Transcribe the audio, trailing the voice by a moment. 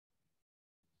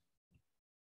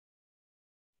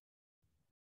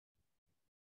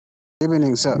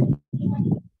Evening, sir.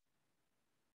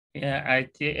 Yeah, I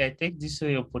take this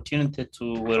opportunity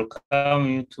to welcome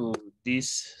you to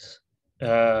this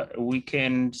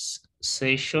weekend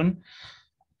session.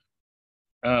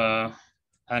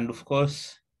 And of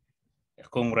course,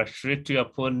 congratulate you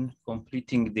upon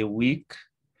completing the week.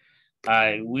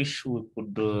 I wish we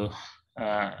could,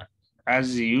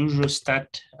 as usual,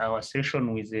 start our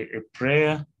session with a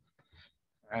prayer,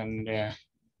 and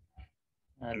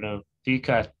I'll pick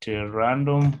at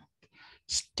random.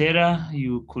 Stella,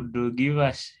 you could give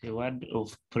us a word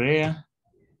of prayer.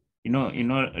 You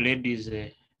know, ladies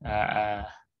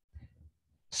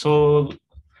so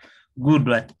good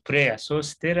at prayer. So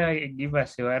Stella, give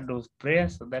us a word of prayer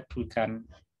so that we can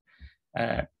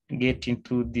get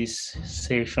into this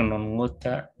session on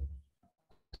water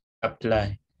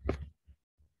supply.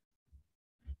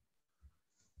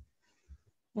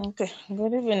 Okay,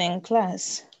 good evening,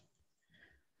 class.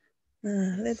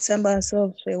 Let's have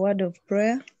ourselves a word of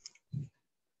prayer.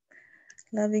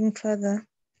 Loving Father,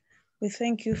 we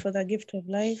thank you for the gift of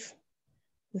life.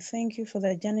 We thank you for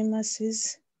the journey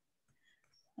mercies.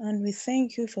 And we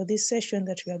thank you for this session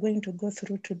that we are going to go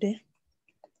through today.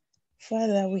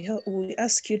 Father, we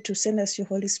ask you to send us your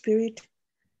Holy Spirit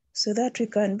so that we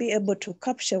can be able to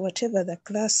capture whatever the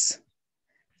class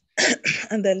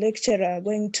and the lecturer are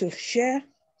going to share,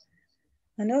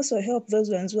 and also help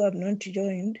those ones who have not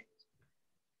joined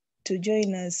to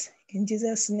join us. In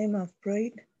Jesus' name I've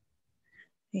prayed.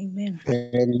 Amen.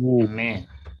 Amen.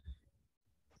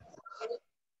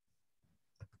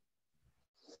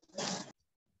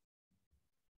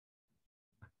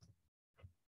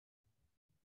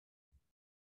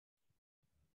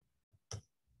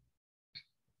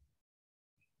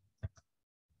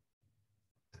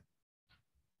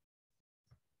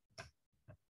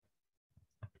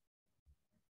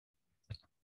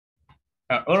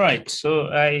 All right, so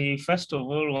I first of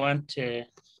all want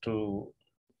to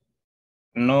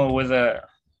know whether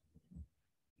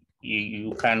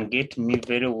you can get me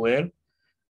very well,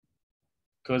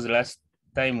 because last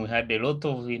time we had a lot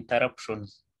of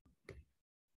interruptions.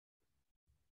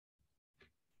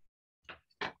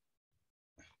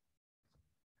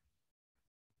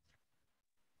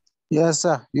 Yes,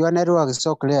 sir. Your network is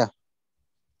so clear.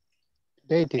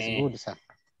 Today it is good, sir.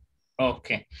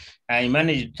 Okay, I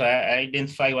managed to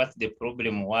identify what the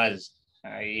problem was.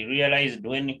 I realized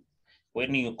when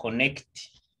you connect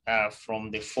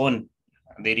from the phone,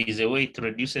 there is a way it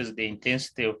reduces the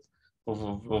intensity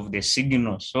of the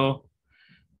signal. So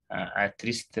at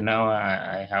least now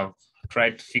I have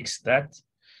tried to fix that.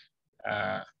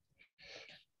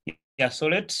 Yeah, so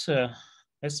let's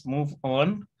move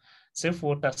on. Safe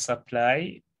water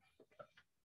supply.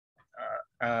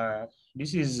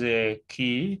 This is a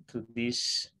key to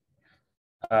this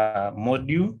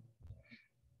module,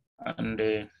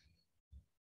 and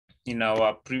in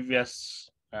our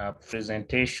previous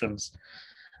presentations,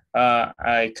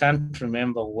 I can't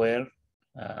remember where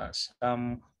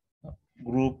some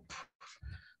group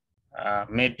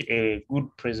made a good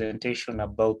presentation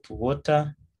about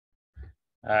water,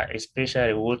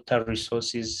 especially water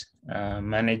resources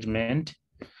management.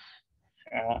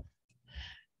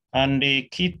 And the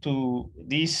key to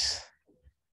this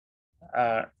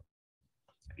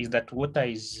is that water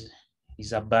is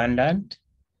abundant,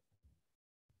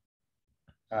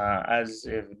 as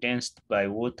evidenced by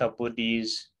water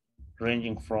bodies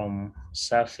ranging from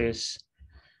surface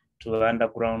to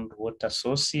underground water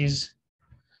sources.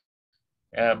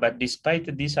 But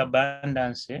despite this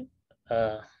abundance,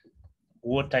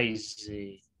 water is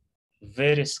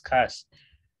very scarce.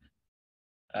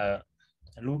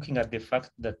 Looking at the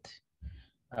fact that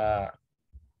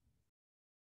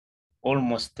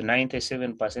almost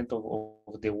 97%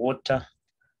 of the water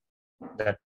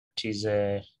that is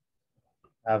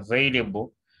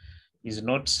available is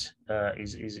not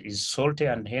is salty,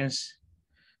 and hence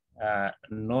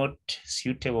not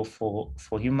suitable for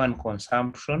human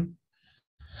consumption.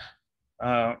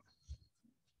 And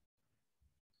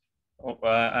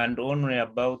only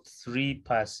about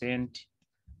 3%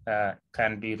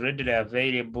 can be readily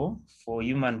available for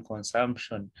human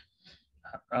consumption.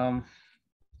 Well,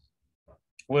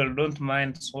 don't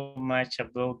mind so much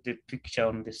about the picture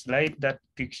on the slide. That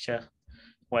picture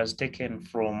was taken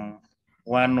from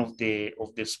one of the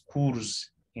schools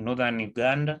in northern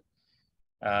Uganda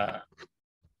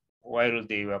while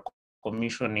they were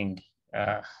commissioning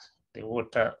the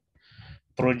water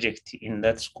project in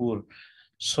that school.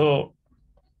 So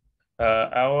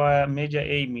our major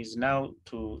aim is now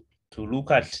to look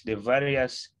at the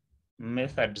various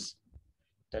methods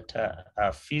that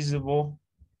are feasible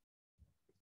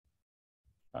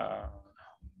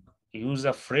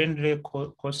user-friendly,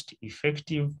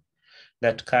 cost-effective,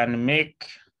 that can make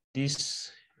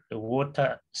this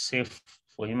water safe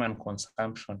for human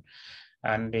consumption.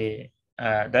 And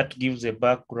that gives a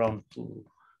background to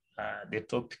the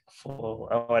topic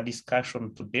for our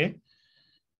discussion today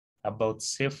about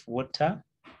safe water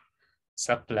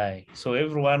supply. So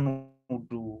everyone would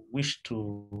wish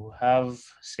to have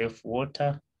safe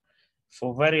water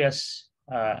for various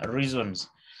reasons.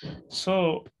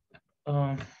 So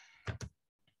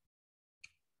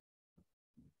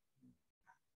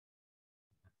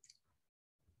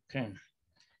okay,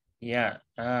 yeah.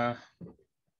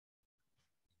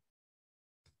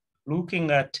 Looking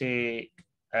at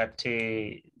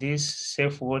this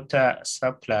safe water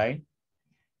supply,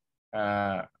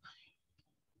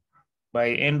 by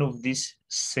end of this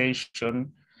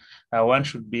session, one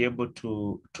should be able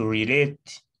to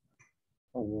relate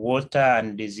water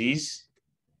and disease,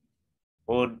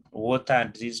 or water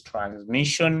and disease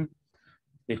transmission,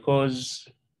 because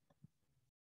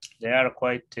there are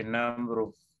quite a number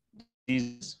of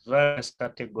these various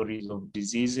categories of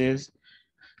diseases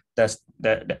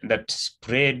that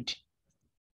spread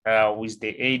with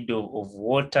the aid of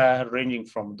water, ranging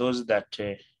from those that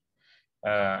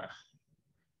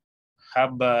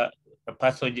harbor a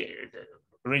pathogen,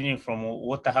 ranging from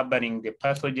water harboring the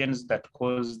pathogens that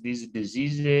cause these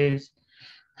diseases,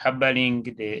 harboring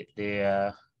the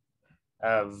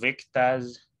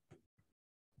vectors,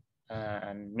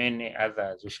 and many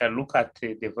others. We shall look at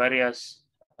the various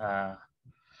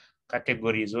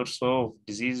categories also of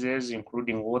diseases,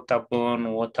 including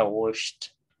waterborne,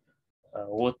 water-washed,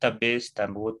 water-based,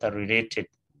 and water-related,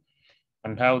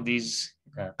 and how these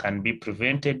can be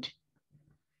prevented.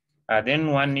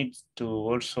 Then one needs to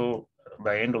also,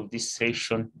 by end of this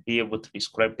session, be able to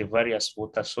describe the various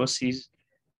water sources.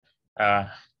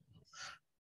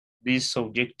 This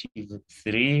objective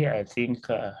 3, I think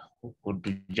we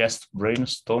could just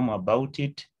brainstorm about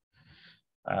it,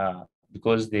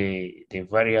 because the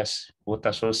various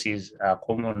water sources are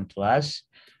common to us.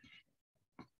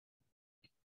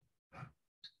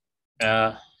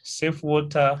 Safe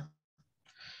water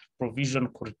provision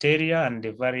criteria and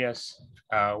the various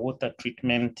water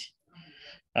treatment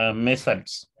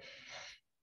methods.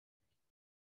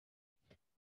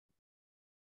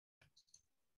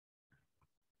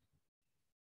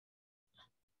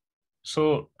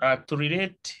 So to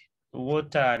relate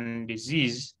water and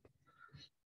disease,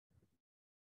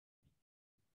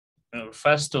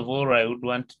 first of all, I would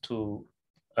want to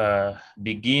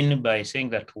begin by saying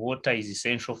that water is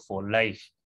essential for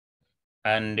life.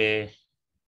 And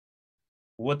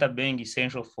water being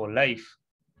essential for life,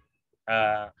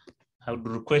 I would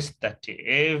request that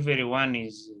everyone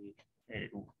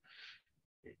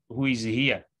who is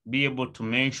here be able to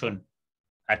mention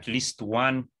at least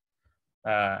one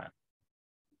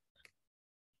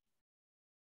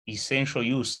essential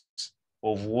use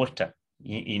of water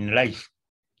in life.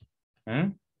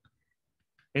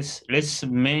 Let's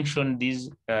mention these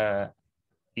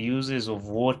uses of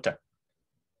water.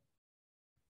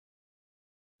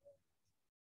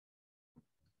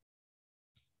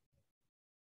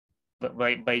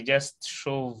 But by just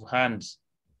show of hands.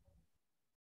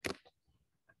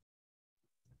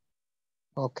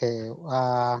 Okay,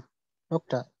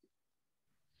 Doctor,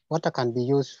 water can be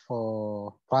used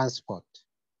for transport,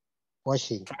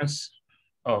 washing.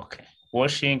 Okay,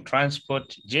 washing,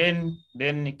 transport. Jane,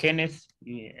 then Kenneth,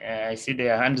 I see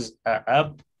their hands are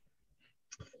up.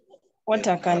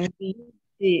 Water can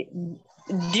be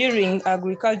during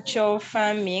agricultural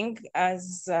farming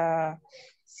as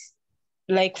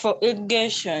like for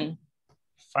irrigation.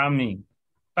 Farming,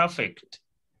 perfect.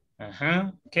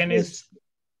 Kenneth?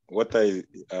 Water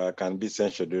can be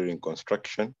essential during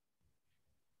construction.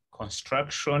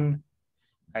 Construction,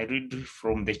 I read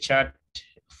from the chart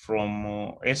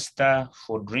from Esther,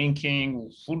 for drinking,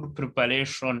 food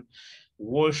preparation,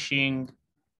 washing.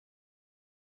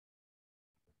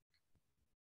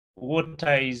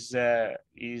 Water is a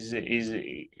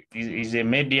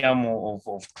medium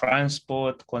of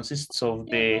transport, consists of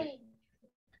the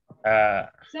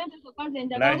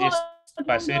largest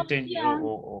percentage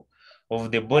of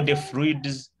the body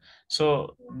fluids.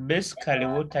 So basically,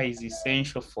 water is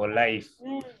essential for life.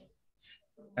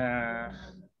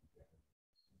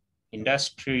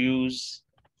 Industrial use,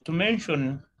 to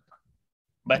mention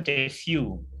but a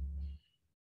few.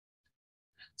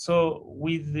 So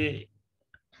with the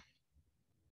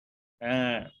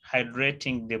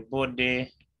hydrating the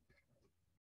body,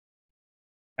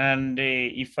 and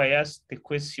if I ask the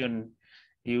question,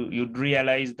 you'd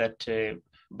realize that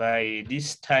by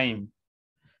this time,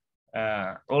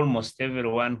 almost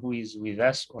everyone who is with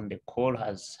us on the call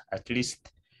has at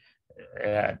least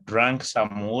drank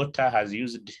some water, has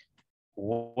used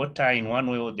water in one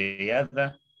way or the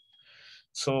other.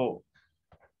 So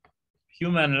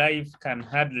human life can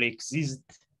hardly exist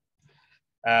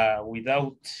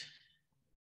without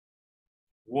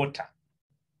water.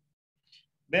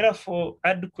 Therefore,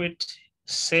 adequate,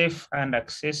 safe, and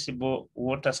accessible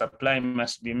water supply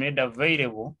must be made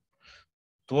available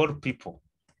to all people.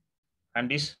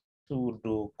 And this would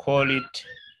call it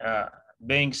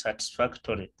being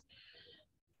satisfactory.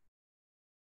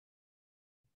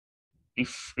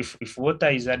 If water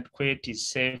is adequate, is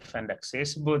safe, and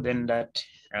accessible, then that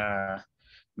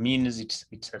means it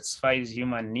satisfies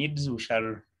human needs. We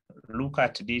shall look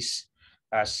at this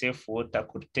safe water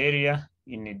criteria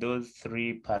in those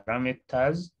three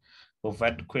parameters of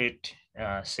adequate,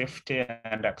 safety,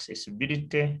 and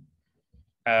accessibility,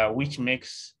 which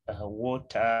makes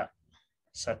water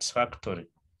satisfactory.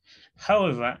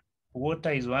 However,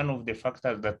 water is one of the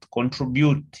factors that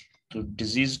contribute to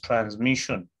disease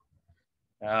transmission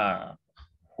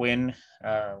when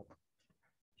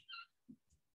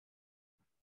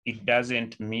it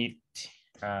doesn't meet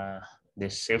the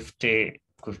safety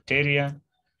criteria.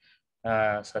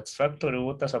 Satisfactory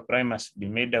water supply must be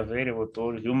made available to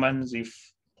all humans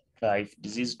if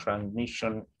disease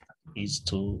transmission is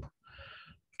to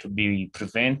be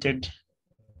prevented.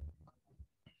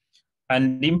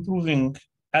 And improving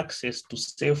access to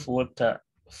safe water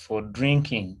for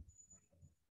drinking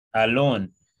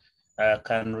alone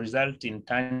can result in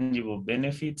tangible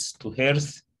benefits to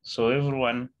health. So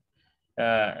everyone,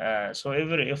 so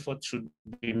every effort should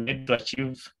be made to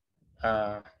achieve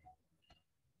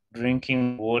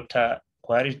drinking water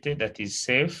quality that is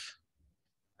safe,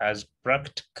 as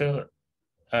practical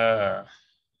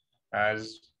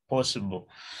as possible.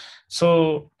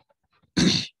 So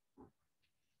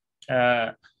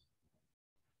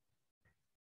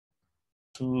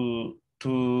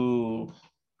to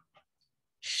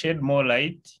shed more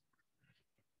light,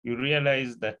 you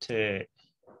realize that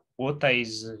water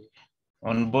is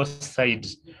on both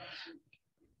sides.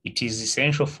 It is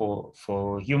essential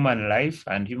for human life,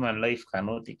 and human life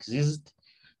cannot exist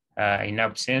in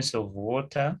absence of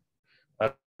water,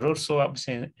 but also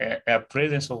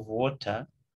presence of water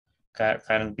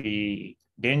can be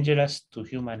dangerous to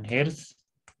human health.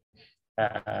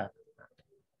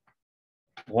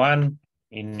 One,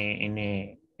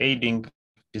 in aiding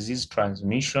disease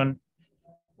transmission,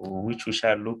 which we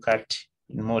shall look at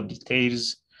in more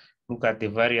details, look at the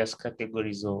various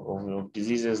categories of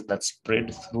diseases that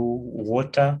spread through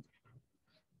water.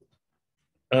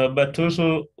 But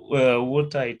also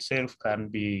water itself can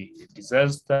be a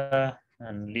disaster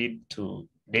and lead to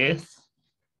death,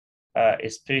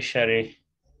 especially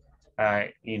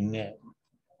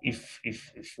if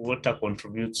water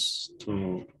contributes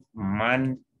to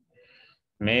man-made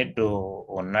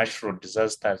or natural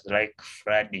disasters like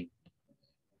flooding.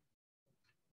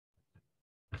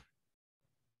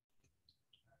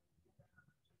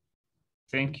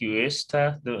 Thank you,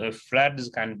 Esther. The floods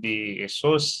can be a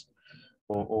source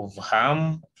of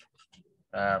harm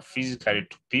physically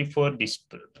to people,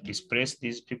 displace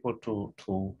these people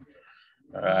to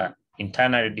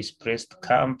internally displaced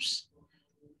camps,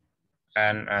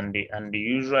 and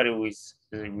usually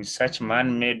with such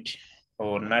man-made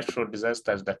or natural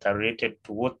disasters that are related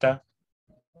to water,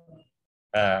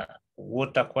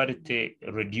 water quality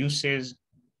reduces,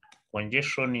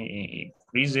 congestion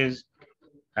increases,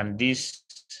 and this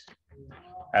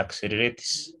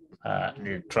accelerates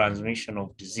the transmission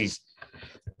of disease.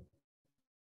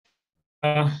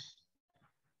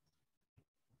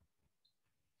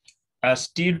 Are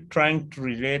still trying to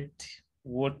relate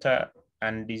water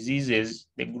and diseases.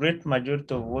 The great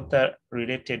majority of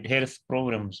water-related health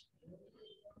problems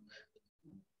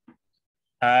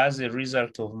are as a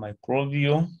result of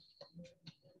microbial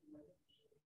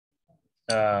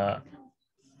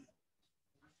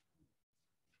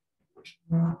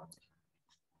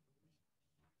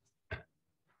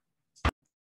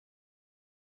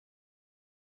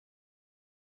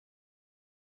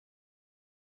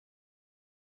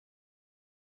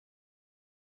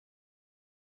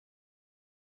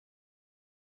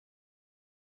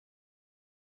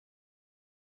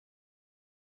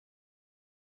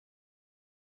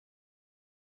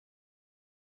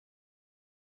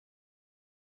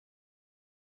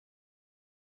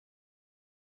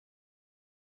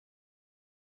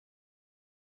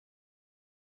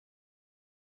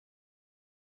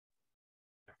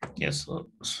yes,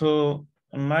 so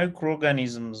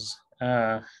microorganisms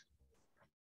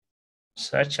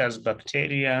such as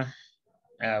bacteria,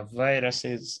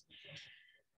 viruses,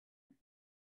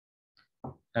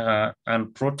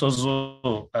 and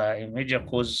protozoa are a major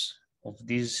cause of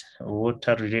these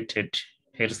water-related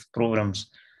health problems.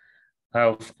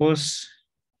 Of course,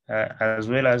 as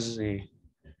well as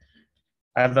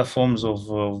other forms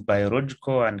of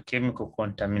biological and chemical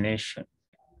contamination.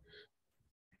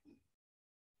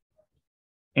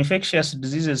 Infectious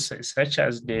diseases such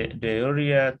as the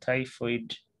diarrhea,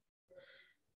 typhoid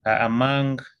are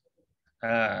among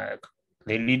the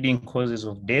leading causes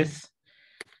of death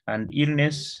and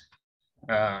illness,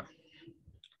 are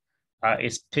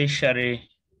especially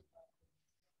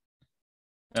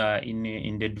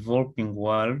in the developing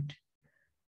world.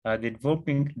 The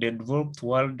developed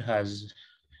world has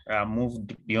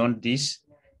moved beyond this,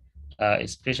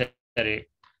 especially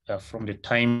from the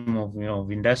time of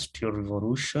Industrial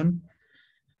Revolution.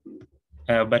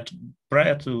 But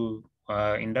prior to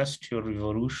Industrial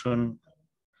Revolution,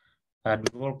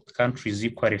 developed countries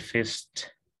equally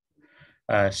faced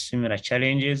similar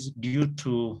challenges due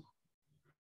to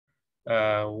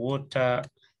water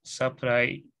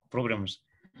supply problems.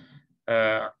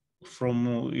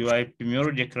 From your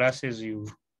epidemiology classes, you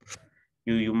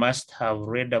must have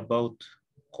read about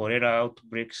cholera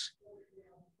outbreaks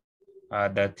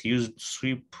that used to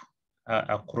sweep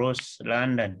across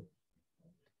London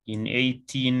in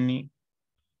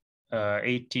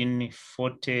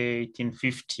 1840,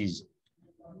 1850s.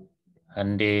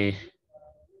 And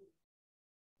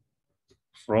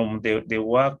from the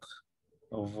work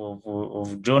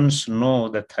of John Snow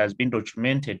that has been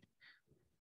documented,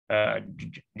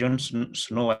 John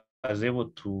Snow was able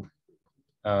to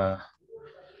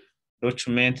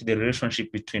document the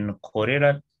relationship between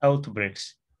cholera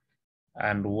outbreaks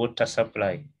and water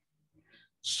supply.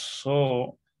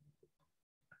 So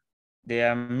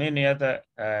there are many other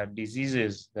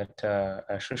diseases that are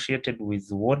associated with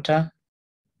water,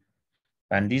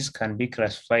 and these can be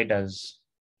classified as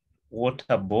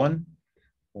waterborne,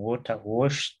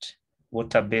 water-washed,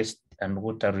 water-based, and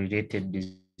water-related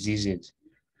diseases.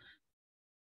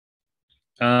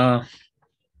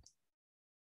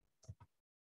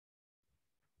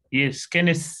 Yes,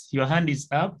 Kenneth, your hand is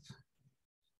up.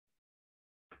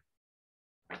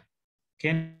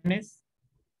 Kenneth?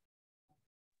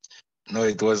 No,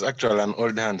 it was actually an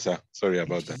old hand, sir. Sorry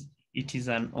about that. It is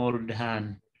an old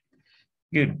hand.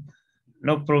 Good,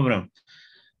 no problem.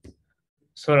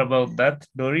 Sorry about that.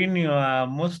 Doreen, you are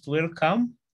most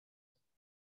welcome.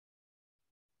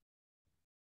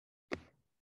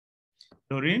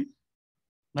 Doreen,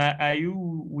 are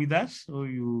you with us or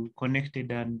you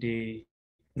connected and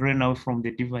ran out from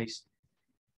the device?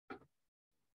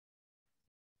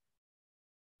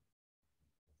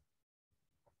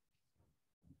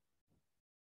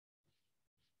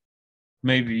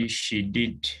 Maybe she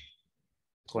did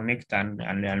connect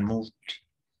and moved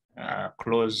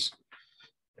close,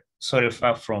 sorry,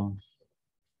 far from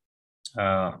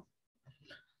her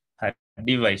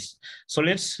device. So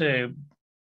let's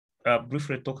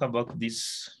briefly talk about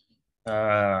this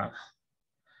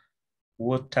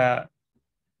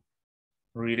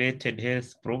water-related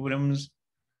health problems,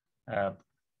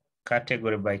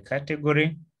 category by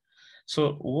category.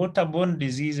 So waterborne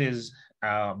diseases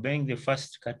being the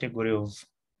first category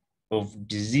of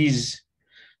disease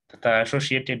that are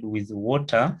associated with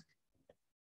water.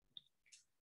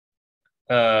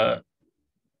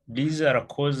 These are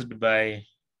caused by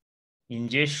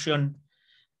ingestion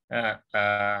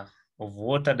of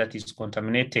water that is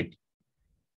contaminated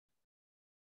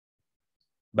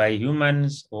by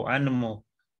humans or animal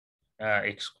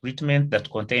excrement that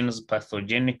contains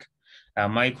pathogenic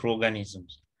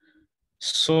microorganisms.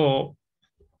 So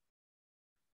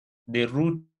the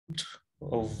route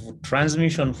of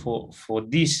transmission for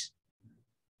this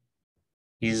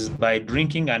is by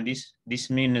drinking, and this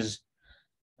means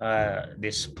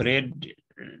the spread,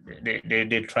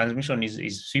 the transmission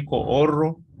is fecal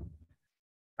oral.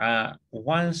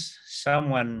 Once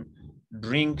someone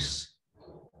drinks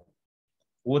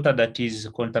water that is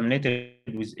contaminated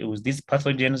with these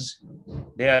pathogens,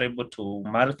 they are able to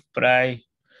multiply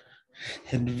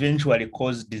and eventually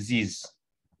cause disease.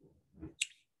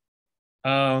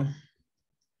 The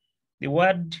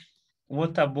word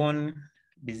waterborne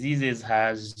diseases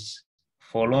has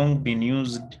for long been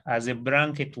used as a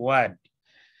blanket word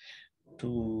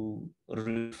to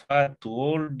refer to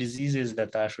all diseases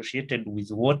that are associated with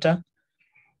water,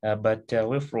 but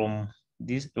away from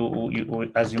this,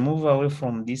 as you move away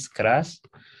from this class,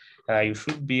 you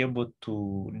should be able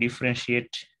to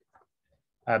differentiate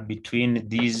between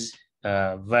these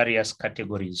various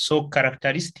categories. So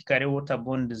characteristically,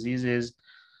 waterborne diseases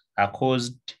are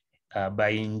caused by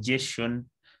ingestion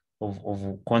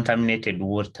of contaminated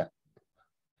water.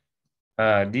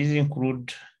 These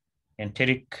include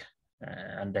enteric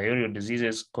and diarrheal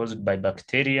diseases caused by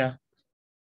bacteria,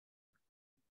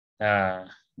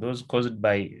 those caused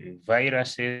by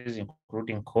viruses,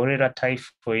 including cholera,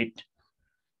 typhoid,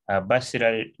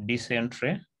 bacillus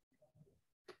dysentery.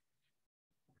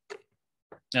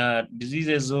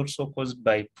 Diseases also caused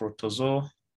by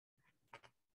protozoa,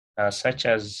 such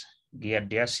as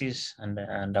giardiasis and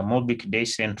amoebic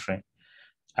dysentery,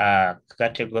 are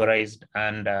categorized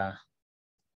under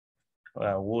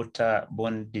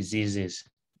waterborne diseases.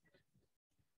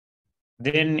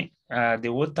 Then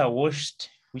the water washed,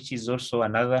 which is also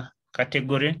another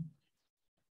category.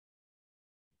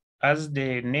 As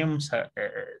the name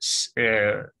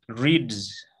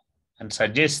reads and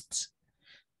suggests,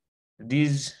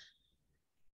 these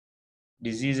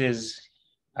diseases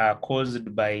are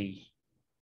caused by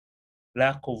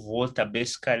lack of water,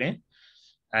 basically,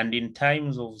 and in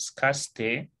times of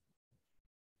scarcity,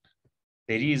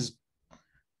 there is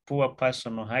poor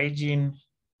personal hygiene,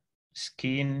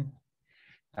 skin,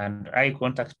 and eye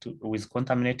contact with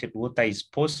contaminated water is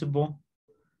possible.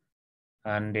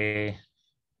 And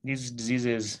these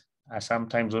diseases are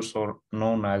sometimes also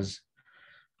known as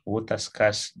water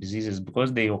scarce diseases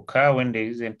because they occur when there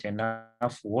isn't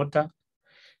enough water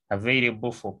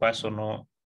available for personal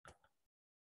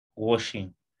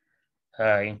washing.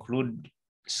 Include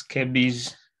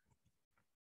scabies,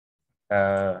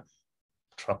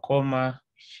 trachoma.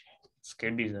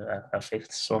 Scabies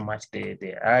affects so much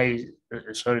the eyes,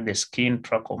 the skin,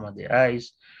 trachoma, the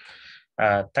eyes,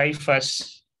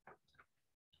 typhus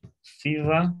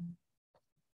fever,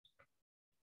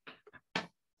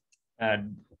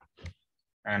 and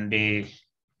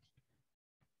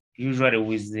usually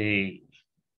with the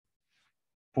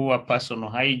poor personal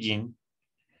hygiene,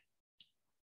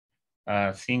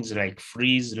 things like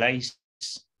fleas, lice,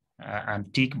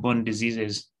 and tick-borne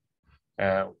diseases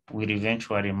will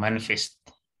eventually manifest.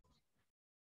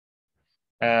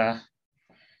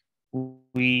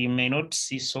 We may not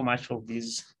see so much of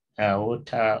these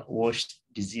water-washed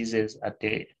diseases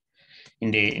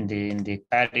in the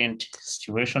current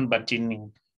situation, but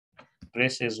in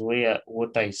places where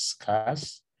water is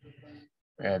scarce,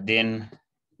 then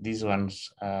these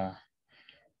ones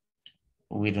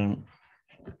will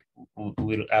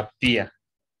appear.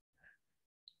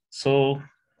 So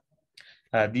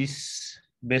this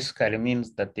basically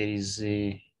means that there is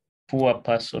a poor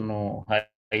personal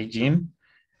hygiene.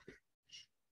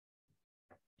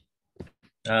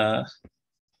 I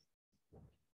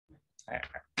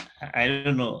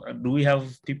don't know. Do we have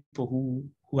people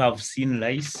who have seen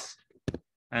lice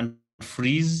and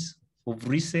fleas of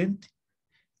recent?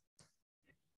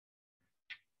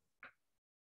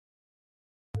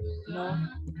 No.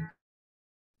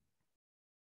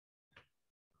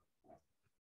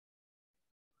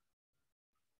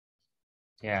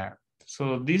 Yeah.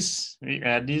 So this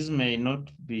may not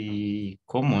be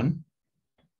common,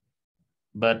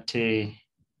 but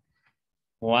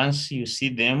once you see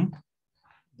them,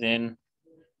 then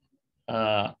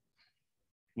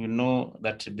you know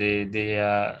that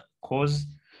their cause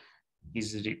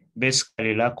is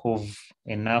basically lack of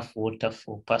enough water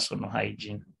for personal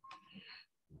hygiene.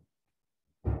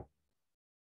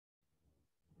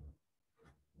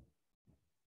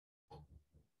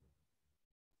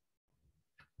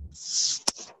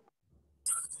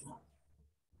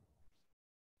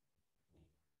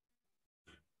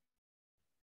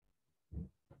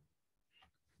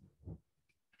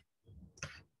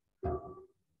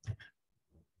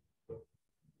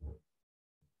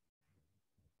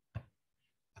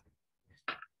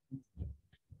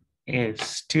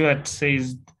 Yes, Stuart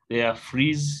says there are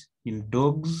fleas in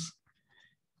dogs.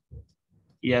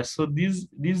 Yeah, so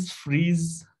these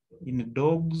fleas in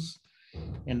dogs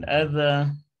and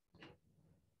other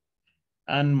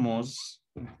animals,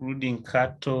 including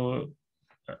cattle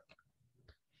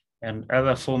and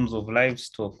other forms of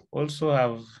livestock, also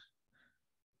have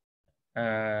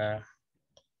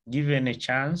given a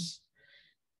chance,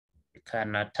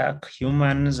 can attack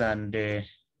humans and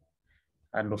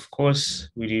of course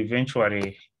will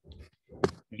eventually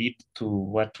lead to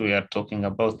what we are talking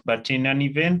about. But in an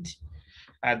event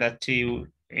that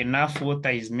enough water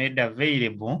is made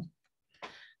available,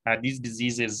 these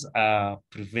diseases are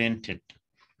prevented.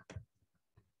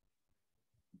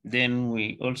 Then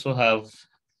we also have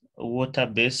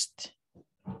water-based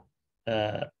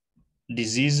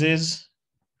diseases.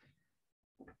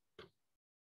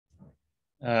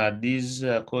 These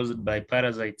are caused by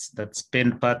parasites that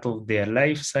spend part of their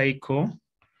life cycle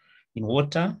in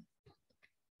water.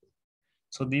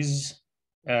 So these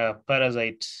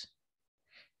parasites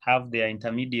have their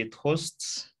intermediate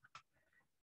hosts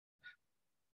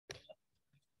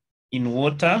in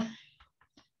water,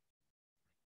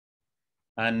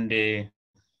 and they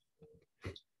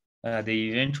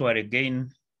eventually gain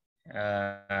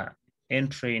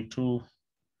entry into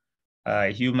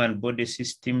human body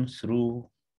system through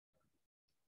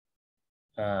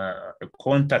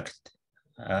contact.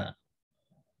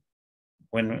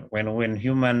 When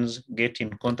humans get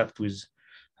in contact with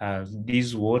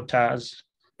these waters,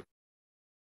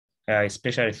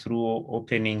 especially through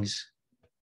openings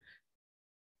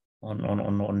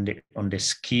on the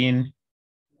skin,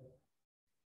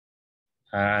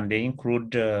 and they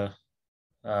include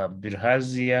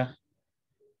bilharzia,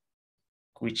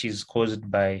 which is caused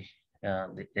by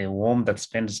a worm that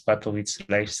spends part of its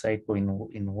life cycle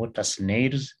in water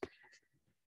snails.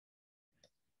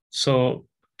 So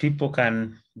people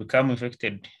can become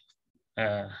infected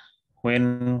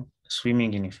when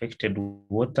swimming in infected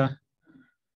water.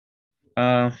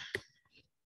 The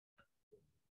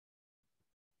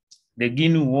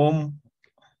guinea worm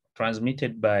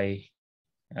transmitted by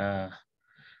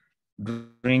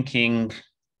drinking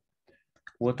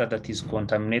water that is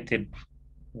contaminated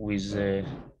with the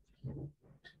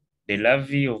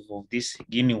larvae of this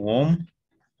guinea worm.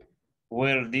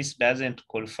 Well, this doesn't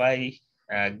qualify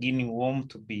guinea worm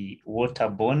to be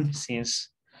waterborne, since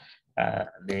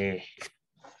the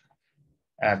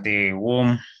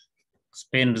worm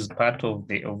spends part of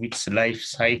its life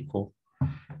cycle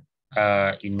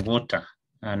in water,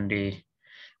 and the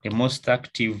most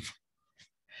active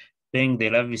being the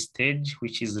larvae stage,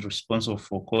 which is responsible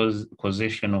for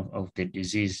causation of the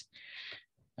disease.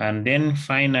 And then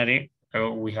finally,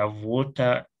 we have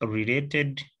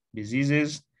water-related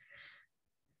diseases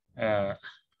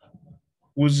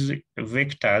whose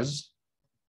vectors,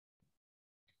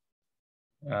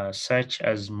 such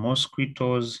as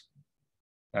mosquitoes,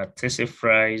 tsetse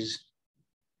flies,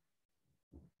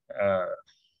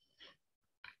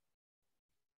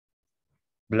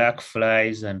 black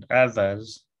flies, and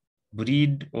others,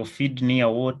 breed or feed near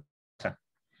water.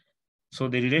 So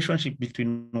the relationship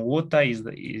between water is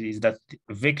that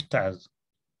vectors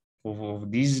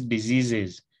of these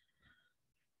diseases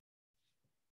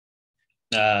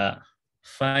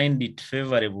find it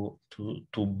favorable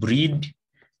to breed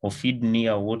or feed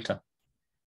near water.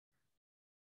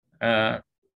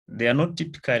 They are not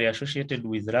typically associated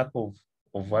with lack of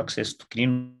access to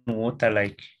clean water,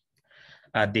 like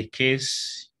the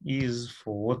case is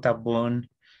for waterborne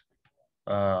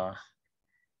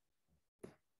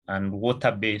and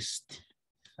water-based,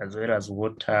 as well as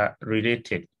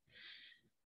water-related.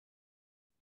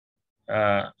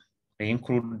 They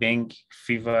include dengue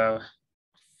fever,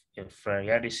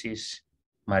 filariasis,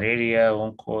 malaria,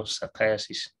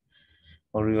 onchocerciasis,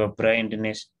 or river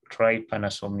blindness,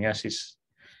 trypanosomiasis,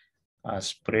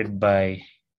 spread by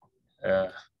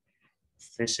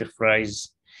tsetse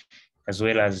flies, as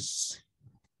well as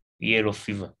yellow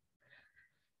fever.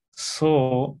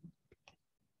 So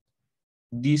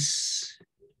this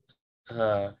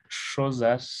shows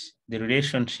us the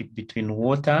relationship between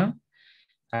water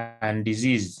and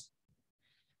disease.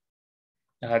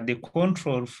 The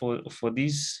control for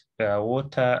these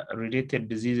water-related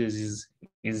diseases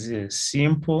is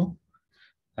simple,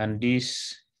 and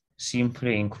this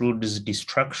simply includes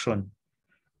destruction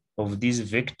of these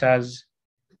vectors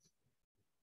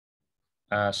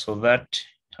so that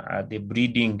the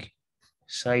breeding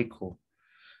cycle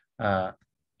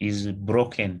is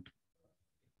broken.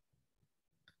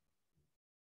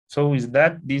 So with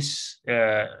that, this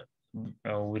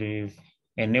will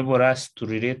enable us to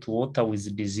relate water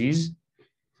with disease,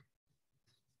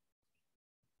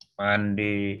 and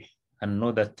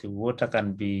know that water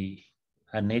can be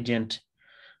an agent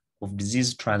of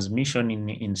disease transmission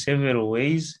in several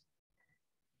ways.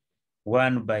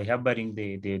 One, by harboring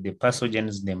the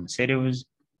pathogens themselves.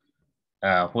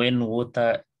 When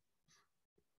water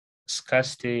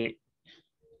scarcity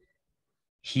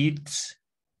hits,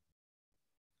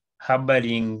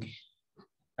 harboring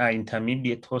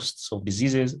intermediate hosts of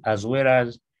diseases, as well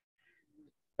as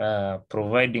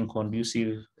providing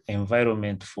conducive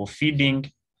environment for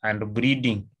feeding and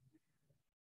breeding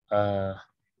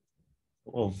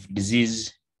of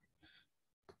disease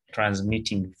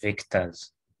transmitting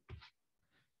vectors.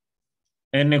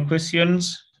 Any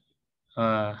questions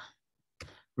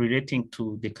relating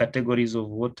to the categories of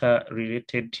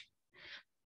water-related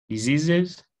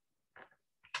diseases?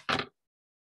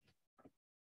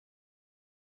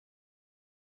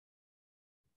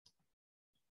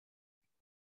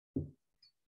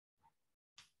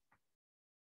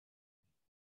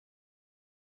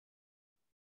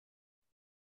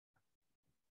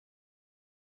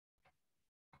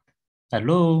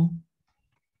 Hello?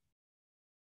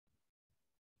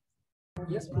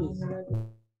 Yes, please.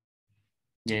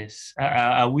 Yes.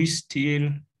 Are we still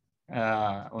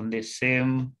on the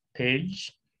same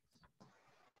page?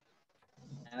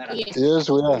 Yes,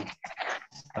 we are.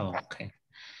 Oh, okay.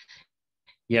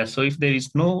 Yeah, so if there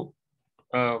is no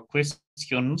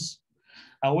questions,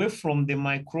 away from the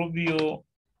microbial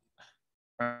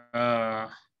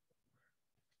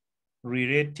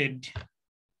related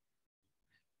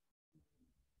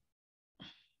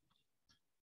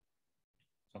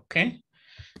okay,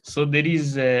 so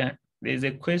there's a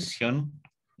question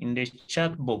in the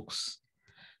chat box.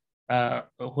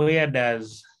 Where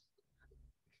does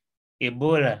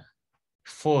Ebola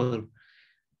fall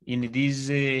in these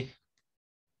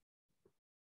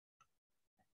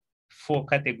 4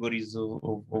 categories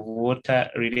of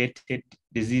water-related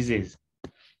diseases?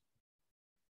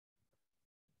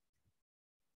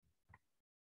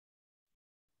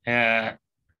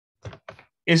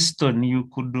 Eston, you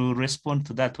could respond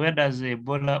to that. Where does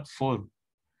Ebola fall?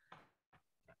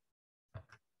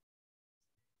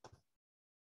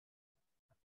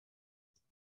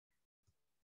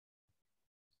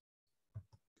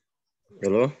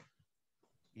 Hello?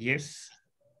 Yes.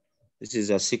 This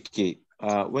is Asiki.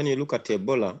 When you look at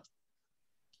Ebola,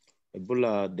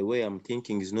 the way I'm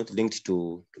thinking is not linked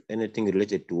to anything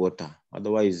related to water.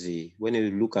 Otherwise, when you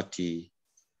look at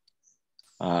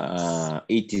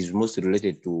it is mostly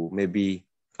related to maybe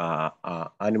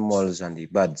animals and the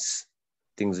birds,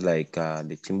 things like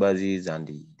the chimpanzees and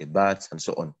the bats and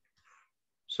so on.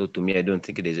 So to me, I don't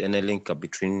think there's any link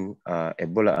between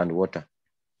Ebola and water.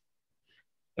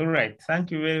 All right,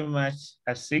 thank you very much,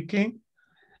 Asiki.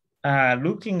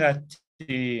 Looking at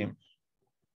the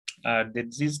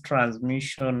disease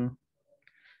transmission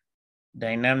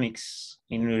dynamics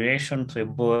in relation to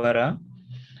Ebola,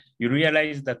 you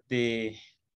realize that the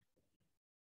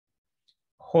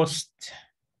host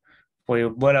for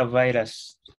Ebola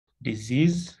virus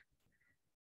disease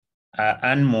are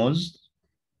animals,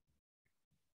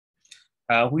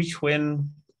 which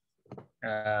when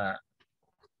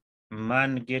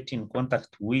man get in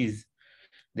contact with,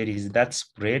 there is that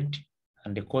spread,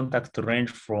 and the contact range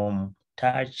from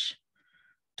touch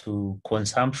to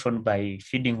consumption by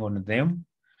feeding on them.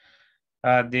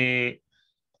 The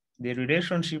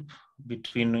relationship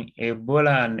between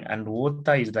Ebola and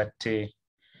water is that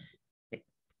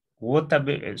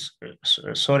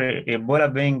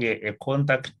Ebola being a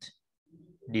contact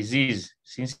disease,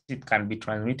 since it can be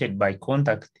transmitted by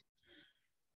contact,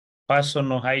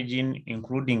 personal hygiene,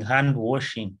 including hand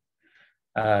washing,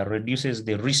 reduces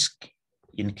the risk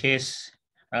in case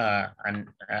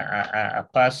a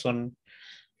person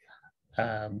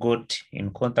got in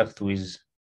contact with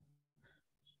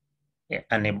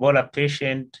an Ebola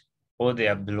patient or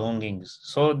their belongings.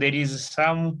 So there is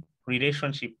some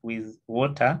relationship with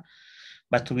water,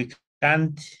 but we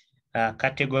can't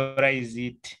categorize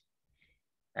it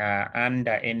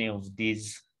under any of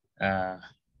these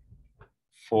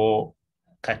 4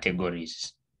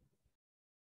 categories.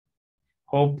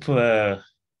 Hope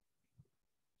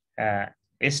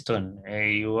Eston,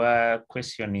 your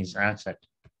question is answered.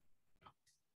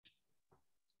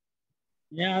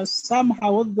 Yeah,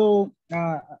 somehow, although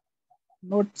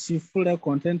not fully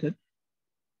contented.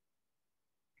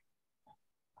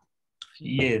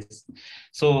 Yes.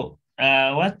 So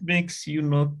what makes you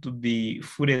not to be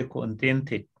fully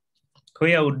contented?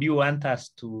 Where would you want us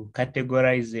to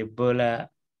categorize Ebola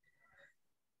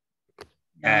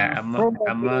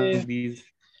among these?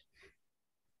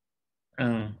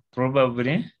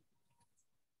 Probably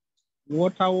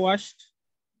water washed.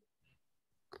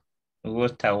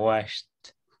 Water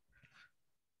washed.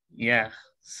 Yeah.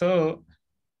 So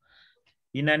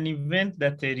in an event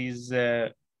that there is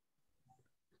a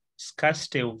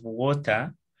scarcity of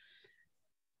water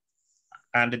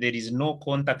and there is no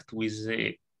contact with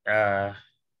the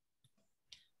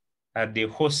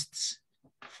hosts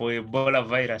for Ebola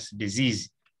virus disease,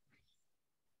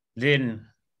 then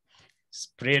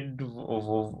spread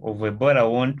of Ebola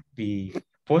won't be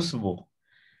possible.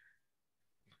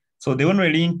 So the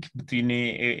only link between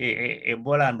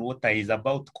Ebola and water is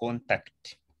about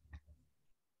contact.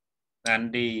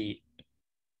 And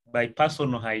by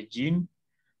personal hygiene,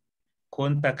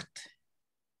 contact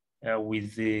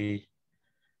with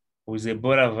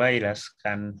Ebola virus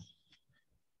can,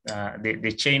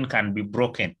 the chain can be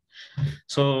broken.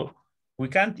 So we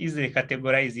can't easily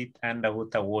categorize it under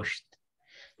water washed.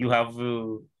 You have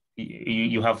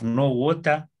no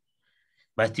water,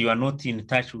 but you are not in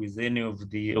touch with any of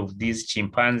these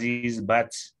chimpanzees,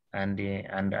 bats,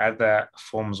 and other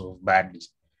forms of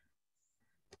birds.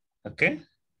 Okay.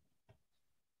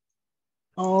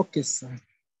 Okay, sir.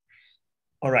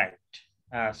 All right.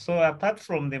 So apart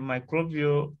from the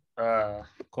microbial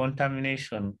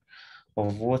contamination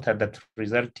of water that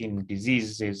result in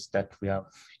diseases that we have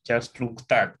just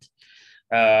looked at,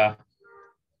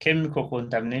 chemical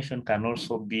contamination can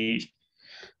also be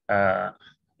a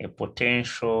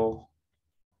potential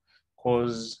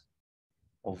cause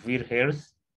of ill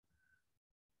health,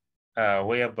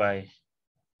 whereby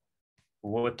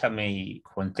water may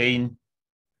contain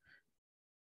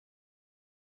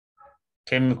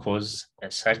chemicals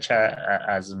such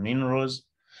as minerals.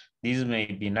 These may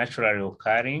be naturally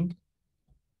occurring.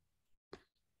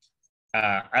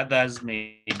 Others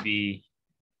may be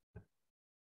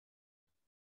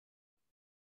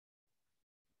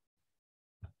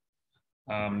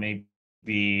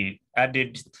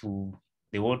added to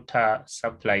the water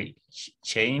supply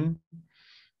chain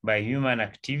by human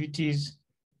activities.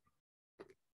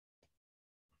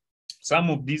 Some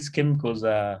of these chemicals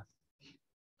are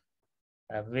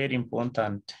very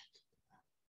important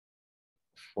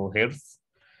for health,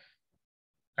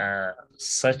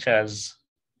 such as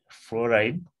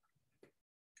fluoride,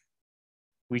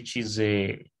 which is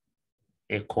a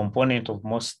component of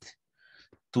most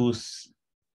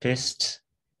toothpaste,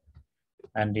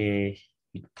 and it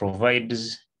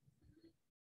provides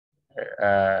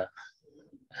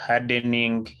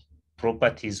hardening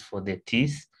properties for the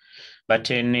teeth, but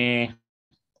in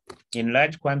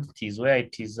large quantities where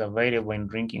it is available in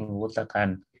drinking water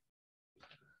can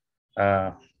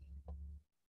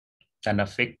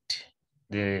affect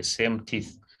the same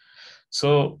teeth.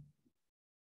 So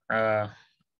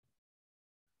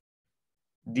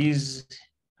these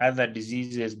other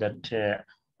diseases that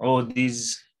all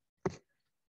these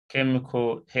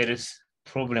chemical health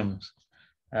problems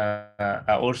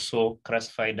are also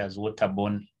classified as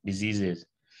waterborne diseases.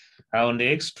 On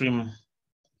the extreme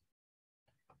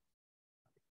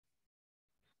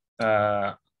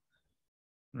lower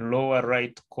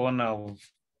right corner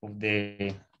of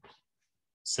the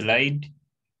slide,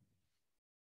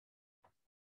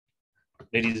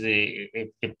 there is a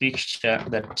picture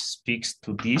that speaks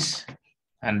to this,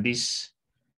 and this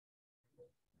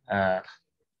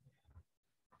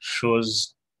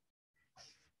shows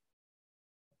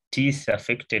teeth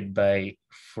affected by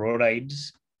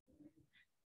fluorides.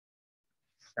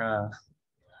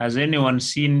 Has anyone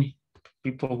seen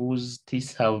people whose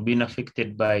teeth have been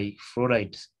affected by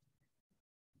fluorides?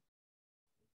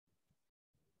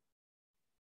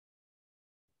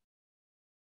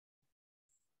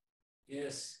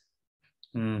 Yes.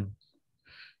 Mm.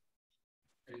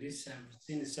 At least I've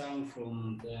seen some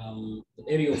from the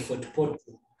area of Fort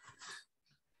Portal.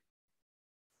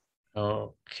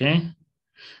 Okay.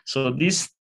 So this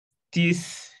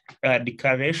teeth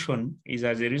discoloration is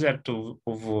as a result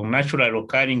of naturally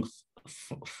occurring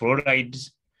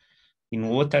fluorides in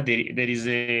water. There is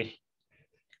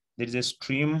a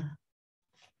stream.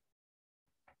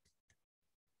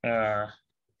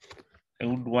 I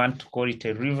would want to call it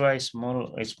a river, a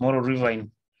small river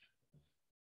in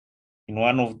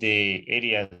one of the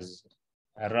areas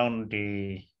around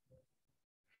the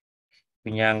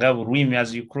Nyanga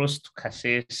as you cross to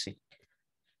Kasese.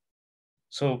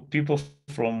 So people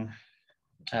from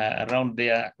around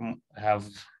there have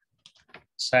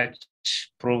such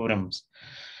problems,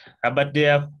 but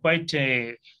there are quite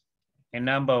a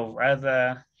number of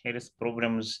other health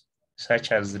problems,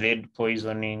 such as lead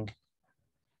poisoning.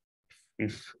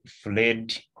 If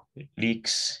lead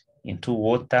leaks into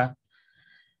water,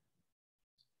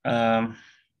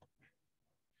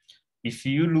 if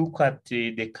you look at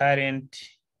the current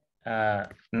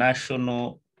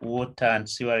national water and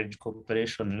sewerage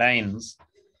corporation lines,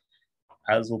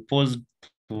 as opposed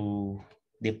to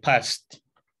the past,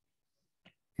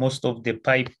 most of the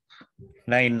pipe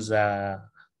lines are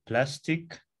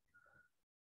plastic,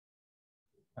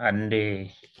 and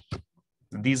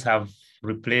these have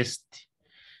replaced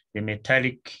the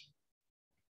metallic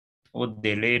or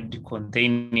the lead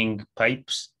containing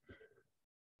pipes,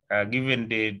 given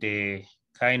the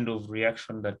kind of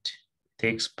reaction that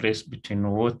takes place between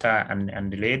water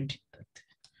and lead.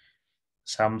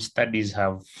 Some studies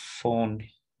have found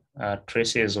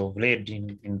traces of lead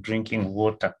in drinking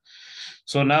water.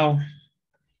 So now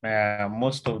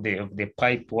most of the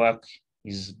pipe work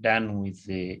is done with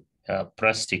the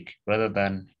plastic rather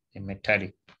than the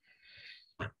metallic.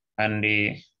 And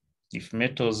if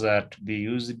metals are to be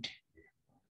used,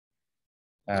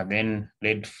 then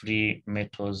lead-free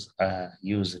metals are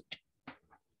used.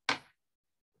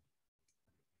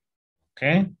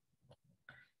 Okay.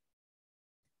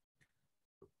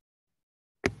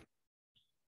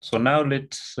 So now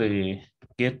let's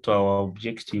get to our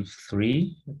objective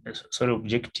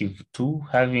 2,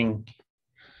 having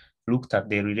looked at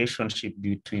the relationship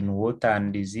between water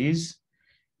and disease,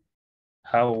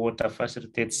 how water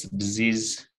facilitates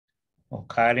disease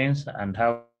occurrence, and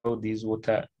how these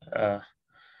water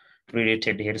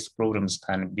related health problems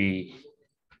can be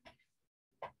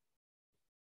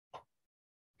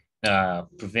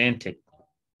prevented.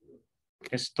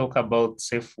 Let's talk about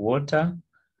safe water,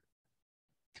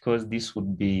 because this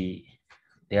would be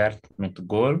the ultimate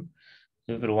goal.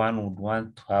 Everyone would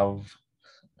want to have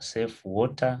safe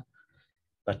water,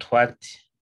 but what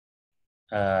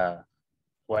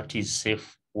is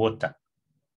safe water?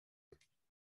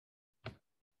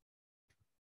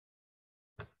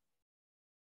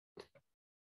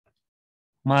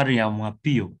 Mariam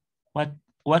Apio,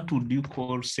 what would you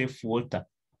call safe water?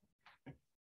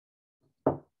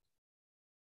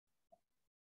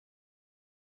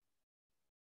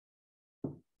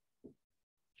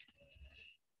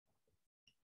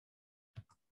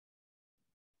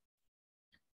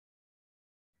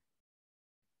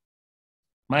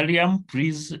 Mariam,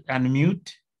 please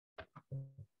unmute.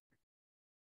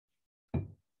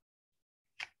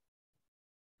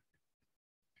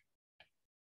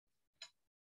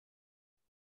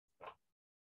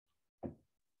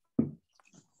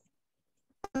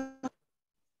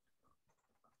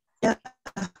 Yeah.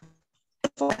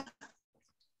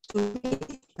 To me,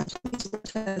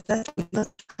 that will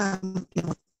not harm,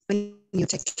 when you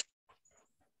take.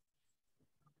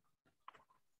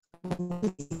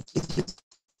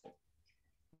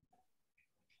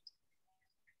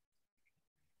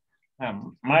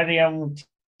 Mariam, it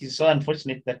is so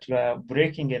unfortunate that you are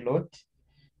breaking a lot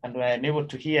and we are unable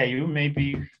to hear you.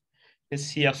 Maybe let's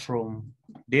hear from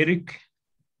Derek.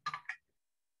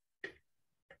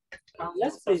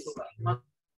 Yes, please.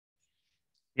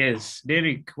 Yes,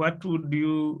 Derek, what would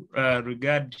you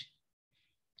regard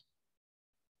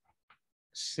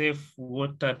safe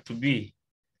water to be?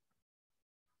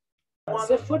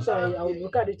 Safe water, I would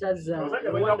regard it as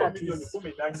one that is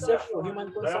safe for human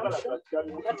consumption,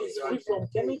 that is free from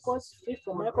chemicals, free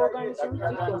from microorganisms,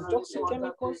 free from toxic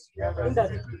chemicals, and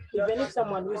that even if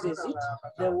someone uses it,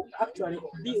 they will actually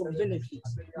be of benefit,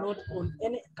 not on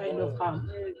any kind of harm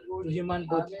to human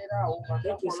body.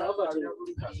 Thank you, Salvatore.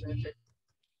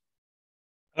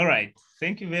 All right,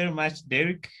 thank you very much,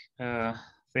 Derek.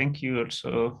 Thank you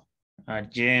also,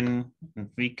 Jane, and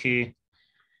Vicky,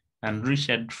 and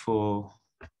Richard for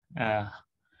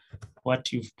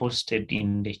what you've posted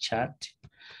in the chat.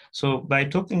 So by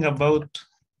talking about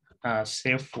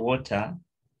safe water,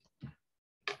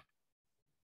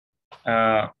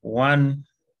 one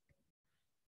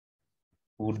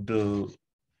would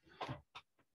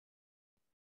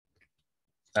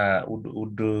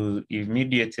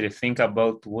immediately think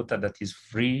about water that is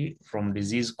free from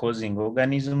disease-causing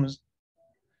organisms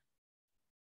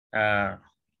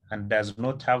and does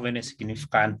not have any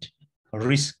significant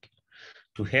risk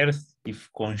to health if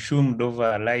consumed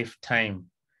over a lifetime.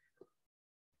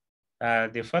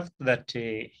 The fact that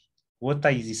water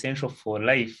is essential for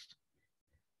life,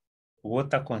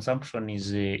 water consumption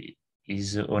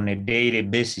is on a daily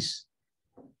basis.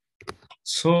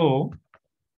 So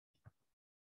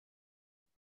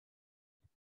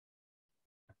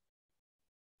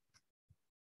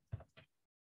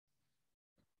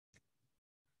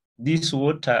this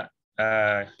water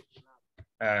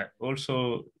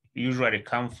also usually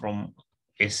come from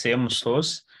a same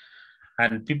source,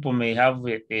 and people may have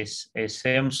a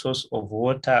same source of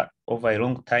water over a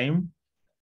long time.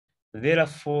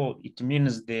 Therefore, it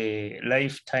means the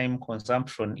lifetime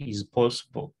consumption is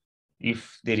possible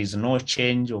if there is no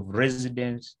change of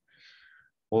residence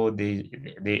or the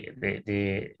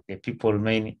people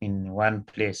remain in one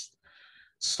place.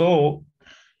 So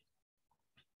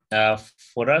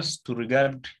for us to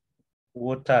regard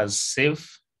water as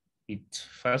safe, it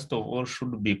first of all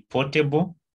should be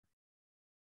potable.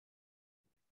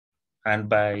 And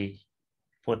by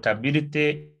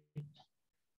potability,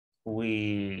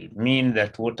 we mean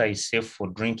that water is safe for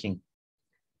drinking,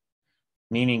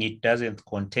 meaning it doesn't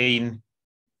contain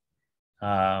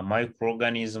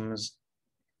microorganisms,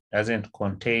 doesn't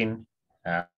contain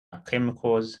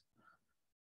chemicals,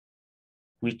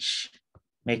 which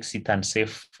makes it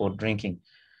unsafe for drinking.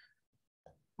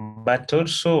 But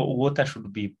also water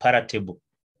should be palatable.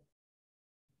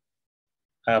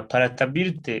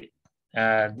 Palatability,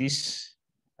 this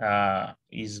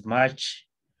is much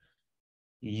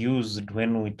used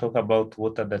when we talk about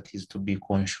water that is to be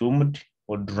consumed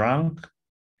or drunk.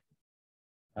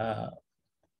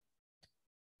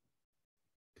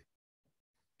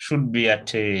 Should be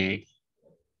at a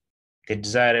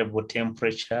desirable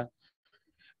temperature.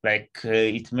 Like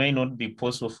it may not be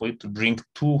possible for you to drink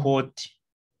too hot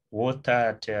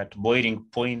water at boiling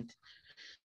point,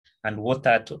 and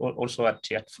water also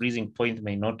at freezing point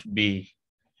may not be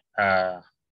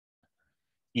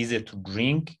easy to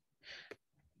drink.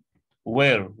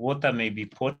 Well, water may be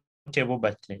potable,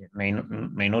 but may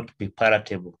not be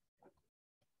palatable.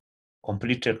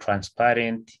 Completely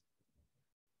transparent.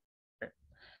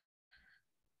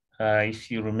 If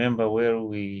you remember where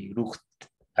we looked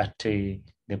at the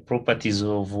properties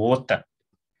of water,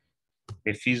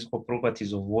 the physical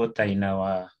properties of water in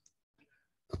our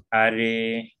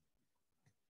early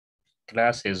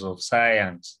classes of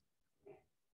science,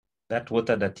 that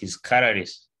water that is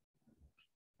colorless,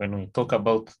 when we talk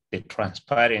about the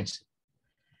transparency,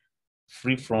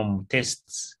 free from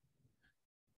tests,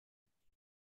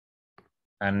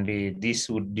 and this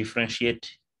would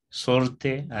differentiate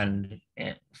salty and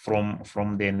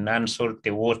from the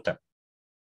non-salty water.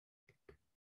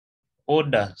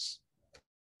 Odors.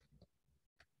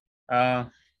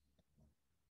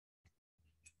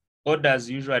 Odors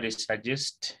usually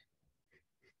suggest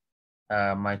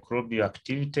microbial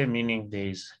activity, meaning there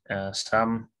is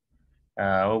some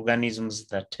organisms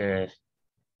that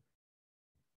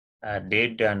are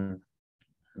dead and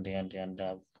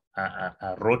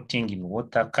are rotting in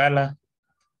water. Color.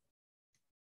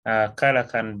 Color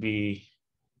can be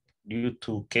due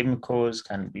to chemicals,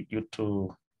 can be due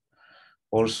to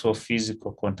also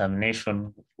physical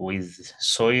contamination with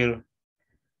soil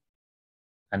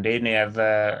and any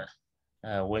other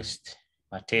waste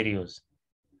materials.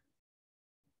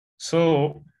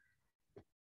 So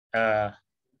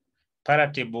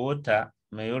palatable water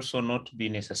may also not be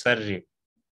necessarily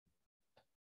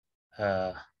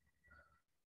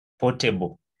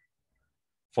potable.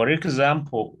 For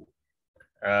example,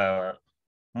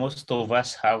 most of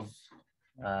us have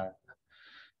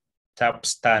tap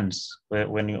stands.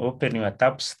 When you open your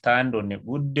tap stand on a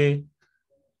good day,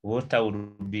 water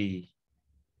will be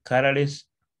colorless,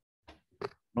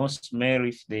 no smell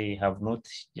if they have not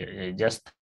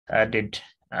just added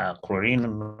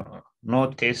chlorine,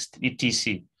 no taste,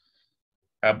 etc.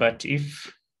 But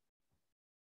if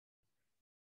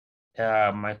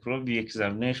microbial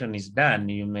examination is done,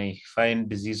 you may find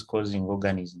disease-causing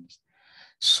organisms.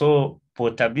 So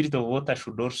potability of water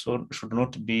should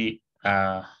not be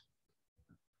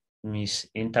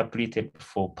misinterpreted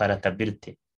for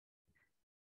palatability.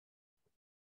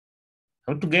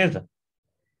 Altogether.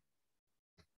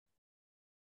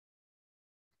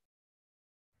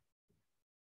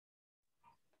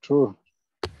 True.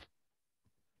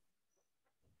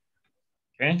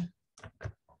 Okay.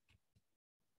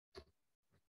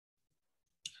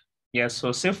 Yeah,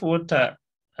 so safe water,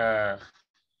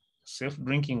 safe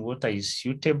drinking water is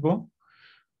suitable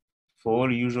for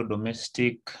all usual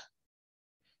domestic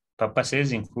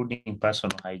purposes, including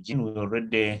personal hygiene. We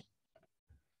already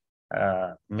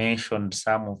mentioned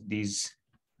some of these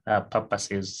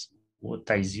purposes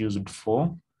water is used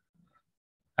for,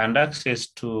 and access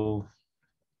to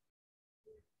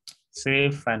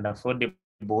safe and affordable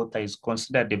water is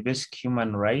considered a basic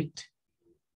human right.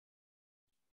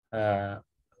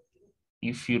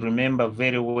 If you remember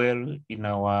very well in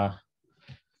our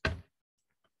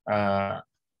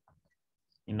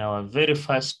very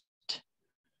first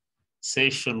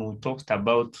session, we talked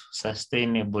about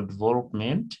sustainable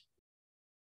development.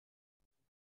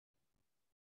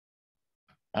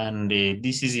 And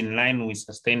this is in line with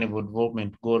Sustainable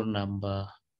Development Goal number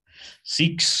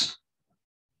 6.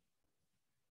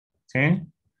 Okay,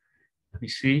 you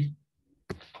see.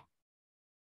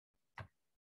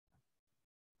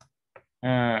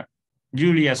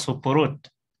 Julia Soporot,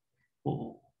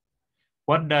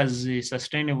 what does the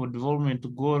Sustainable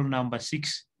Development Goal number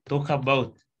 6 talk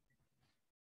about?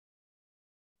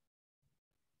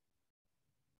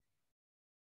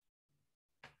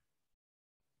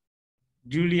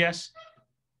 Julius?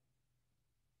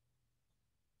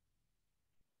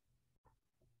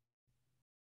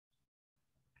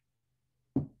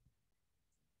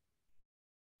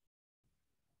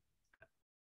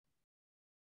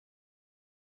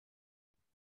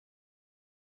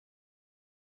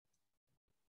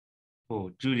 Oh,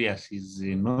 Julius is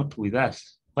not with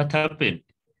us. What happened?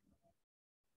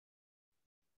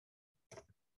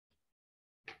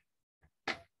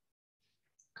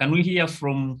 Can we hear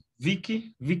from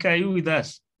Vicky? Vicky, are you with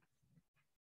us?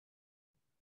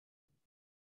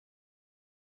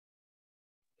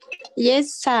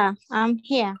 Yes, sir, I'm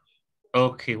here.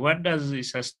 Okay, what does the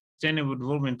Sustainable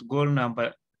Development Goal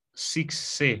number 6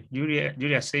 say?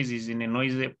 Julia says he's in a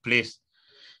noisy place.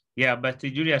 Yeah, but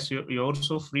Julius, you're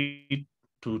also free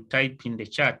to type in the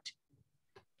chat.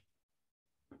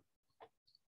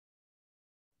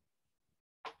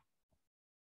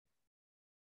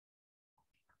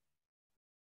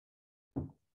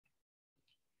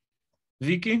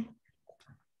 Vicky?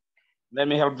 Let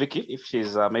me help Vicky if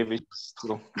she's maybe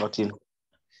still not in.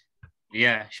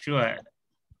 Yeah, sure.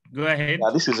 Go ahead.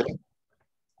 This is it.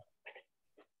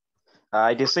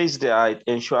 It says that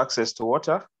ensure access to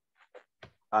water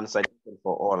and sanitation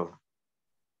for all.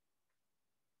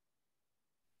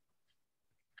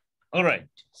 All right.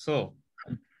 So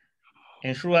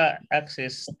ensure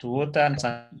access to water and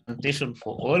sanitation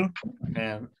for all.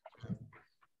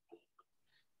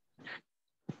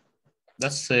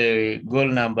 That's goal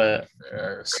number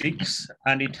 6,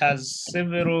 and it has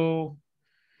several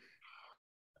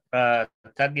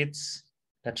targets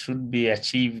that should be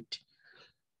achieved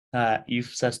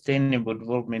if sustainable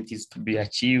development is to be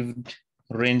achieved,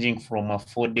 ranging from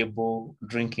affordable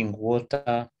drinking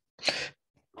water,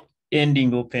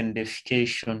 ending open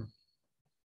defecation,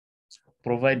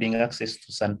 providing access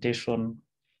to sanitation,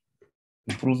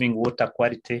 improving water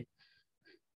quality,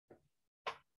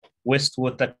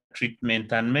 wastewater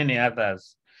treatment, and many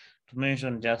others, to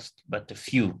mention just but a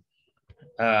few.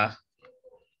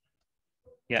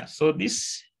 Yeah, so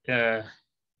this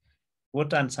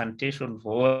water and sanitation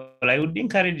for all, I would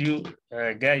encourage you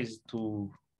guys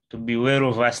to be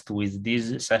well versed with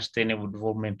these sustainable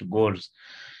development goals,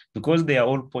 because they are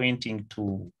all pointing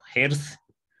to health,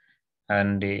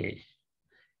 and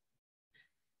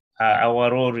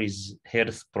our role is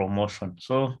health promotion.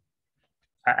 So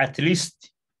at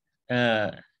least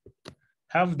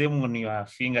have them on your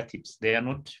fingertips. They are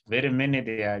not very many,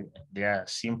 they are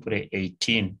simply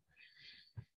 18.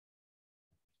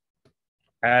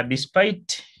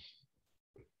 Despite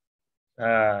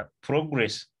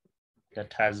progress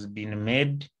that has been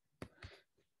made,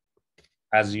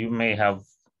 as you may have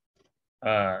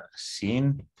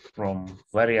seen from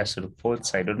various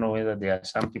reports, I don't know whether there are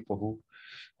some people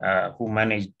who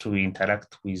managed to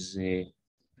interact with the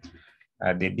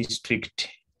district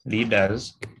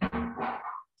leaders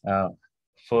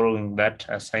following that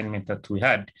assignment that we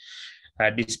had.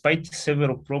 Despite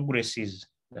several progresses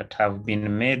that have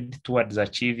been made towards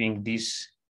achieving this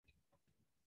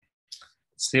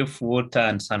safe water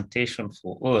and sanitation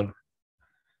for all,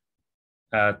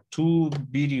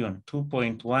 2.1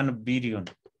 billion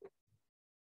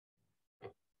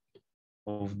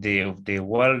of the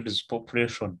world's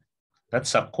population,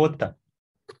 that's a quarter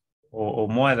or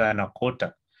more than a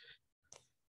quarter,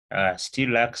 still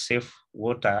lack safe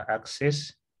water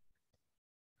access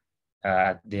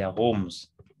at their homes.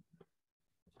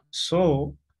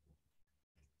 So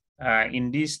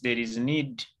in this, there is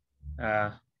need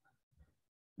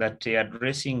that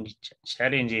addressing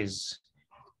challenges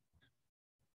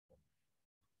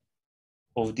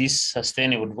of these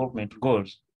sustainable development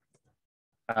goals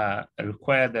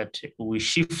require that we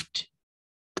shift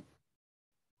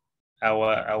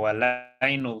our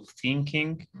line of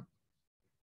thinking,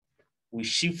 we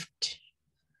shift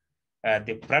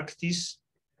the practice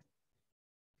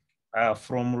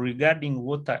from regarding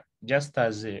water just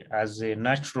as a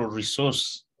natural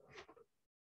resource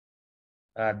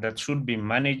that should be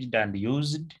managed and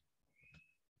used,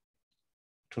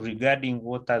 to regarding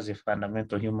water as a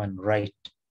fundamental human right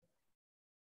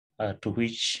to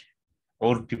which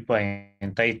all people are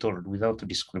entitled without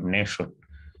discrimination.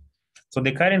 So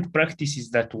the current practice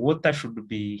is that water should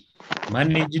be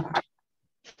managed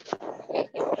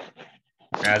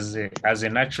as a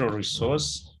natural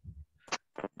resource,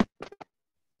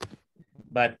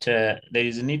 but there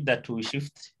is a need that we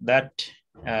shift that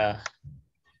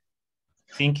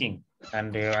thinking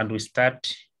and we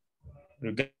start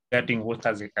regarding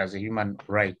water as a human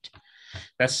right.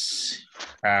 That's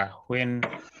when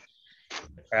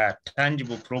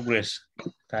tangible progress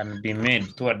can be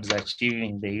made towards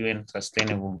achieving the UN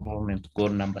Sustainable Development Goal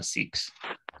number 6.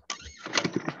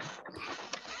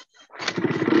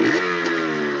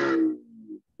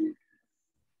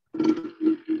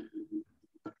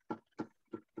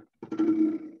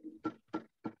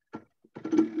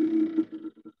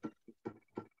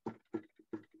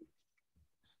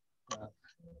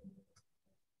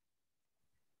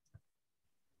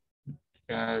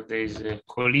 There's a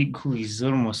colleague who is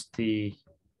almost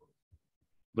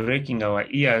breaking our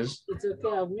ears. It's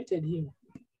okay, I've muted him.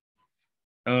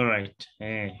 All right.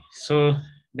 So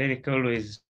Derek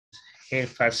always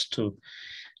help us to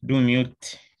do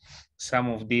mute some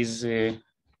of these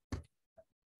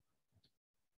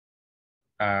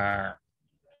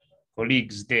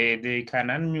colleagues. They can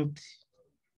unmute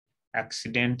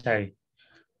accidentally.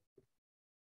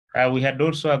 We had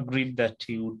also agreed that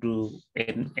he would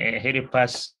help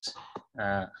us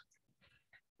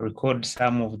record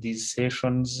some of these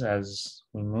sessions as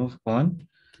we move on,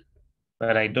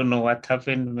 but I don't know what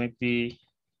happened. Maybe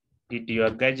did your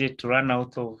gadget run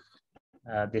out of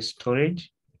the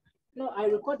storage? No, I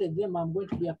recorded them. I'm going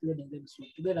to be uploading them soon,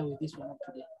 together with this one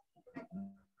today.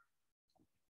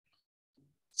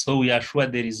 So we are sure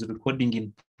there is recording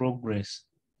in progress.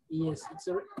 Yes,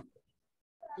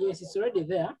 it's already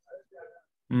there.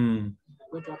 Mm. I'm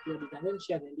going to upload it and then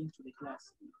share the link to the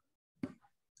class.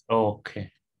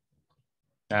 Okay.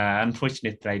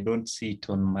 Unfortunately, I don't see it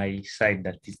on my side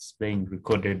that it's being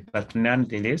recorded, but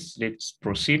nonetheless, let's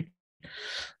proceed.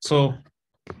 So,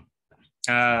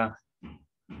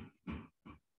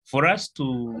 for us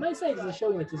to... My side is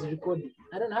showing that it's recording.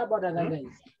 I don't know how about other guys.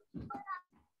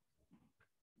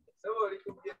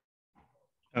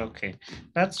 Okay,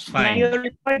 that's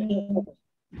fine.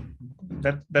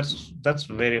 That's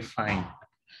very fine.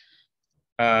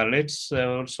 Let's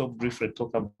also briefly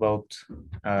talk about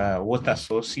water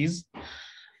sources,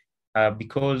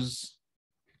 because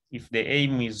if the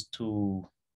aim is to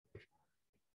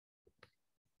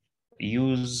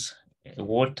use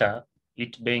water,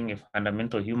 it being a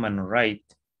fundamental human right,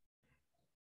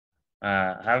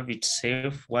 have it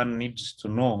safe, one needs to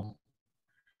know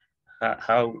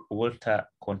how water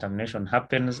contamination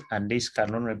happens, and this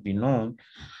can only be known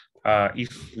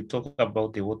if we talk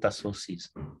about the water sources.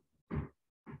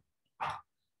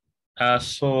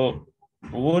 So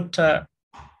water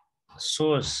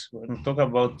source, when we talk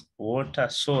about water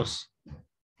source,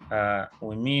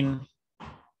 we mean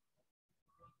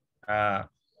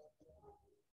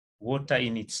water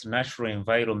in its natural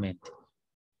environment.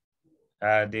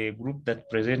 The group that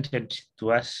presented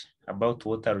to us about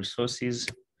water resources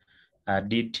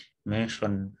did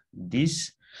mention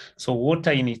this. So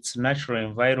water in its natural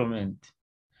environment,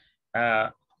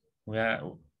 here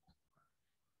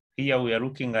we are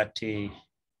looking at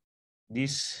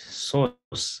this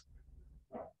source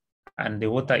and the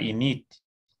water in it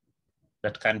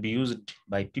that can be used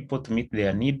by people to meet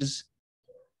their needs.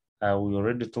 We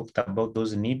already talked about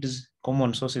those needs.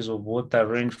 Common sources of water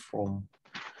range from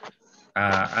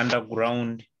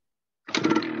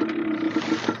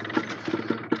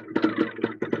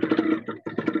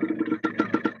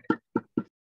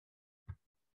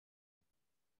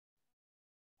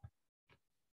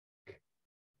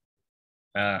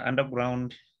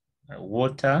underground,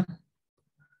 water,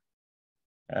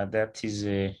 that is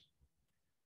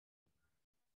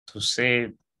to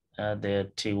say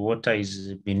that water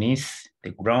is beneath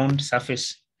the ground,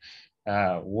 surface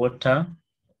water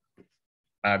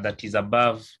that is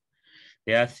above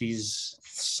the earth's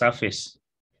surface.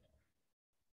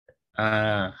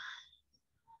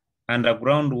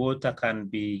 Underground water can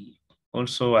be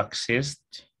also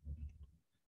accessed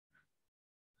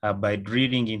by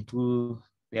drilling into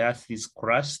the earth's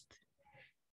crust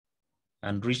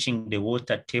and reaching the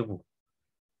water table.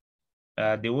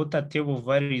 The water table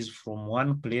varies from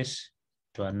one place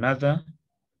to another,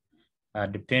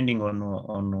 depending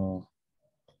on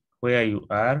where you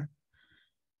are.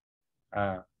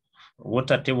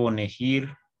 Water table on a hill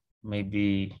may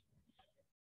be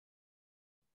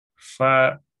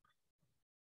far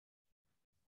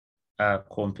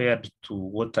compared to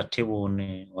water table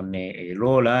on a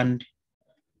lowland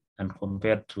and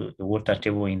compared to the water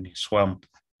table in a swamp.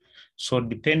 So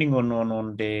depending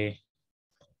on the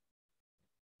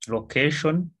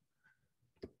location,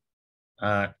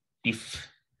 if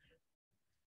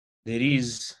there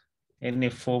is any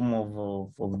form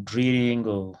of drilling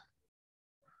or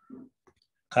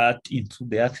cut into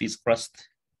the earth's crust,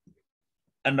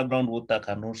 underground water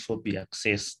can also be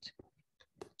accessed.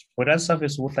 Whereas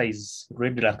surface water is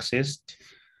readily accessed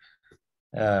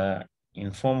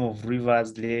in form of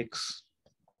rivers, lakes,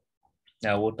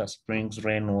 water springs,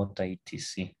 rainwater,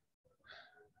 etc.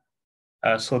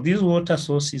 So these water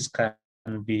sources can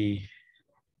be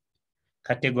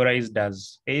categorized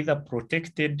as either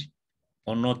protected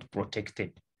or not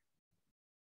protected.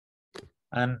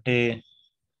 And the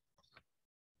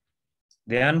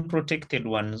unprotected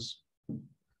ones,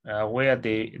 where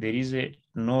there is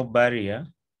no barrier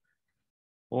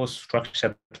or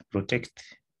structure to protect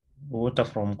water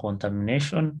from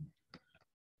contamination,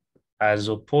 as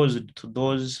opposed to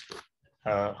those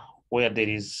where there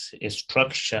is a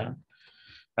structure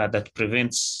that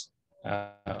prevents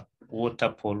water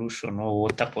pollution or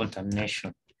water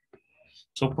contamination.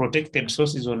 So protected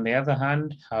sources, on the other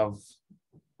hand, have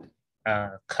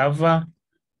cover,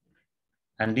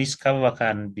 and this cover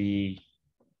can be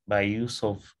by use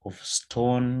of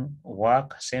stone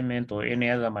work, cement, or any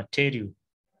other material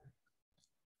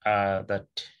that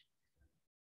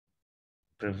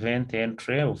prevent the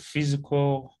entry of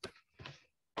physical,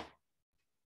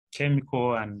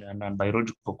 chemical, and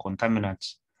biological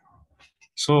contaminants.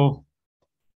 So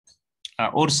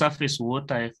all surface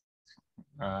water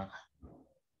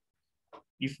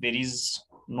if there is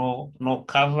no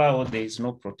cover or there is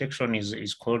no protection,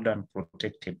 is called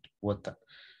unprotected water.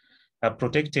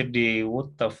 Protected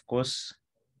water, of course,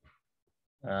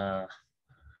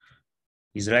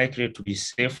 is likely to be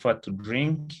safer to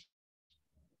drink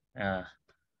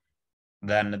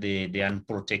than the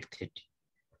unprotected,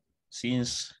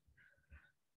 since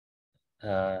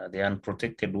the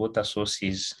unprotected water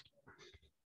sources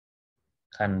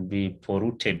can be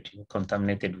polluted,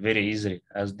 contaminated very easily,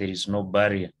 as there is no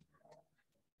barrier.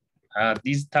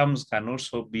 These terms can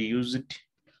also be used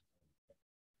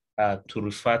to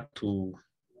refer to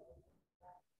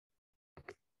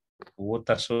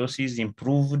water sources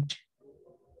improved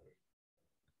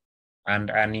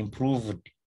and unimproved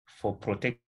for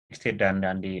protected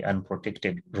and the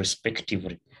unprotected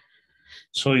respectively.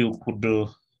 So you could,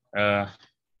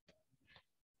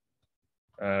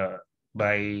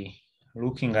 by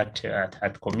looking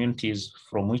at communities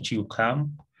from which you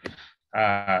come,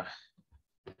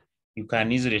 you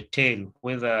can easily tell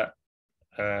whether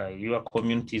your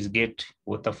communities get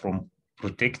water from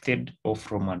protected or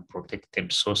from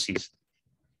unprotected sources.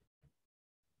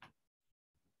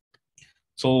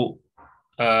 So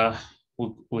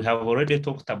we have already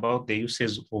talked about the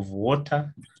uses of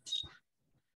water,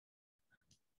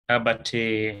 but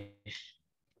we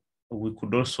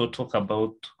could also talk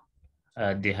about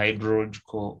the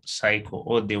hydrological cycle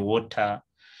or the water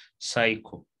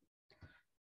cycle.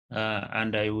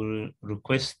 And I will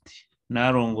request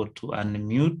Narongo to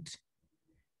unmute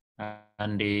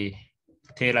and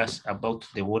tell us about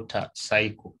the water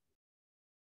cycle.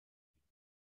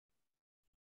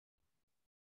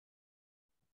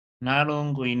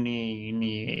 Narongo, in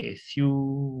a few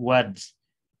words.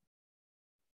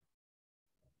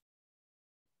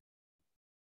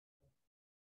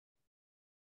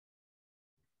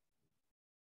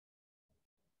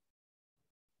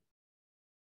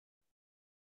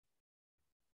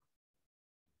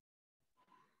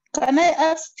 Can I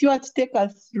ask Stuart to take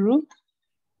us through?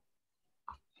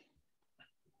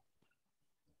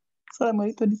 So I'm a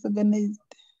little disorganized.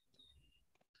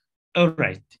 All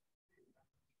right.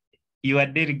 Your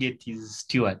delegate is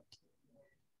Stuart.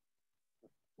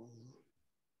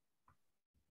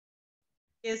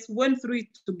 Yes, went through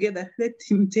it together. Let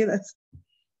him tell us.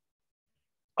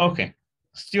 Okay.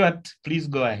 Stuart, please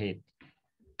go ahead.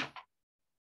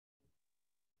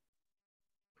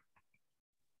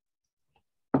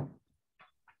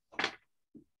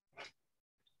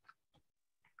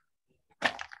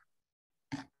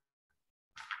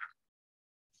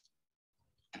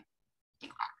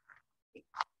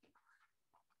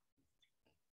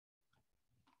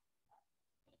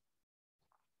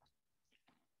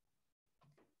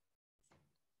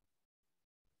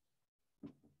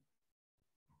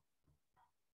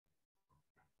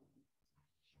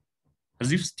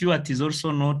 As if Stuart is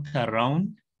also not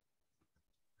around.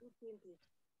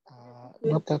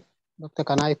 Doctor,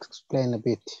 can I explain a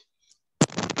bit?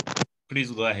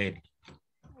 Please go ahead.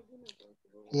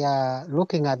 Yeah,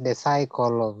 looking at the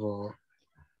cycle of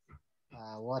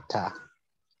water,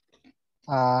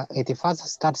 it first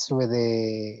starts with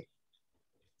the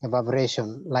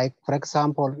evaporation. Like, for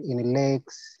example, in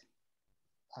lakes,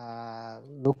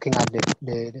 looking at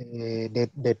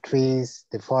the trees,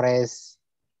 the forests.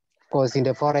 Of course, in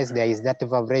the forest, there is that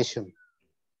evaporation.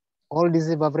 All these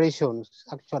evaporations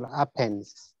actually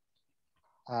happens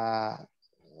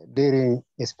during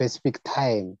a specific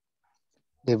time.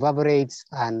 They evaporates,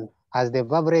 and as they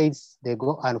evaporates, they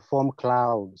go and form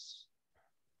clouds.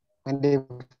 When they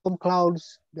form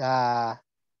clouds, the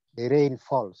rain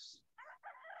falls.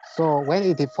 So when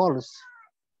it falls,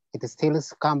 it still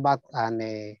come back and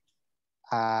it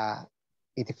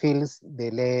fills the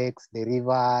lakes, the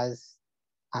rivers,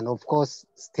 and of course,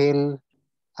 still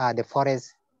the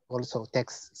forest also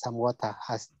takes some water,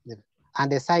 and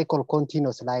the cycle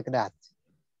continues like that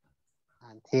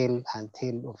until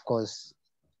of course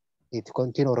it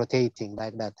continue rotating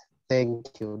like that.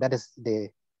 Thank you. That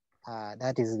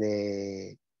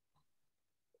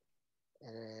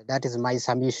is my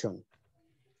submission.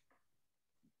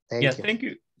 Thank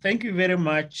you. Thank you very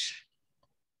much,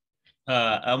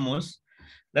 Amos.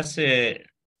 That's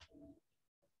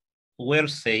well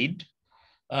said.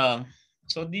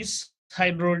 So this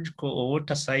hydrological or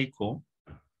water cycle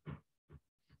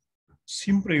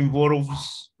simply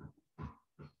involves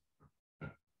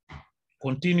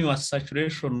continuous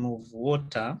saturation of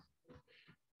water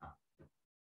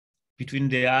between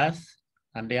the earth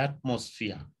and the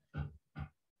atmosphere.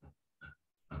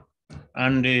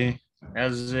 And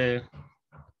as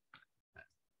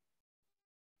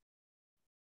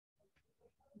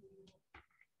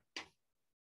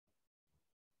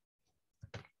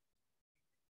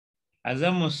As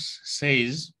Amos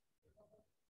says,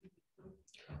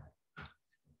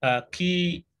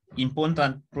 key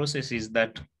important processes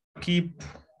that keep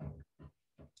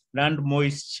land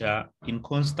moisture in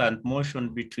constant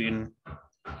motion between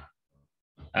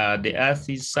the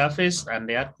Earth's surface and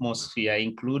the atmosphere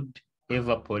include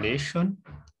evaporation.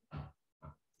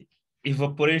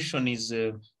 Evaporation is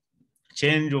a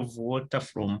change of water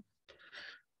from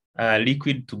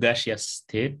liquid to gaseous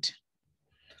state.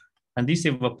 And this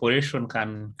evaporation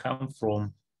can come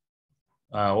from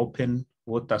open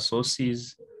water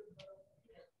sources,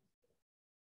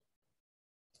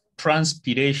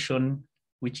 transpiration,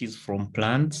 which is from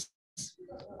plants,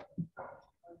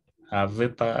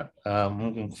 vapor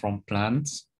moving from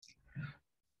plants.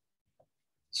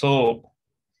 So,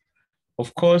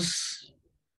 of course,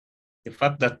 the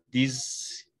fact that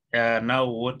this now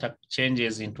water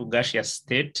changes into gaseous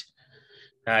state,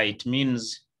 it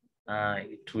means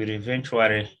it will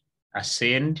eventually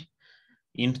ascend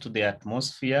into the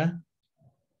atmosphere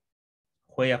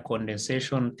where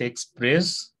condensation takes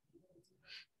place.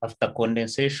 After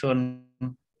condensation,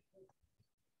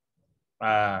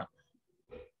 the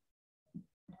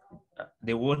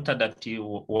water that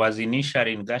was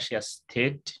initially in gaseous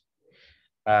state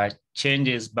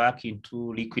changes back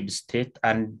into liquid state,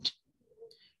 and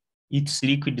its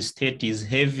liquid state is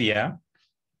heavier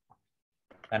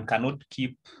and cannot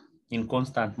keep in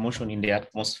constant motion in the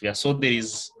atmosphere. So there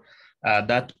is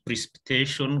that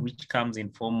precipitation which comes in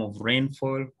form of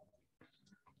rainfall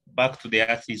back to the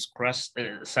Earth's crust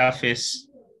surface,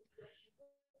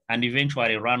 and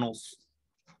eventually runoff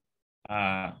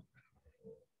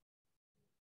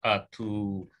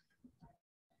to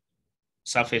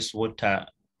surface water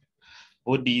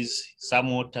bodies. Some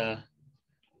water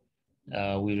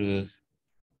will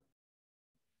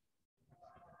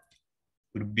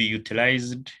be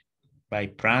utilized by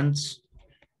plants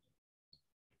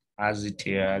as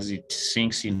it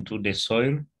sinks into the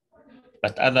soil,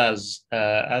 but other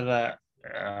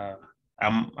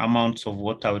amounts of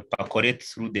water will percolate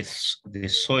through the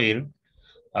soil,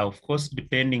 of course,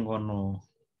 depending on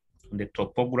the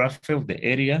topography of the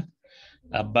area,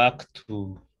 back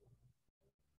to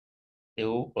the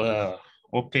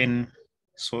open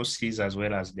sources as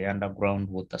well as the underground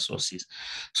water sources.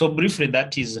 So briefly,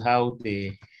 that is how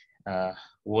the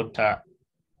water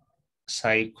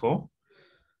cycle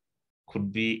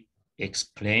could be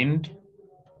explained,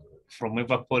 from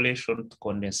evaporation to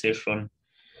condensation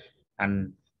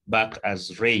and back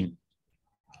as rain.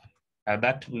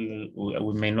 That we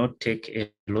may not take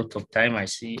a lot of time. I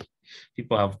see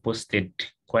people have posted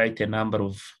quite a number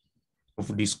of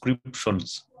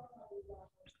descriptions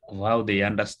of how they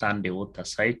understand the water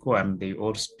cycle, and they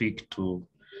all speak to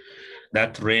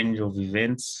that range of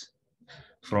events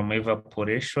from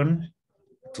evaporation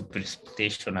to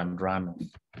precipitation and runoff.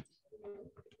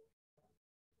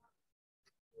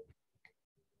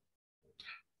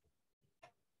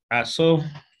 So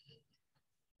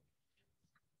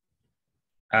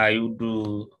you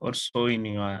do also in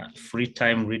your free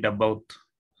time read about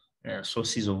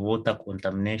sources of water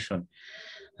contamination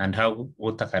and how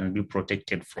water can be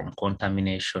protected from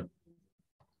contamination.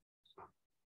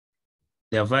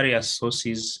 There are various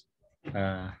sources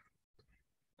that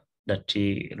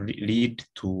lead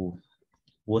to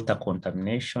water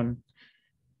contamination.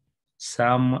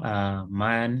 Some are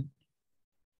man-made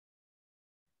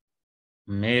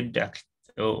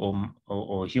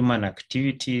or human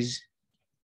activities,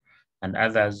 and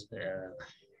others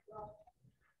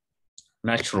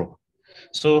natural.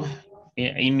 So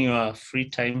in your free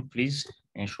time, please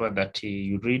ensure that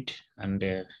you read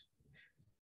and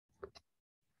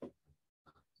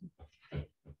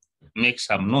make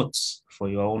some notes for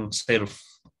your own self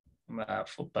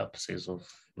for purposes of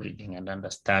reading and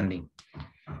understanding.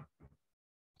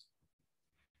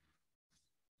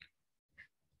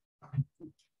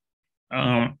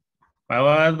 Our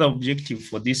other objective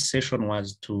for this session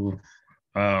was to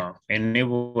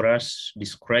enable us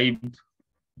describe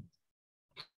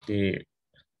the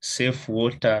safe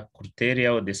water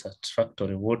criteria or the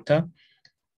satisfactory water.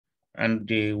 And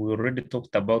we already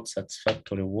talked about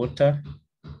satisfactory water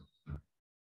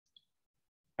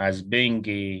as being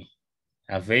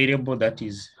available. That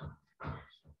is,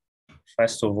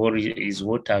 first of all, is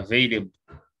water available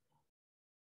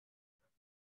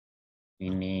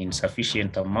in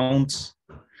sufficient amounts,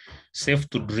 safe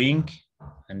to drink,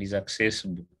 and is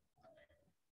accessible.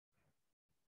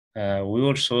 We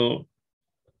also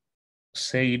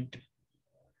said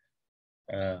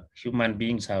human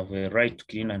beings have a right to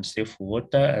clean and safe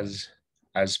water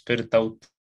as spelled out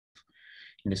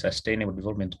in the Sustainable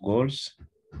Development Goals,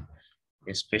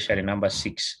 especially number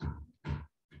 6.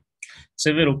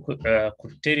 several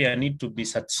criteria need to be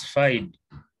satisfied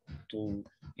to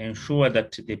ensure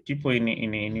that the people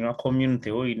in your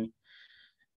community or in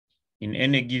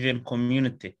any given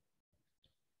community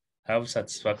have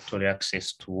satisfactory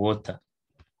access to water.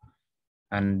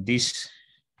 And this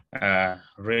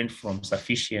range from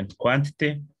sufficient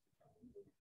quantity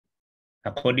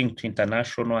according to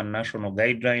international and national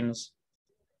guidelines.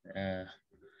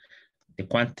 The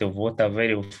quantity of water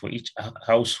available for each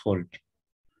household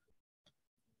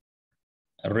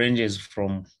ranges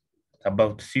from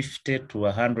about 50 to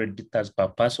 100 liters per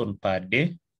person per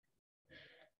day,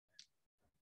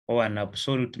 or an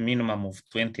absolute minimum of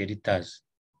 20 liters.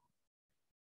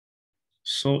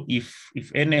 So if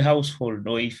any household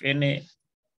or if any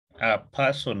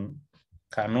person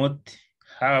cannot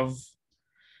have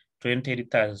 20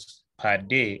 liters per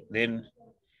day, then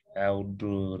I would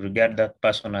regard that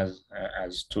person as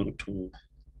to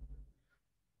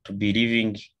be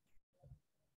living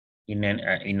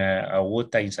in a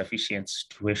water insufficient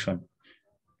situation.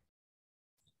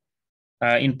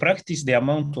 In practice, the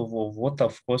amount of water,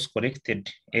 of course, collected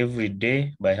every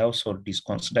day by household is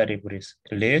considerably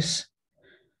less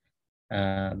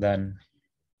than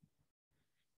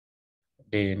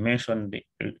the mentioned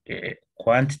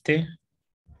quantity.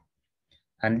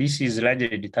 And this is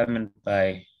largely determined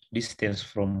by distance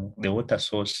from the water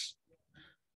source.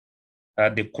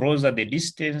 The closer the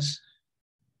distance,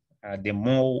 the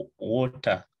more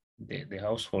water the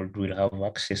household will have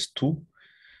access to.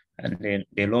 And then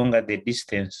the longer the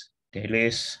distance, the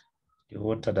less the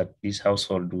water that this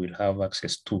household will have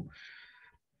access to.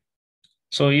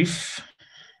 So if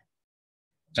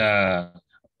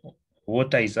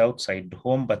water is outside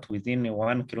home, but within a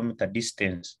 1 kilometer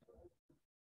distance,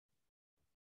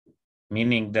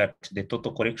 meaning that the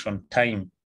total collection time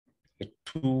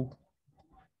to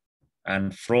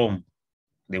and from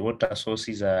the water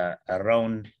sources are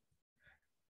around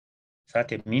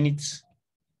 30 minutes,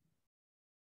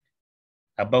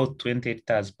 about 20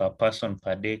 liters per person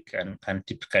per day can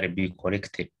typically be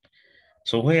collected.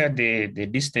 So where the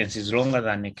distance is longer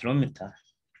than a kilometer,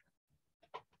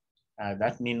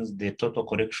 that means the total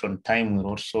collection time will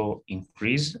also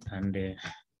increase, and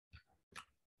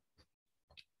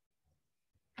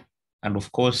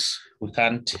of course we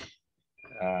can't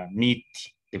meet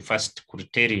the first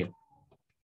criteria.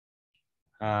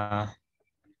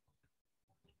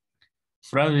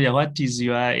 Flavia, what is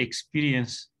your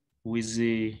experience with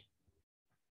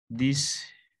this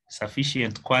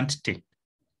sufficient quantity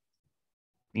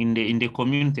in the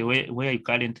community where you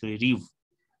currently live?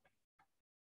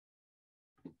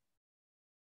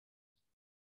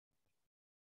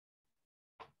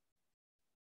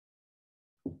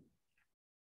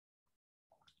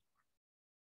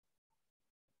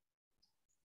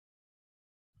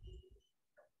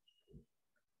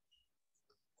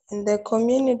 In the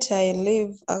community I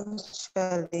live,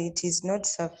 actually, it is not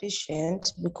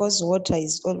sufficient because water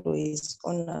is always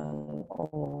on and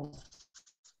off.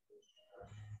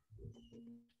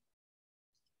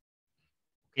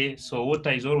 Okay, so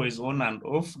water is always on and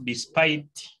off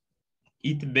despite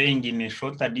it being in a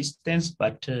shorter distance,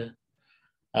 but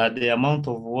the amount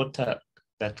of water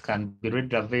that can be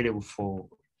readily available for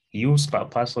use per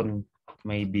person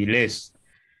may be less.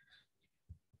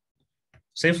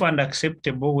 Safe and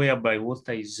acceptable, whereby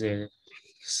water is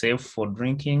safe for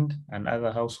drinking and other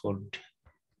household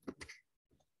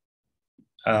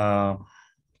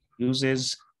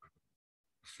uses,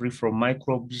 free from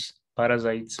microbes,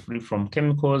 parasites, free from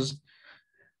chemicals,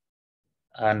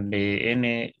 and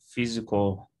any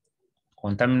physical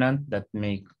contaminant that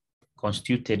may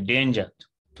constitute a danger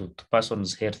to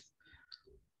person's health.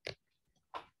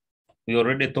 We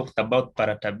already talked about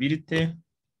palatability,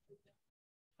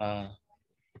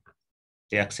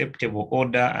 the acceptable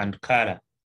odor and color.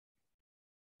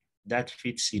 That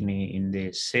fits in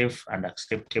the safe and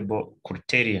acceptable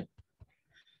criteria.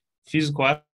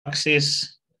 Physical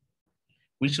access,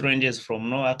 which ranges from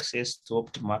no access to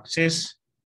optimal access.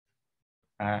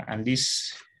 And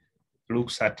this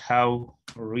looks at how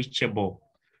reachable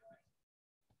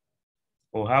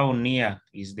or how near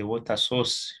is the water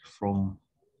source from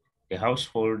the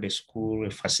household, the school, a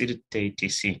facility,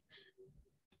 etc.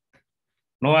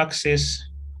 No access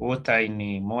water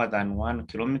in more than 1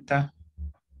 kilometer.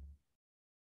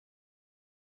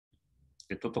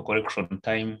 The total collection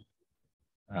time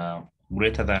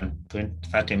greater than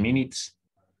 30 minutes.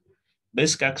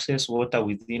 Basic access water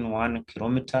within 1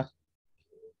 kilometer.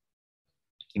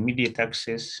 Intermediate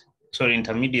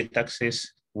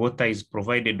access water is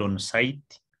provided on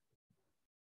site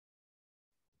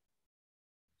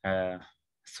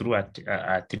through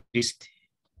at least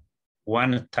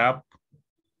one tap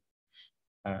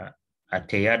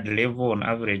at a yard level on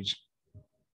average,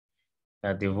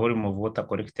 the volume of water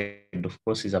collected, of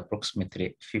course, is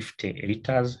approximately 50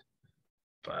 liters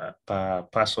per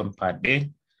person per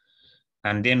day.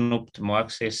 And then optimal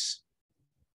access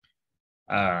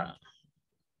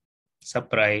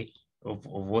supply of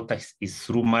water is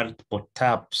through multiple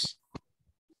taps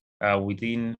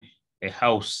within a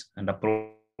house, and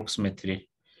approximately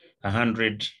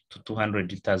 100 to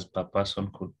 200 liters per person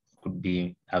could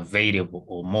be available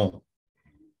or more.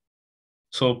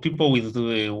 So people with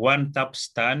one tap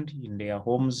stand in their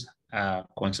homes are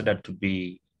considered to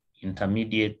be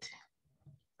intermediate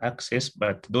access,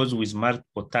 but those with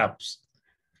multiple taps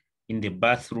in the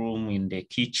bathroom, in the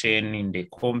kitchen, in the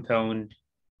compound,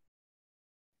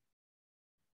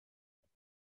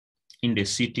 in the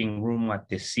sitting room, at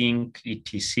the sink,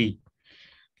 etc.,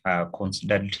 are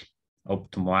considered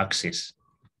optimal access.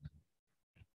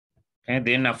 And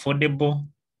then affordable,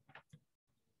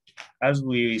 as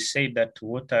we say that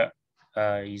water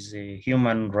is a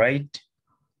human right,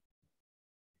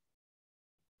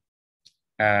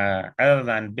 other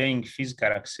than being physically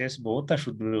accessible, water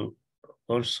should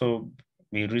also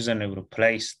be reasonably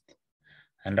priced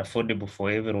and affordable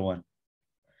for everyone.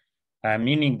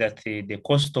 Meaning that the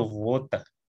cost of water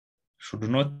should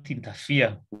not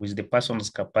interfere with the person's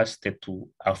capacity to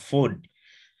afford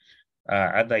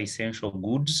other essential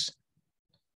goods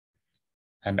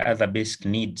and other basic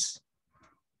needs.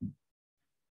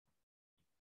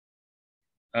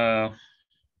 Of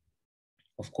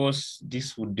course,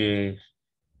 this would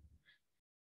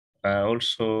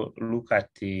also look at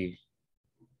the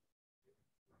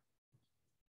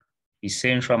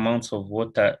essential amounts of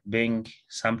water being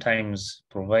sometimes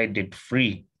provided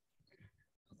free,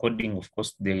 according, of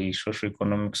course, to the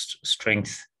socioeconomic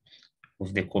strength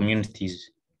of the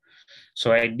communities.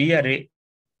 So ideally,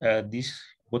 this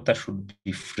water should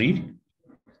be free.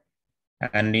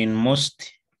 And in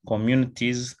most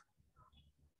communities,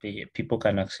 people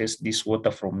can access this water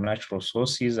from natural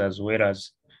sources as well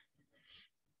as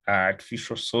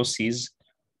artificial sources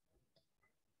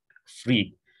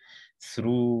free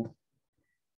through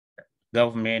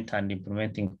government and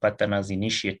implementing partners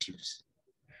initiatives,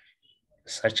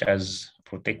 such as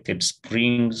protected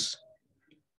springs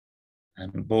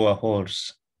and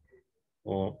boreholes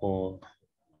or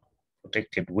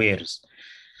protected wells.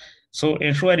 So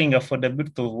ensuring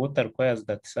affordability of water requires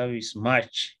that service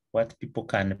match what people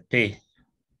can pay.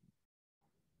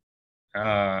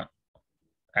 At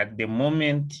the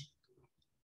moment,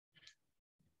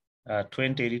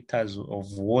 20 liters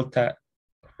of water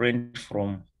range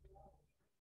from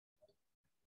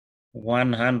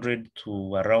 100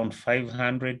 to around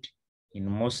 500 in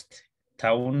most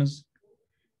towns.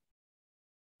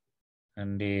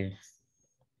 And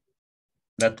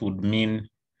that would mean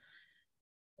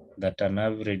that an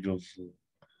average of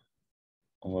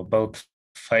about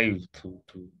 5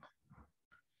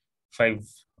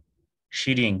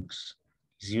 shillings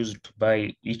is used to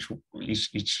buy each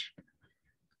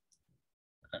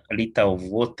liter of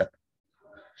water.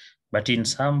 But in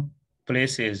some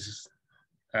places,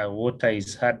 water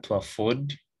is hard to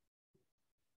afford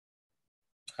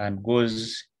and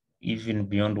goes even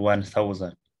beyond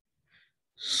 1,000.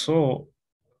 So,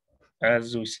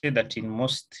 as we say that in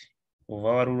most of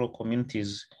our rural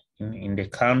communities in the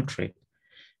country,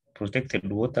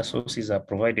 protected water sources are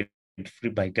provided free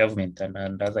by government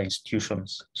and other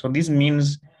institutions. So this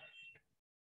means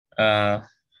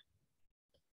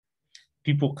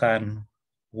people can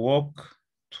walk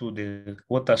to the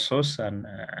water source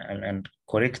and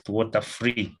collect water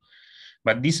free.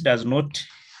 But this does not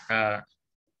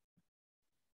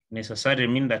necessarily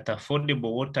mean that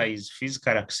affordable water is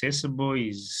physically accessible,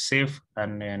 is safe,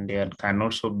 and can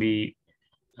also be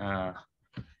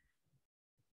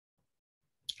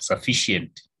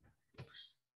sufficient.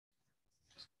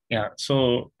 Yeah,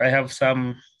 so I have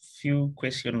some few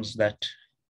questions that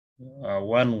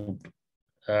one would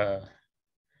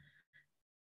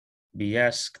be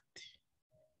asked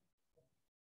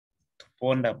to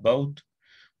ponder about.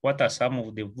 What are some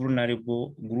of the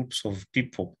vulnerable groups of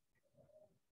people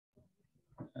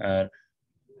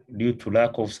due to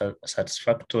lack of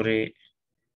satisfactory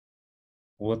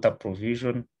water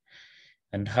provision,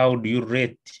 and how do you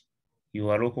rate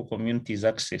your local community's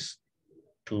access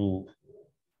to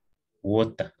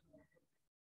water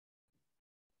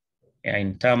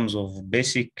in terms of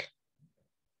basic,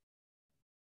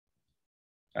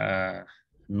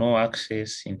 no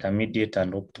access, intermediate,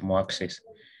 and optimal access?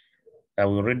 We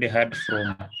already heard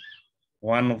from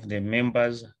one of the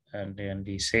members, and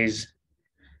he says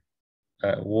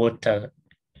water,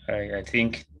 I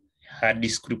think her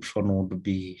description would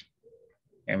be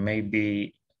and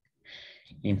maybe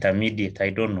intermediate, I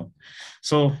don't know.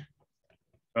 So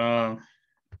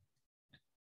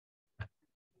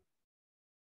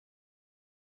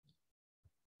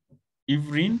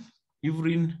Evelyn,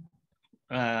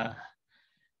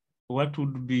 what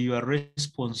would be your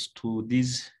response to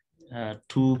these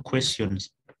two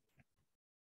questions?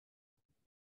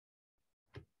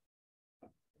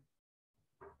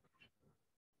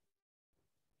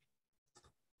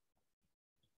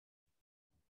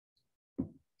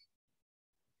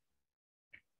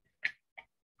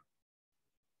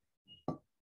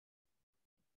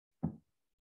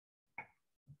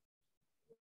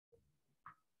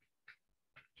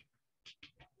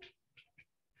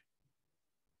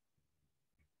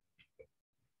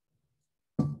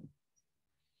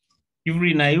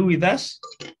 Evelyn, are you with us?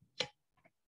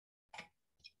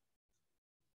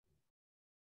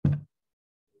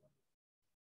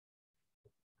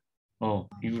 Oh,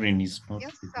 Evelyn is not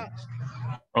Yes, with sir. us.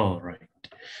 Oh, right.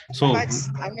 So, But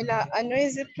I'm in a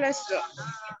noisy place.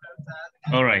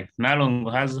 all right.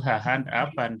 Nalong has her hand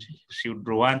up and she would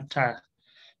want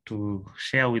to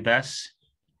share with us.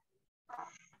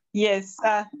 Yes,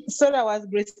 sorry, I was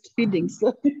breastfeeding.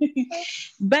 So,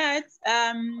 but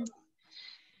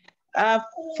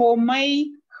for my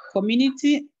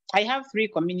community, I have 3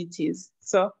 communities.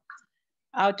 So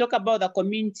I'll talk about the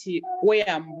community where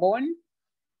I'm born.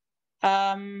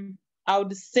 I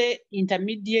would say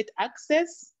intermediate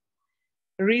access.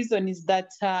 Reason is that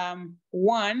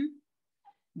one,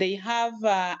 they have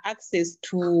access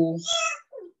to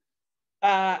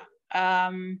the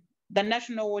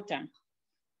national water.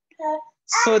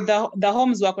 So the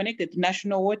homes were connected to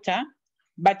national water,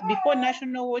 but before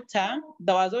national water,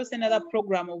 there was also another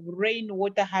program of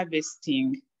rainwater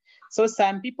harvesting. So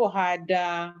some people had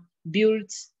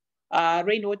built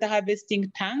rainwater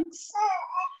harvesting tanks.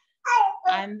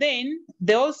 And then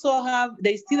they still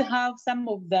have, some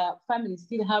of the families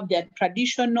still have their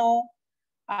traditional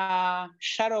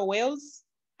shallow wells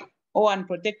or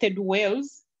unprotected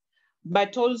wells,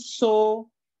 but also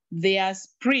there are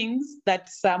springs that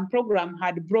some program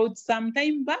had brought some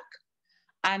time back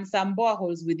and some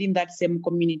boreholes within that same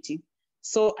community.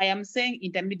 So I am saying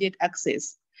intermediate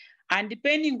access. And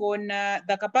depending on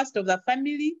the capacity of the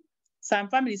family, some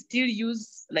families still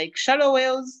use like shallow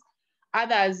wells,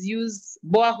 others use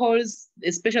boreholes,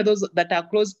 especially those that are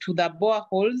close to the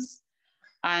boreholes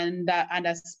and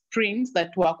the springs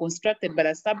that were constructed by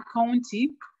the sub-county.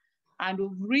 And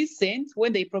of recent,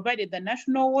 when they provided the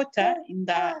national water in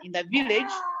the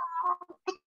village,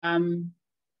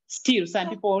 still some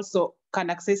people also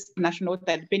can access national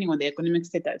water depending on their economic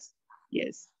status.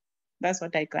 Yes, that's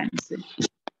what I can say.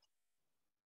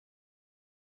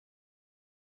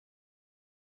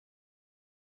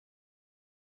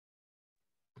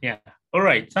 Yeah, all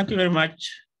right. Thank you very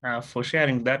much for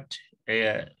sharing that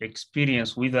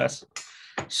experience with us.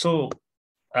 So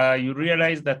you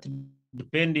realize that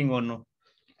depending on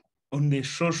the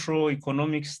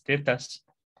socio-economic status,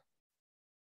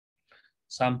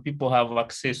 some people have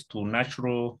access to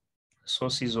natural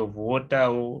sources of water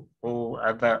or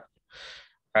other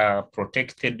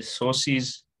protected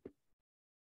sources.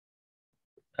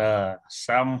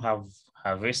 Some have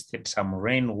harvested some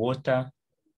rainwater.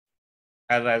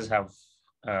 Others have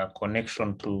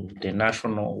connection to the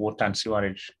National Water and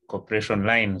Sewerage Corporation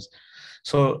lines.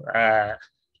 So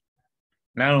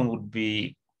now would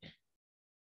be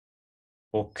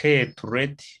okay to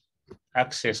rate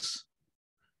access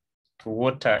to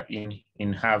water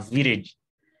in her village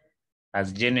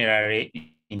as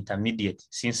generally intermediate,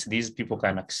 since these people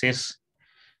can access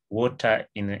water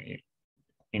in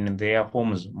their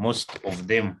homes, most of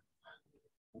them.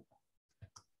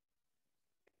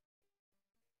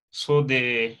 So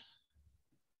the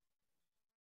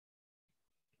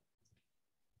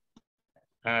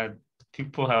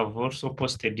people have also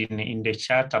posted in the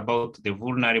chat about the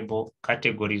vulnerable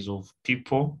categories of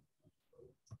people.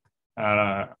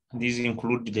 These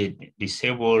include the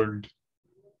disabled,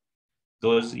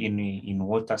 those in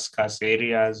water scarce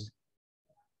areas,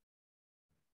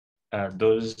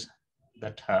 those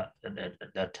that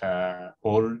are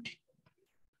old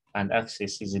and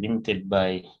access is limited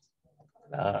by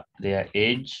their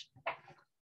age.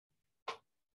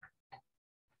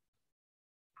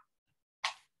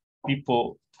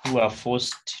 People who are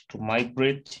forced to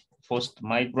migrate, forced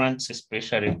migrants,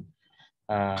 especially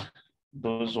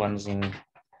those ones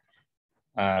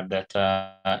that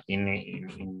are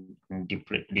in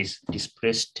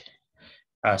displaced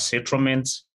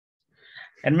settlements,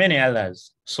 and many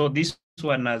others. So this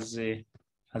one, as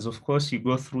of course you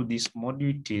go through this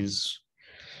module,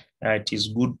 it is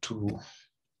good to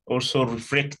also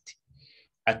reflect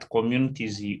at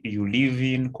communities you live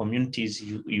in, communities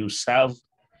you serve,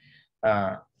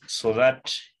 so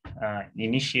that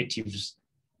initiatives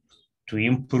to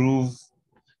improve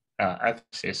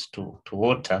access to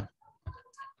water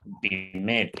be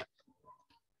made.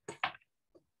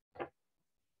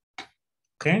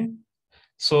 Okay,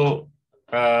 so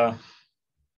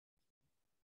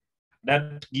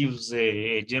that gives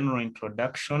a general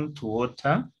introduction to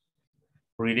water,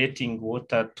 relating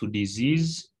water to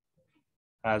disease,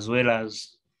 as well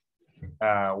as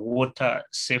water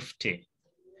safety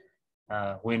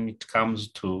when it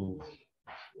comes to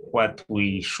what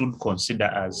we should consider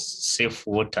as safe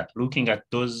water, looking at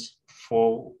those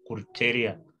 4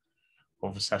 criteria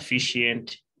of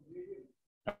sufficient,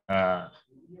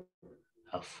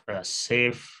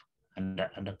 safe, and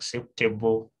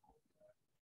acceptable,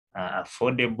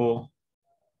 affordable,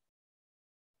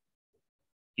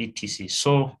 etc.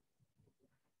 So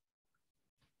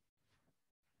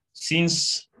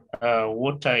since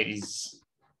water is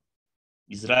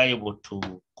liable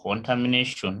to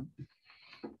contamination,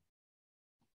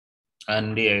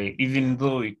 and even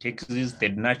though it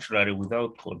existed naturally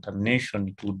without contamination,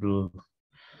 it would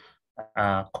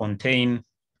contain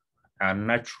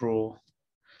natural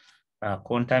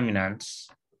contaminants,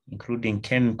 including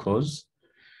chemicals,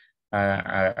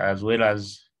 as well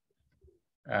as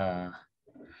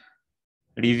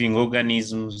living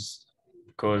organisms,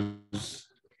 because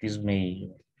these may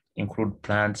include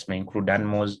plants, may include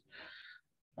animals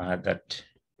that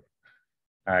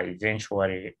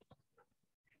eventually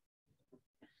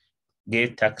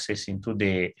get access into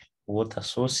the water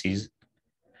sources.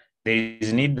 There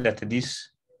is need that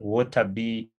this water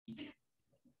be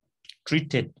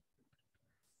treated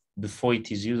before it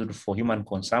is used for human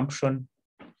consumption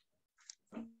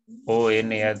or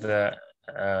any other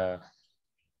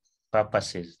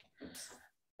purposes.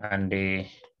 And the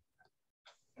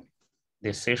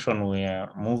session we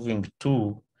are moving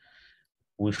to,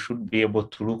 we should be able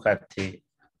to look at the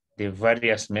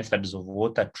various methods of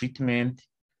water treatment,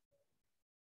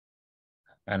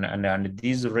 and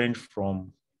these range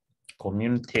from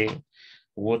community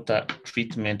water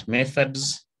treatment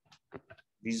methods,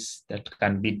 these that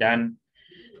can be done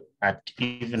at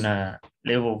even a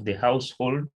level of the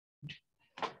household,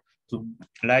 to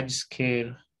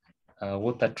large-scale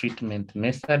water treatment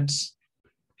methods,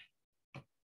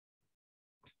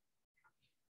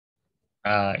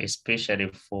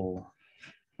 especially for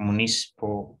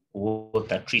municipal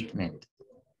water treatment.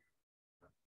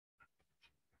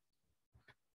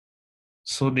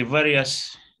 So the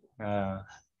various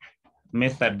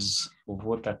methods of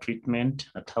water treatment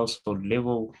at household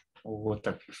level or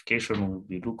water purification will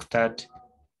be looked at.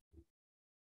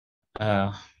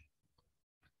 The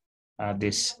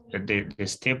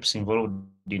steps involved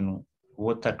in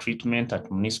water treatment at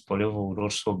municipal level will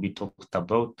also be talked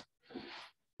about.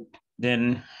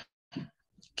 Then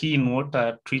key in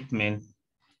water treatment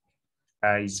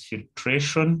is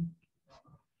filtration,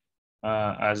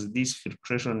 as this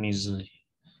filtration is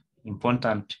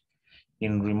important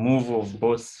in removal of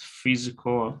both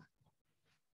physical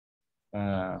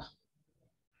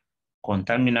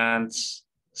contaminants.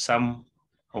 Some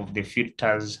of the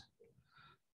filters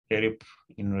help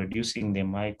in reducing the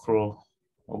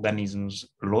microorganisms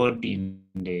load in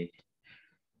the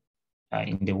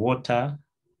water,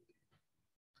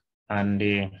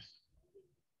 and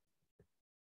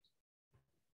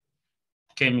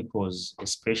chemicals,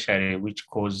 especially, which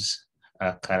cause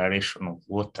coloration of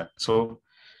water. So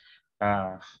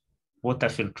water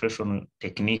filtration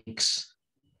techniques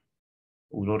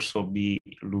will also be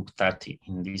looked at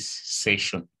in this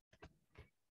session.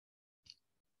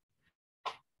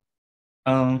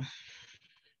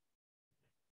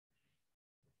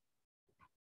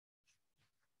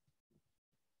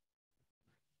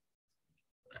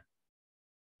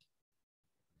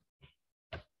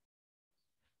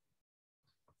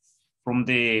 From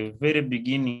the very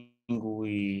beginning,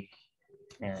 we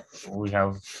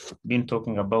have been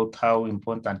talking about how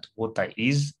important water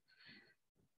is,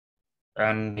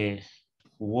 and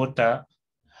water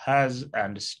has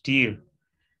and still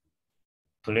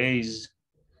plays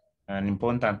an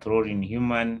important role in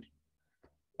human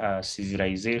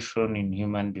civilization, in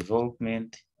human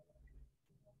development.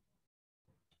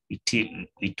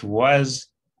 It was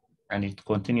and it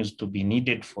continues to be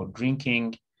needed for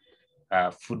drinking,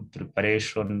 food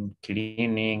preparation,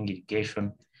 cleaning,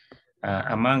 irrigation,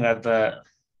 among other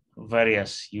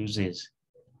various uses.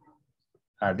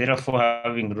 Therefore,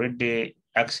 having ready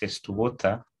access to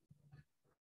water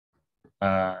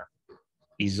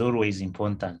is always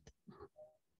important.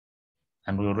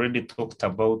 And we already talked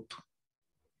about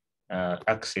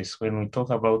access. When we talk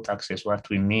about access, what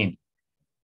we mean?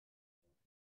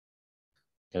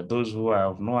 There are those who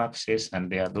have no access and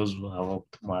there are those who have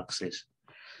optimal access.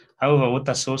 However,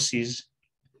 water sources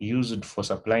used for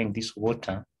supplying this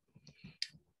water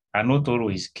are not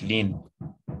always clean.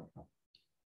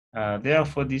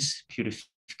 Therefore, this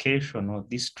purification or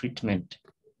this treatment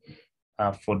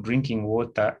for drinking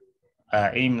water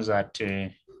aims at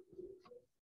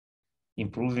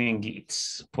improving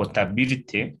its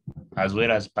potability as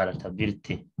well as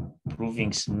palatability,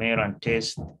 improving smell and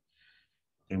taste,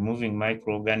 removing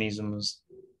microorganisms,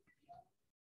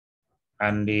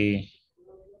 and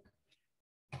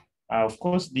of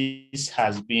course, this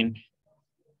has been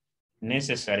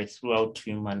necessary throughout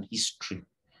human history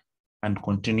and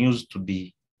continues to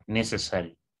be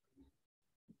necessary.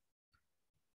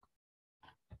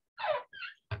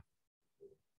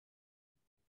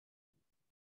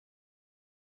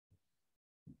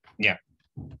 Yeah.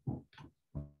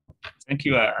 Thank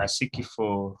you, Asiki,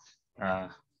 for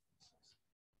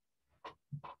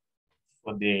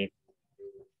the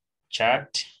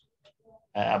chat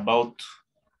about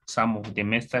some of the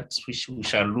methods which we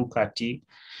shall look at in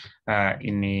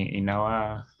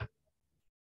our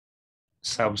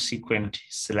subsequent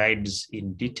slides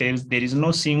in details. There is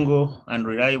no single and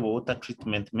reliable water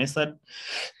treatment method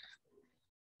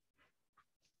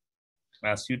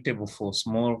suitable for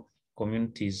small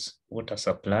communities' water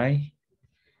supply,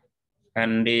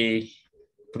 and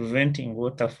preventing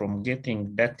water from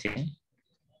getting dirty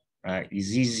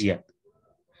is easier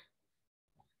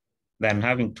than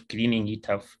having to clean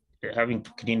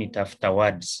it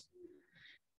afterwards.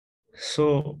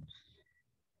 So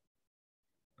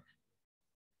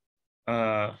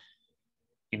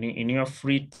in your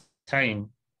free time,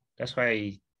 that's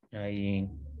why I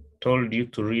told you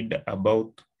to read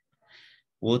about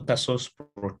water source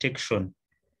protection.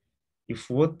 If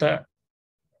water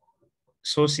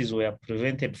sources were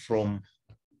prevented from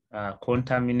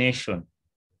contamination,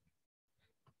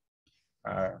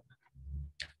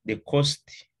 the cost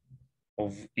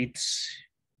of its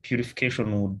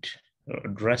purification would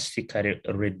drastically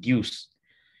reduce.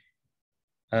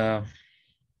 However,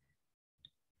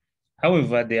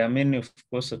 there are many, of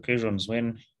course, occasions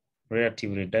when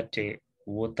relatively dirty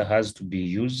water has to be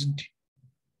used.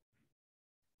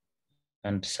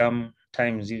 And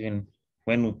sometimes even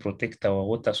when we protect our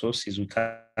water sources, we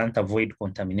can't avoid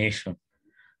contamination.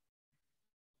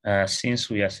 Since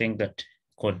we are saying that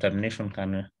contamination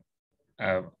can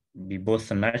be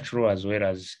both natural as well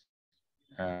as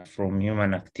from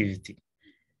human activity.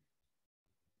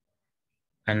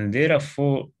 And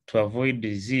therefore, to avoid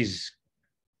disease,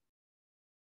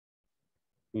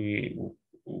 we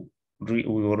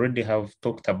already have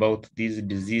talked about these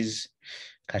disease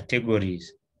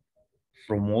categories.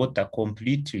 From water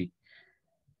completely,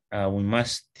 we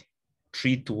must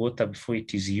treat water before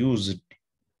it is used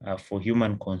for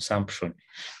human consumption.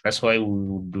 That's why we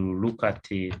would look at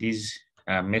these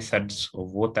methods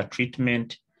of water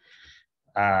treatment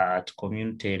at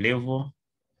community level.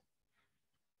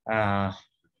 One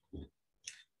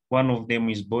of them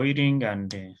is boiling,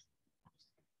 and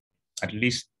at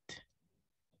least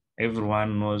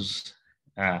everyone knows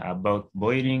about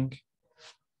boiling.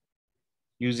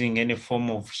 Using any form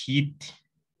of heat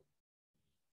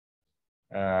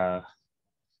to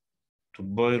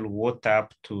boil water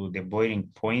up to the boiling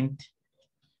point,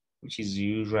 which is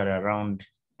usually around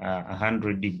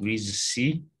 100 degrees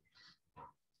C.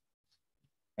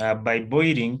 By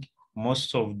boiling,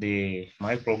 most of the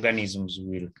microorganisms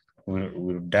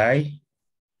will die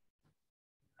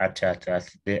at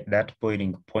that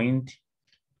boiling point.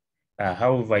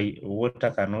 However, water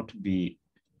cannot be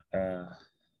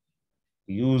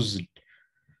used,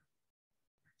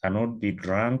 cannot be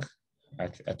drunk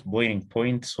at boiling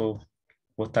point. So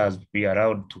water has to be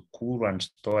allowed to cool and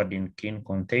stored in clean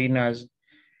containers.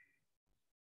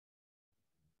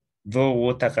 Though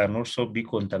water can also be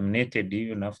contaminated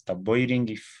even after boiling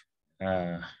if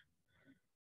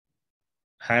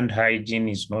hand hygiene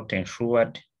is not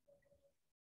ensured.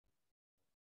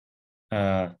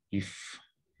 If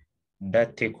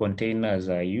dirty containers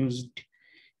are used,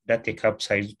 dirty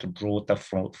cups are used to draw water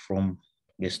from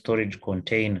the storage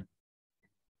container.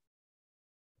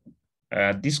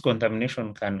 This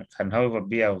contamination can however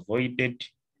be avoided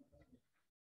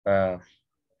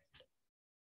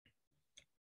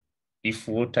if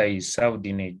water is served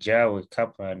in a jar or a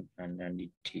cup, and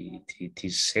it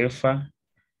is safer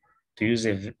to use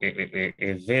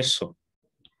a vessel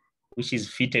which is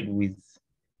fitted with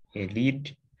a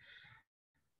lid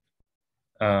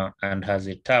and has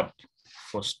a tap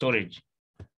for storage.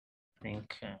 I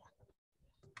think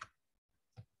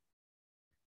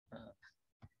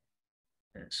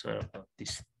sorry about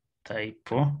this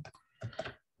typo.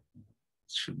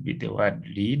 Should be the word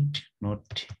lead,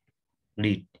 not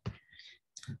lead.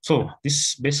 So this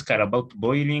is basically about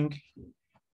boiling,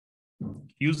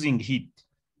 using heat.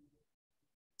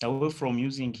 Away from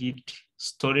using heat,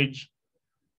 storage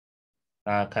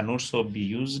can also be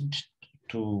used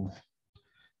to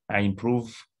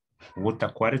improve water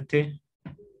quality.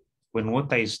 When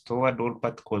water is stored, all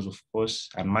particles, of course,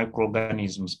 and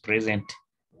microorganisms present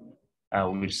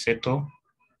will settle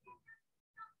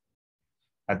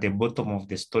at the bottom of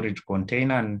the storage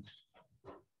container,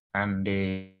 and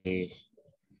they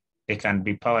can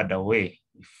be powered away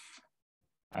if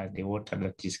the water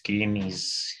that is clean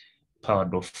is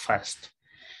powered off fast.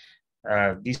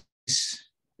 This,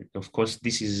 of course,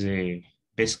 this is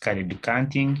basically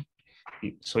decanting.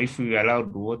 So if we allow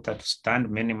the water to stand,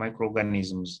 many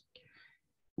microorganisms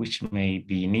which may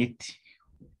be in it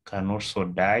can also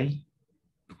die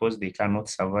because they cannot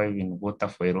survive in water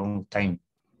for a long time.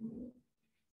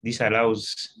 This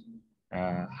allows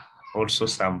also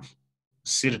some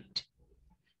silt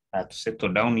to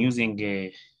settle down. Using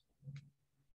a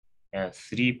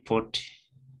 3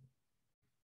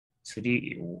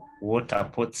 water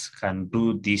pots can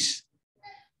do this.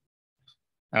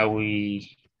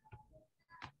 We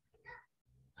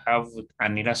have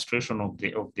an illustration of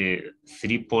the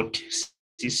 3-pot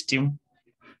system,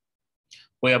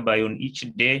 whereby on each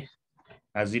day,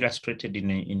 as illustrated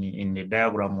in the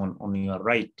diagram on your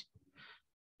right,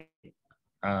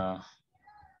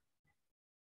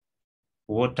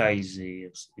 water is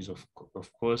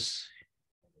of course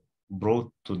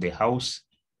brought to the house.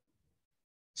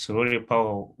 Solar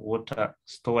power water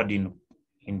stored in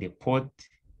the pot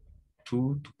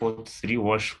 2 to pot 3,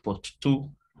 wash pot 2.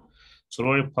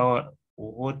 Solar power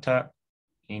water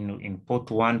in pot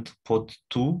 1 to pot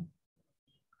 2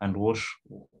 and wash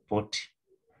pot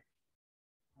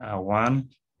 1.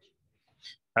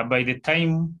 By the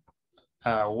time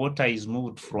water is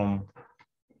moved from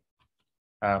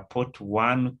pot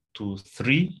 1 to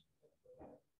 3,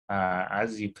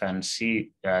 as you can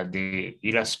see the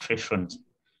illustrations,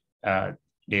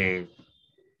 the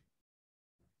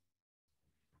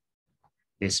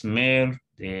smell,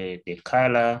 the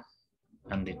color,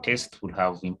 and the taste would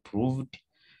have improved,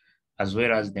 as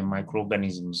well as the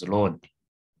microorganisms load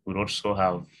would also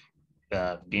have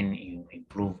been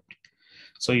improved.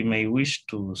 So you may wish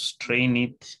to strain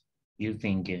it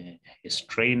using a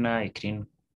strainer, a clean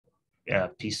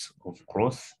piece of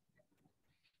cloth,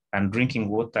 and drinking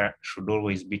water should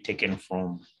always be taken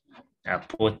from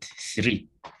pot 3.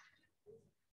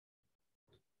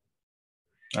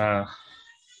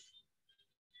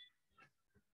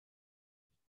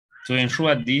 To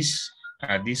ensure this,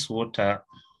 this water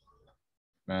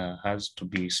has to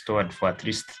be stored for at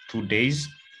least 2 days.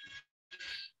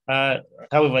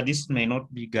 However, this may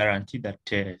not be guaranteed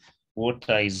that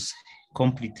water is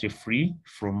completely free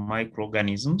from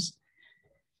microorganisms.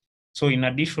 So in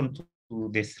addition to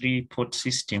the 3-pot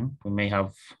system, we may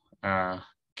have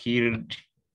killed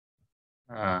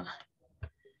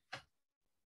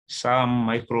some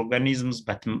microorganisms,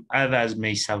 but others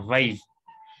may survive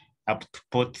up to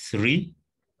pot 3.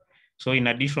 So in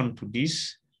addition to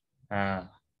this,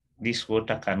 this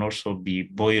water can also be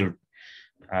boiled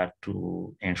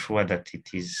to ensure that it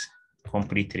is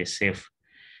completely safe.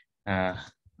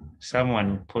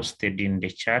 Someone posted in the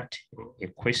chat a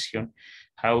question,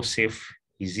 how safe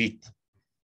is it?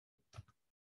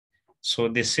 So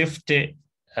the safety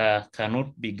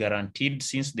cannot be guaranteed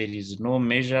since there is no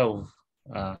measure of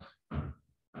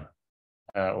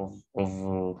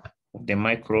the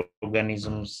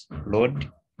microorganisms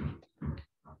load.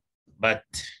 But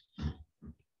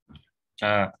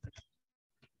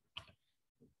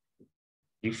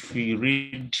if we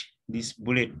read this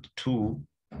bullet 2,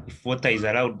 if water is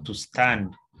allowed to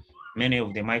stand, many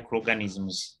of the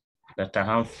microorganisms that are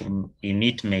harmful in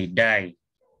it may die,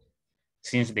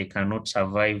 since they cannot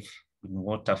survive in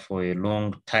water for a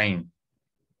long time.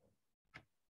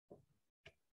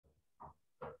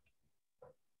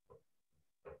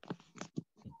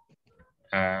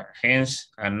 Hence,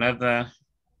 another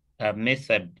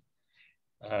method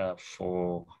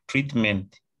for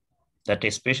treatment that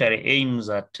especially aims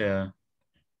at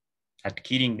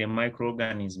killing the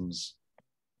microorganisms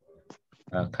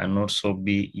can also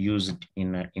be used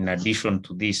in addition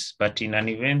to this. But in an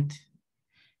event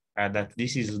that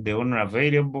this is the only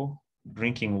available,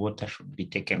 drinking water should be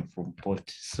taken from pot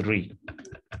 3.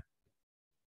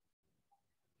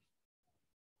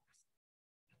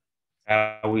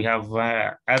 We have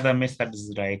other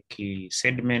methods like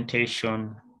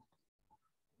sedimentation.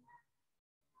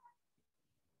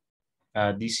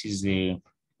 This is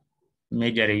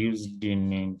majorly used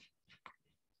in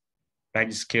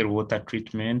large-scale water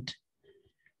treatment,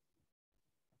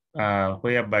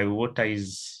 whereby water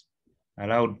is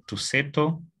allowed to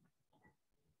settle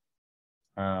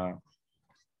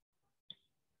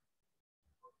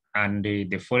and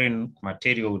the foreign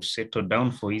material would settle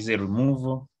down for easy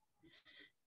removal.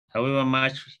 However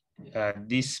much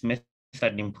this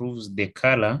method improves the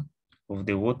color of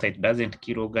the water, it doesn't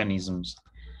kill organisms.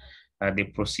 The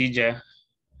procedure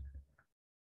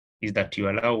is that you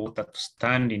allow water to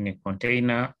stand in a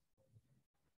container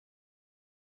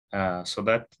so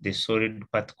that the solid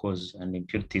particles and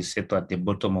impurities settle at the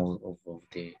bottom of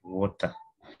the water.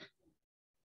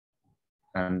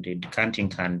 And the decanting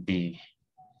can be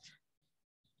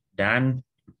done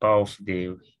of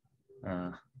the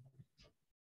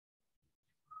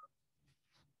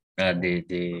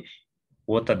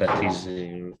water that is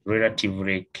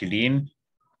relatively clean.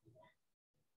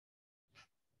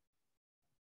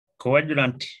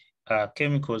 Coagulant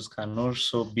chemicals can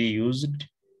also be used,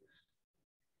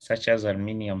 such as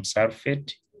aluminum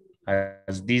sulfate,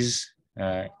 as these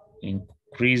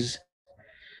increase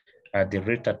the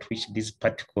rate at which these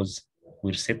particles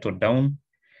will settle down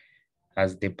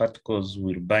as the particles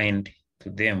will bind to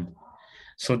them.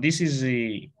 So this is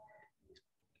a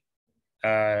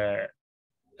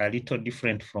little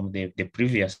different from the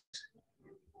previous,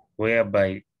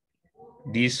 whereby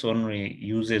this only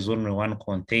uses only one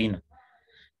container.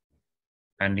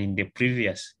 And in the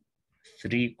previous,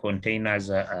 3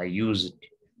 containers are used.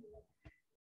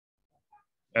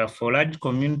 For large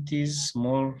communities,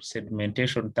 small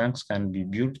sedimentation tanks can be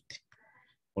built,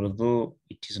 although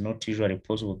it is not usually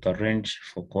possible to arrange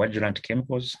for coagulant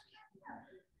chemicals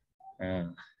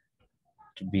to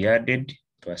be added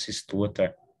to assist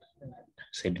water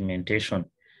sedimentation.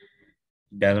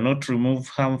 It does not remove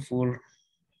harmful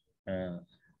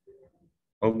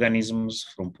organisms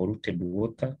from polluted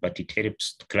water, but it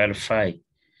helps to clarify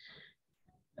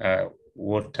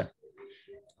water.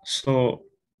 So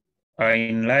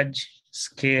in large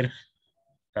scale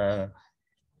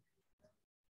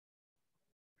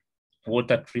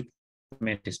water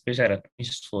treatment, especially at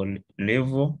municipal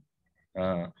level,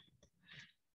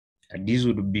 these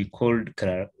would be called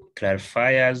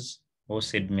clarifiers or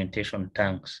sedimentation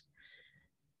tanks.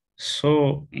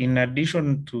 So in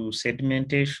addition to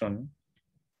sedimentation,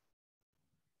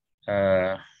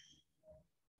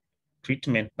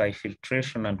 treatment by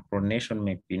filtration and chlorination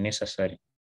may be necessary.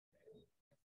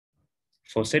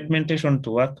 For sedimentation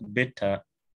to work better,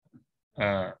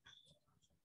 there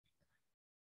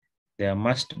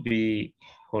must be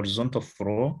horizontal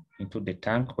flow into the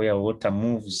tank where water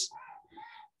moves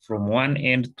from one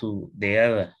end to the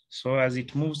other. So as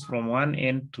it moves from one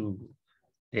end to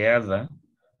the other,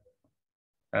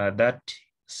 that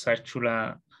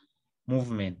circular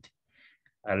movement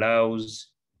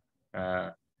allows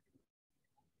the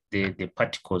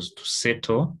particles to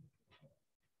settle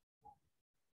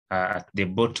at the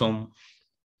bottom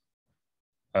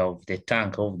of the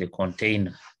tank, of the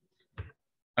container.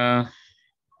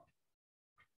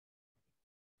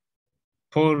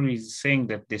 Paul is saying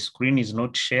that the screen is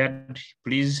not shared.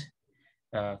 Please,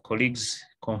 colleagues,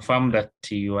 confirm that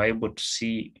you are able to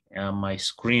see my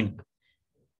screen.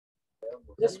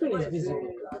 The screen is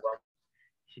visible.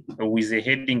 With the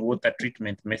heading Water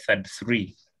Treatment Method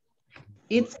 3.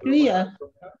 It's clear.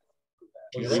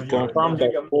 You confirm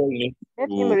that Paul needs Let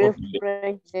him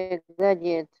refresh the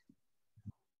gadget.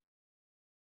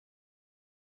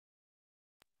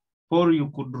 Or you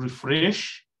could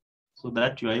refresh so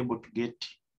that you are able to get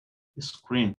the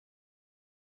screen.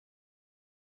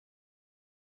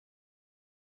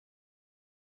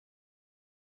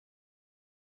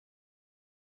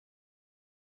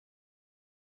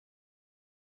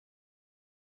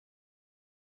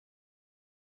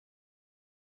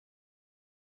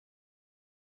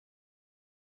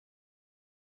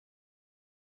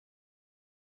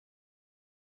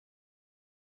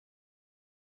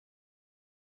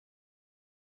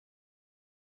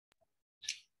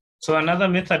 So another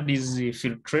method is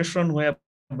filtration,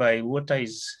 whereby water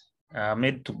is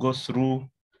made to go through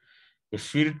a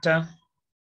filter.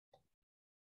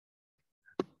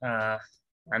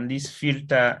 And this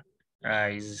filter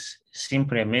is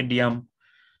simply a medium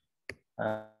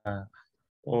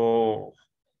or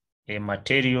a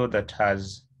material that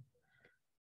has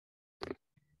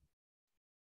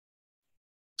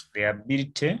the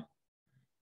ability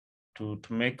to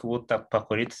make water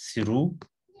percolate through.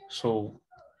 So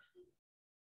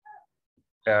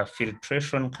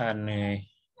filtration can,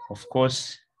 of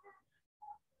course,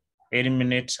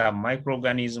 eliminate some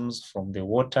microorganisms from the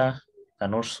water,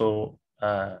 and also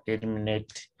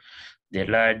eliminate the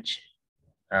large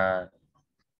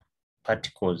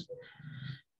particles.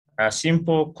 A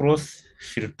simple cloth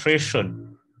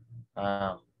filtration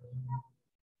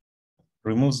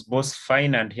removes both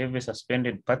fine and heavy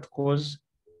suspended particles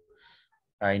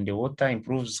in the water,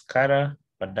 improves color,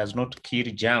 but does not kill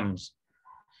germs.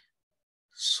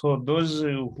 So those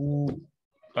who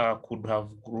could have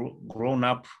grown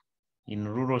up in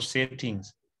rural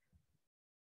settings,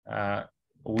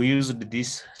 we used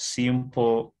this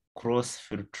simple cross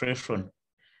filtration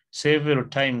several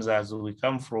times as we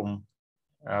come from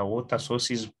water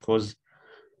sources because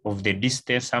of the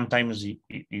distance. Sometimes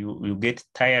you get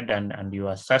tired and you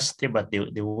are thirsty, but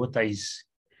the water is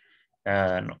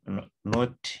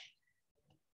not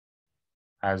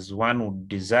as one would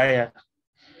desire.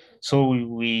 So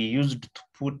we used to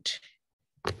put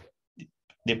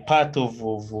the part of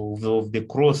the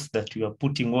cross that you are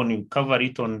putting on, you cover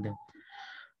it on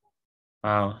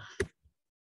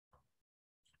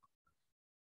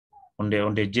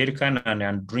the jerry can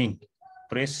and drink.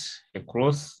 Press a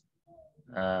cloth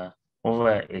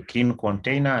over a clean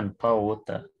container and pour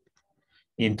water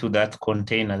into that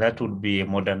container. That would be a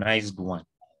modernized one.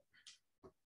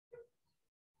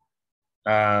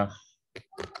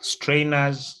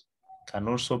 Strainers can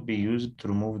also be used to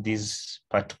remove these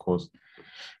particles.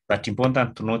 But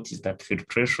important to note is that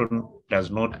filtration does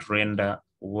not render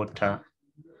water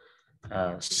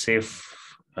safe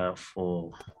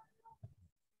for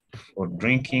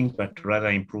drinking, but rather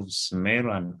improves smell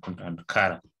and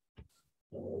color.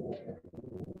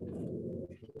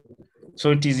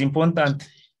 So it is important.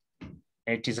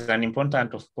 It is an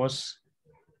important, of course,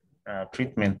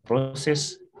 treatment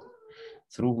process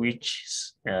through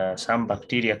which some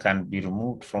bacteria can be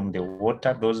removed from the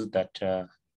water, those that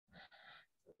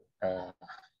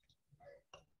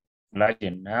large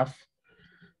enough,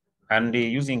 and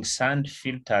using sand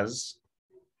filters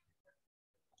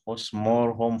or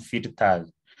small home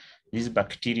filters, these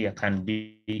bacteria can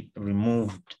be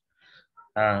removed.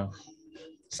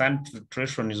 Sand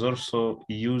filtration is also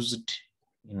used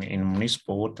in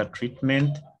municipal water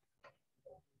treatment.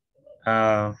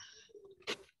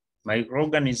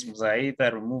 Microorganisms are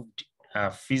either removed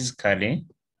physically,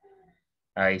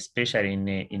 especially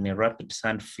in a rapid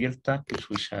sand filter, which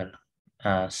we shall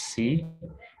see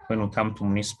when we come to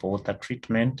municipal water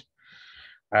treatment,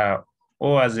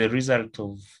 or as a result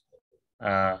of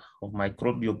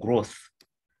microbial growth,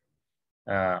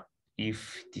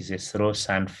 if it is a slow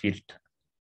sand filter.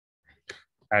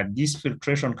 This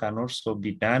filtration can also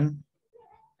be done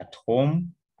at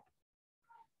home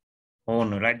or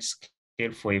on a large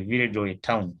scale for a village or a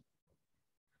town.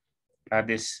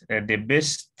 The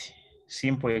best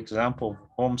simple example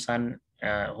of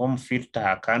home filter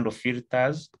are kind of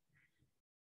filters,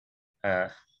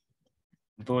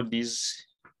 though these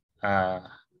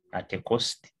are at a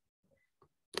cost.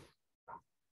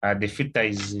 The filter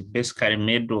is basically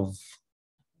made of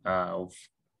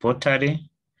pottery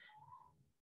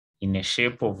in the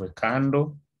shape of a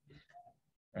candle.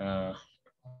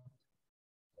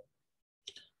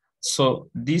 So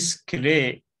this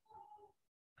clay,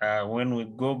 when we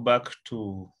go back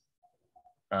to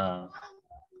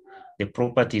the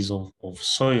properties of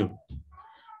soil,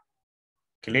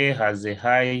 clay has a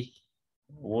high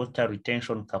water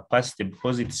retention capacity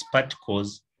because its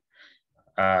particles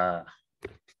are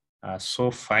so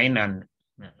fine and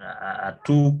are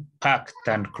too packed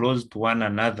and close to one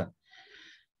another.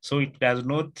 So it does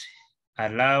not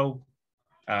allow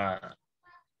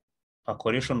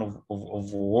percolation of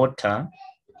water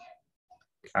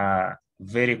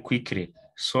very quickly.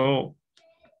 So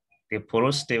the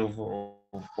porosity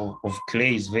of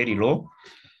clay is very low.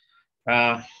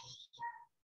 On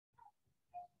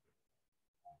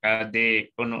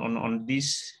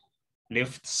this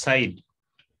left side,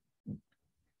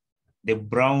 the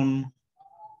brown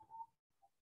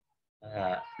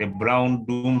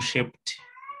dome-shaped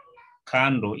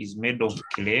candle is made of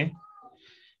clay,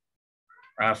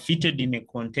 fitted in a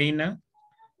container,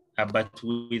 but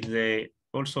with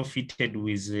also fitted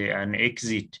with an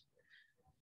exit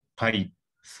pipe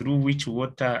through which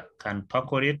water can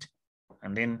percolate,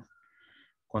 and then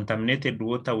contaminated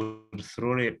water will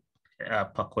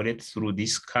percolate through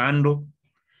this candle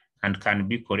and can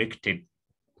be collected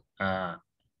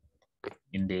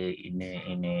in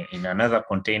another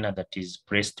container that is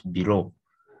placed below.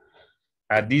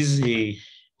 These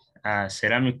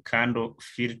ceramic candle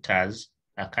filters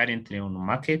are currently on the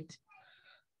market,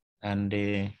 and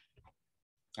the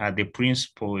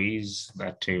principle is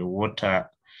that water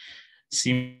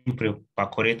simply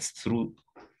percolates through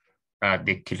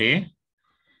the clay,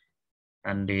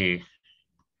 and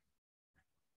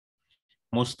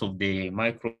most of the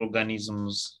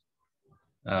microorganisms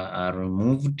are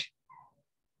removed.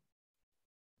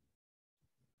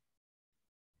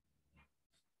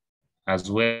 As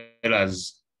well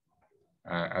as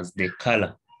the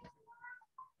color.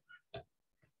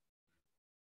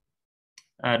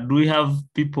 Do we have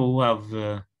people who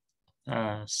have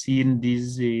seen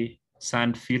these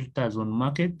sand filters on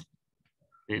market?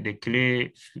 The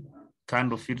clay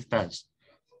kind of filters?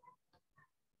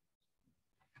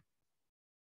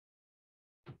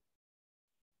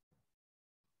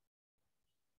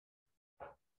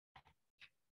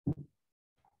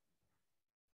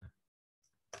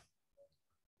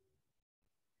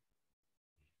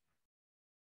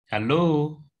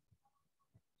 Hello?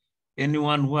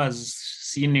 Anyone who has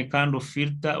seen a kind of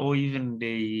filter, or even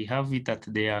they have it at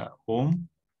their home?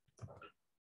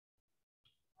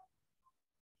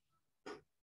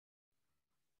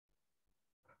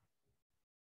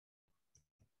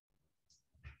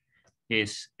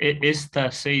 Yes,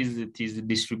 Esther says it is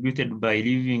distributed by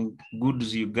Living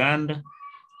Goods Uganda,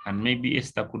 and maybe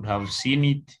Esther could have seen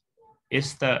it.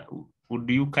 Esther, would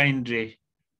you kindly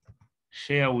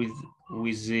share with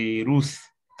Ruth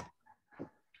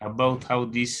about how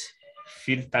this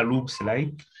filter looks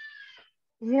like?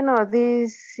 You know,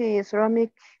 these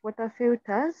ceramic water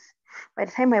filters, by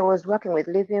the time I was working with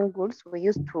Living Goods, we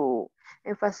used to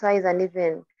emphasize and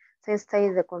even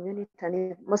sensitize the community,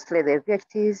 and mostly the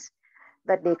VHTs,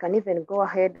 that they can even go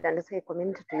ahead and say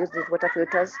community to use these water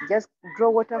filters, just draw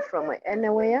water from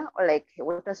anywhere or like a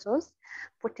water source,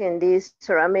 put in this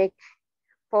ceramic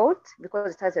pot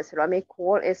because it has a ceramic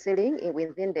wall, a ceiling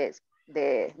within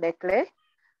the clay.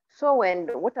 So when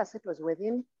the water settles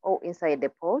within or inside the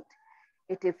pot,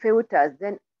 it filters,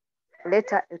 then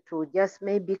later it will just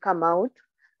maybe come out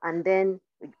and then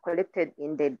collected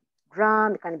in the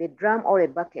drum. It can be drum or a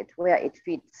bucket where it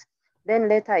fits. Then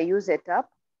later I use it up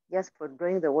just for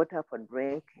drawing the water for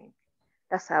drinking.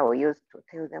 That's how I used to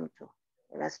tell them to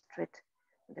illustrate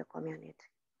the community.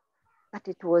 But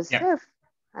it was safe,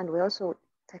 and we also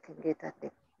taking it at the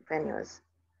venues.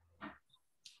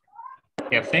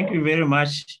 Yeah, thank you very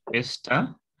much,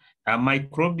 Esther.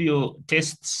 Microbial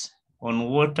tests on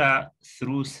water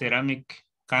through ceramic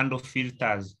candle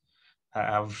filters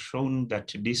have shown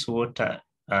that this water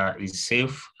is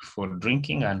safe for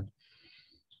drinking, and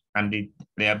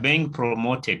they are being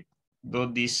promoted, though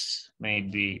this may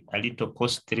be a little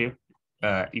costly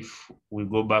if we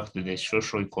go back to the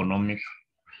socio-economic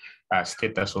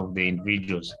status of the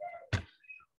individuals.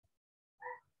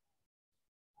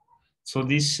 So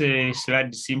this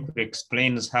slide simply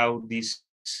explains how this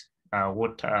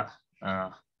water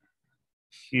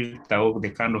filter, or the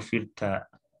kind of filter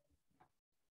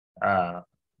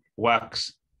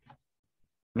works.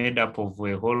 Made up of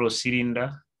a hollow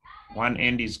cylinder. One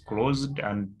end is closed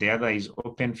and the other is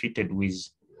open, fitted with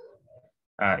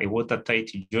a watertight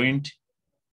joint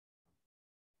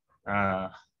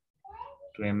to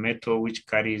a metal which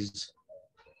carries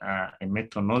a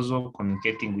metal nozzle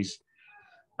communicating with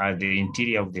the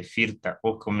interior of the filter,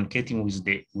 or communicating with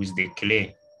the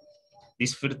clay.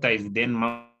 This filter is then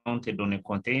mounted on a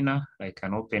container, like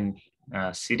an open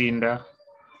cylinder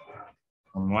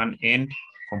on one end,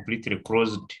 completely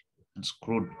closed and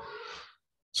screwed.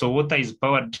 So water is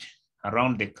powered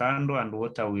around the candle, and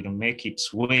water will make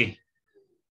its way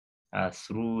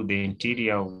through the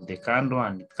interior of the candle,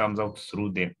 and it comes out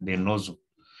through the nozzle.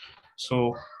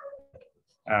 So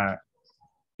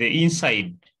the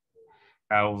inside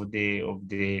of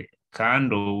the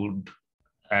candle would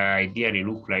ideally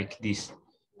look like this.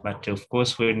 But of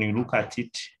course, when you look at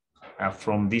it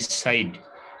from this side,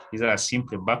 these are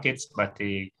simple buckets, but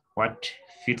what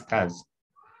filters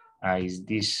is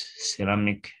this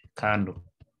ceramic candle.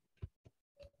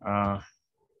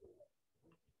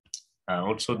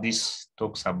 Also, this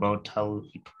talks about how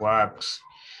it works,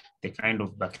 the kind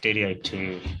of bacteria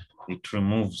it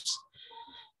removes.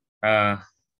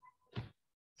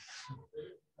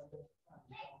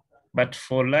 But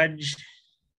for large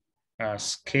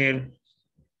scale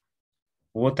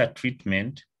water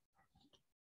treatment,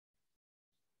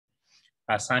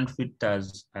 sand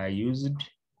filters are used,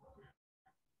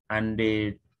 and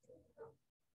the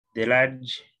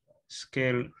large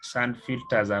scale sand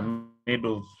filters are made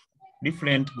of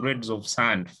different grades of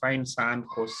sand: fine sand,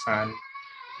 coarse sand,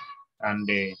 and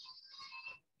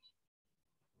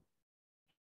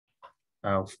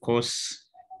of course,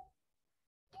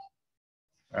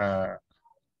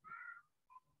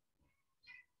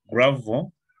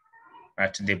 gravel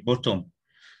at the bottom.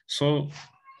 So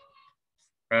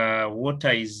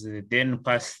water is then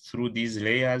passed through these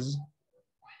layers,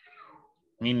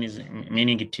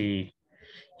 meaning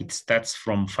it starts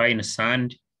from fine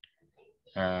sand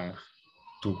to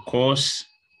coarse,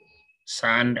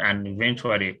 sand and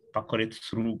eventually percolate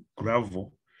through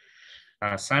gravel.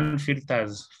 Sand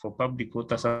filters for public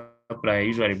water supply are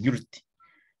usually built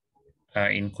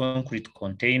in concrete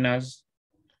containers.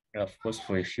 Of course,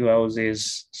 for a few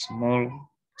houses, small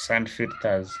sand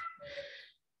filters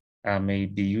may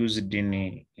be used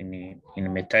in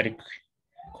metallic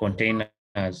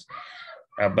containers.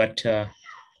 But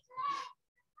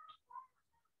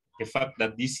the fact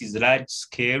that this is large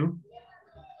scale,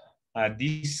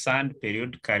 this sand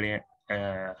periodically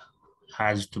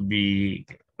has to be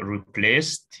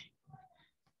replaced,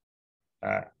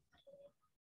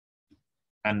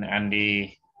 and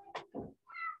the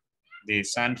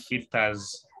sand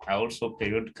filters are also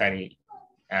periodically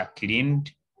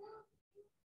cleaned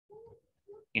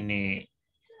in a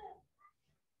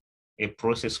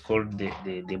process called the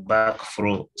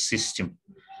backflow system,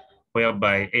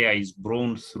 whereby air is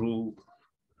blown through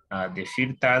the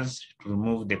filters to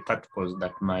remove the particles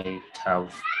that might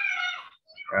have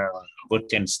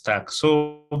gotten stuck.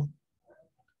 So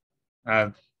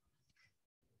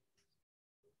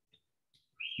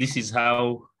this is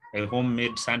how a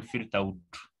homemade sand filter would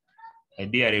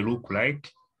ideally look like.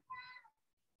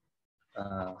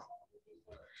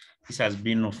 This has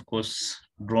been, of course,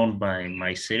 drawn by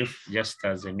myself just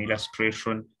as an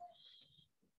illustration.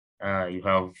 You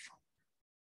have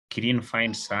clean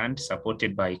fine sand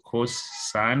supported by coarse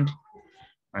sand,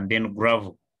 and then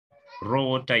gravel. Raw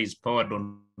water is poured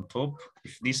on top.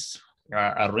 If this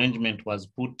arrangement was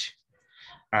put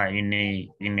in a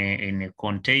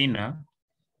container,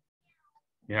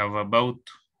 you have about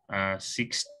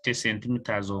 60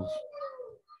 centimeters of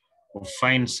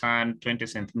fine sand, 20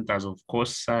 centimeters of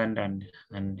coarse sand, and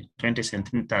 20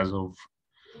 centimeters of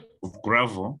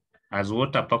gravel. As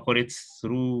water percolates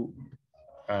through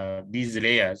these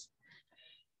layers,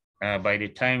 by the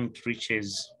time it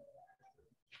reaches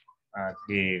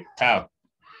the tap,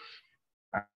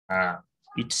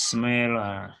 its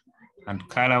smell and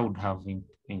color would have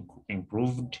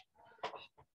improved.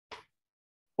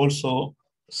 Also,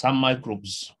 some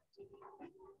microbes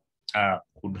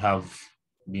could have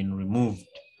been removed.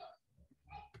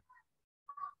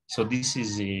 So this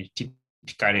is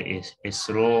typically a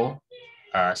slow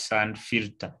sand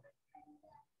filter.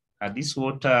 This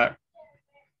water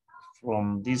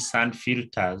from these sand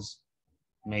filters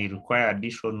may require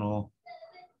additional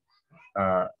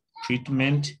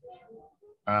treatment,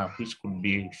 which could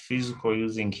be physical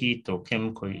using heat or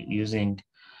chemical using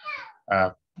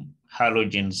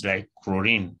halogens like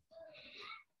chlorine.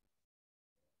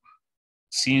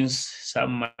 Since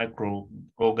some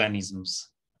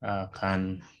microorganisms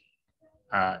can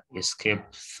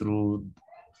escape through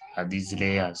these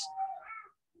layers.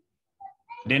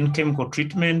 Then chemical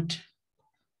treatment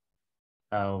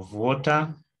of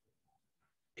water,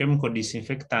 chemical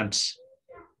disinfectants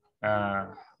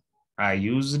are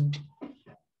used,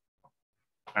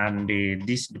 and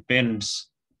this depends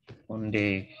on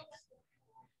the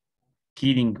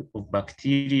killing of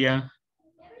bacteria,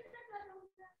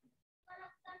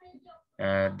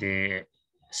 the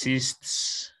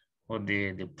cysts or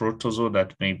the protozoa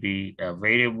that may be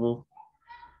available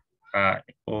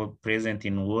or present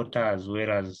in water, as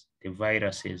well as the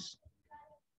viruses.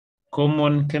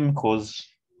 Common chemicals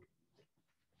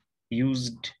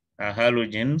used are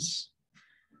halogens,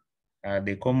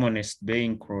 the commonest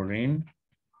being chlorine,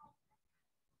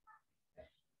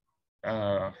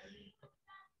 and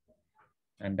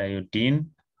iodine,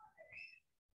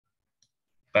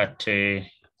 but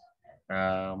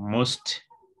most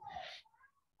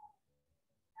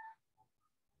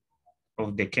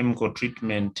of the chemical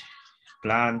treatment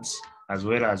plants as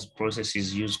well as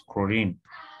processes use chlorine.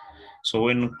 So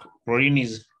when chlorine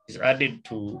is added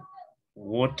to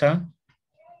water,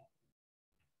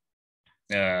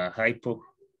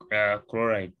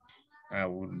 hypochlorite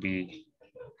would be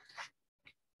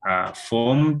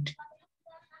formed,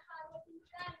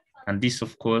 and this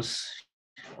of course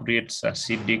creates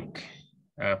acidic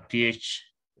pH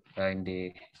in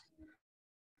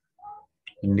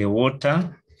the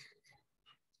water,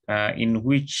 in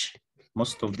which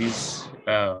most of these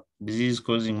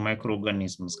disease-causing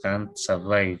microorganisms can't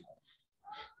survive.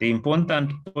 The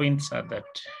important points are that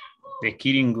the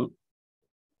killing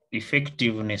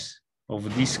effectiveness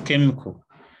of this chemical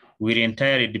will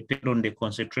entirely depend on the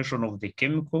concentration of the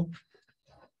chemical.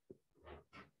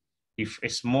 If a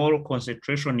small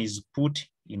concentration is put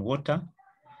in water,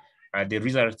 the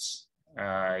results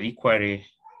are equally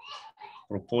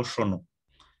proportional.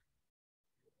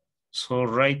 So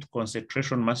right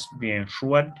concentration must be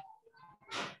ensured,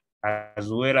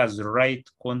 as well as the right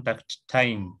contact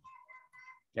time.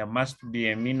 There must be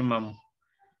a minimum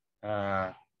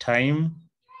time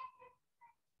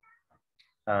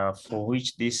for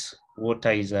which this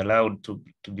water is allowed to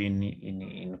be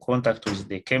in contact with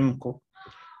the chemical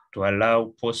to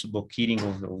allow possible killing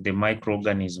of the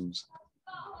microorganisms.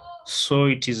 So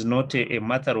it is not a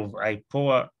matter of I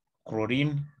pour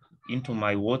chlorine into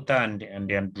my water and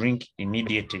then drink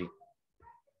immediately.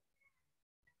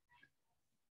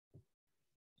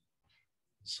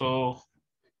 So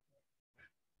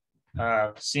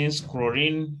since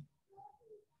chlorine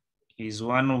is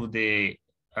one of the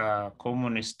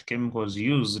commonest chemicals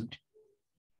used,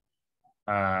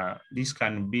 this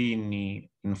can be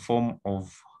in form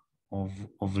of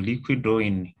liquid or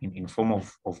in form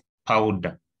of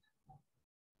powder.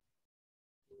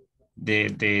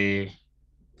 The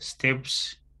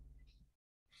steps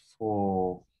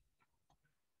for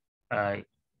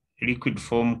liquid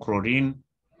form chlorine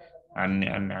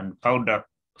and powder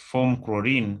form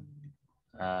chlorine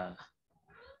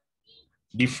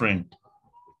different.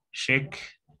 Shake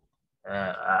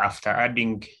after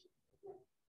adding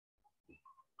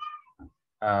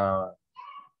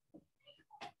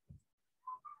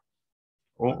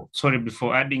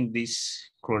before adding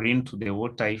this chlorine to the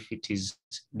water, if it is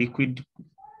liquid,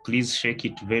 please shake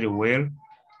it very well.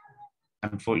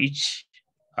 And for each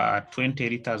 20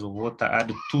 liters of water,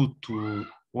 add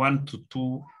 1 to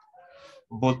 2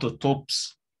 bottle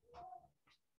tops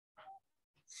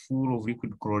full of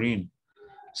liquid chlorine.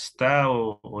 Stir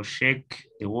or shake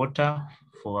the water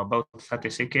for about 30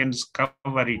 seconds,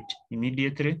 cover it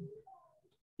immediately.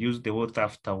 Use the water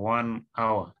after 1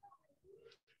 hour.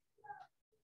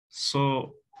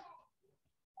 So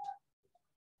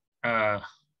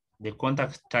the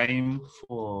contact time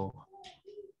for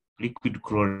liquid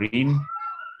chlorine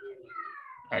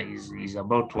is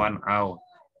about 1 hour.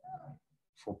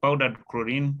 For powdered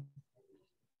chlorine,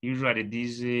 usually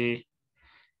these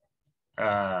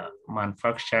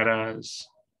manufacturers'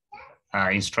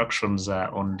 instructions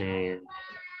are on the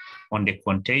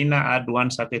container. Add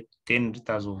 1 sack 10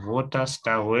 liters of water,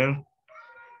 stir well,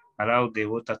 allow the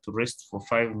water to rest for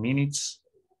 5 minutes.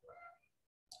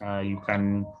 You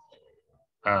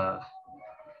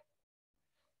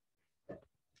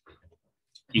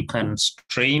can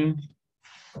strain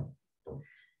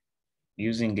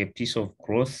using a piece of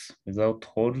cloth without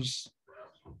holes,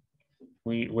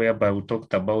 whereby we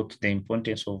talked about the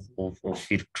importance of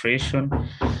filtration.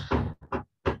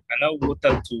 Allow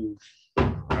water to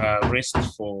rest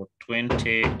for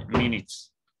 20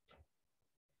 minutes.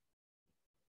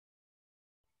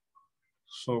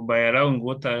 So by allowing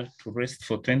water to rest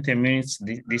for 20 minutes,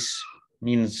 this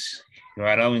means you're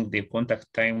allowing the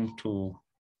contact time to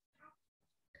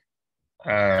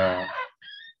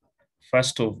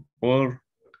first of all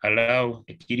allow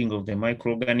the killing of the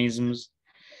microorganisms,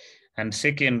 and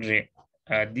secondly,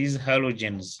 these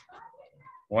halogens,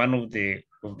 one of the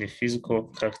physical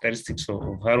characteristics of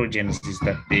halogens is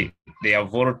that they are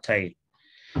volatile.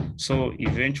 So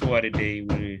eventually they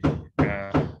will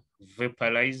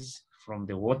vaporize from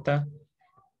the water,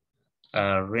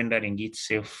 rendering it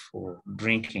safe for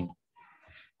drinking.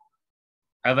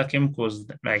 Other chemicals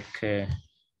like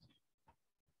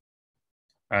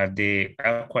the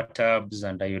aqua tabs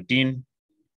and iodine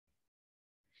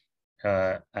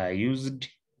are used,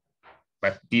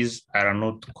 but these are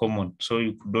not common. So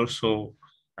you could also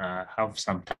have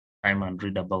some time and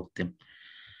read about them.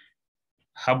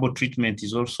 Herbal treatment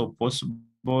is also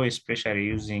possible, especially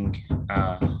using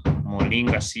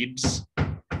moringa seeds.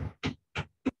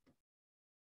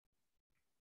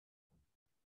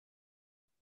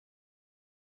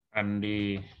 And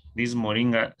these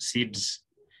moringa seeds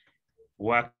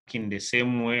work in the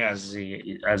same way as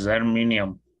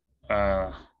aluminum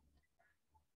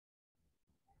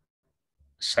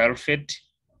sulfate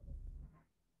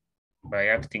by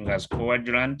acting as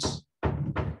coagulants.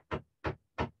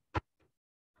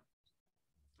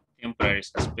 Temporary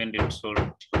suspended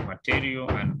salt material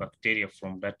and bacteria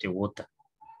from dirty water.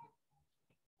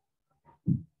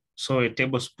 So a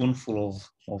tablespoonful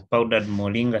of powdered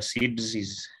moringa seeds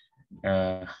is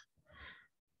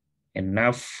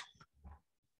enough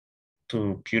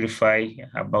to purify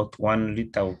about 1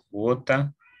 liter of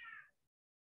water.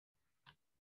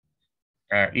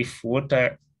 If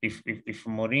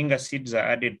moringa seeds are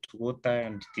added to water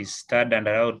and it is stirred and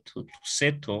allowed to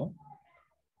settle,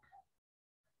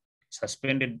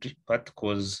 suspended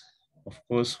particles, of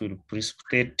course, will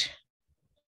precipitate,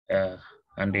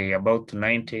 and about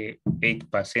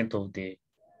 98% of the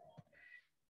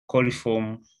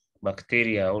coliform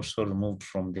bacteria are also removed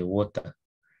from the water.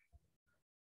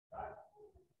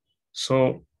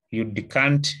 So you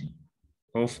decant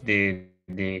off the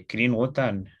clean water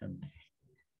and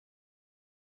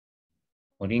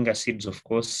moringa seeds, of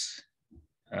course,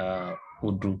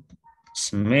 would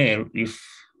smell if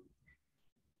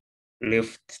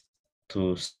left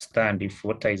to stand, if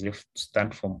water is left to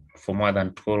stand for more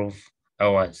than 12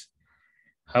 hours.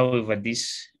 However,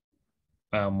 this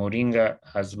moringa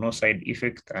has no side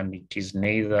effect and it is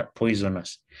neither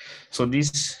poisonous. So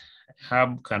this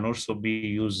herb can also be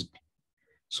used.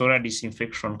 Solar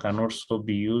disinfection can also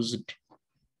be used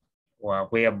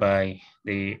whereby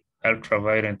the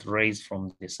ultraviolet rays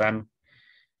from the sun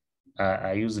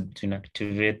are used to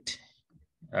inactivate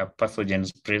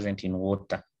pathogens present in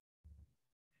water.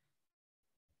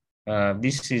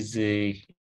 This is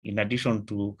in addition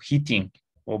to heating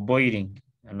or boiling,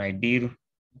 an ideal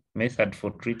method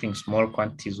for treating small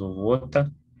quantities of water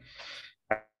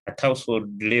at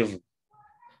household level.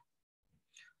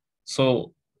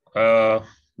 So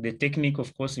the technique,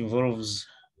 of course, involves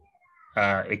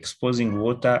exposing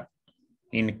water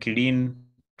in clean,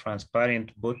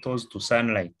 transparent bottles to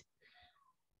sunlight.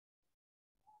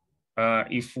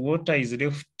 If water is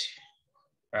left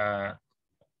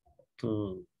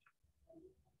to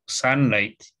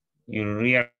sunlight, you'll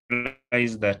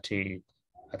realize that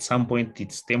at some point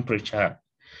its temperature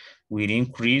will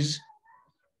increase.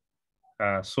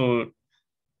 So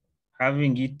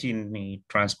having it in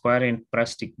transparent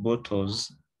plastic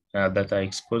bottles that are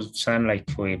exposed to sunlight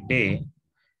for a day,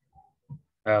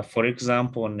 for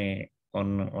example, on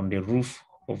the roof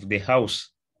of the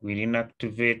house, will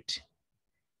inactivate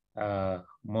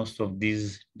most of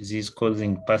these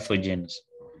disease-causing pathogens.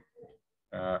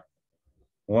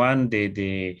 One,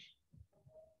 the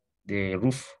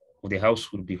roof of the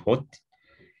house will be hot.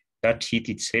 That heat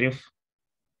itself,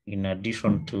 in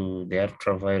addition to the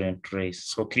ultraviolet rays.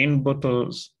 So clean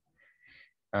bottles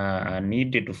are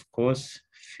needed, of course,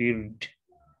 filled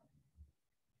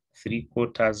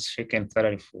 3/4 shaken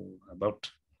thoroughly for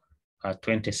about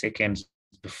 20 seconds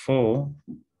before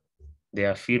they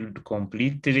are filled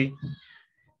completely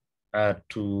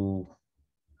to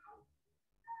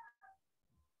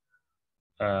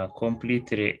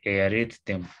completely aerate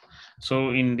them. So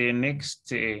in the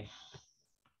next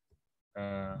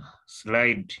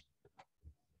slide,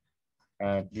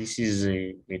 this is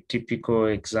a typical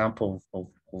example of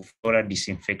solar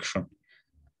disinfection.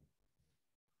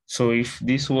 So if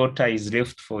this water is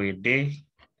left for a day,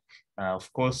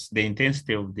 of course, the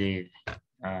intensity of the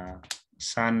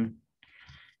sunlight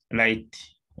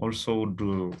also would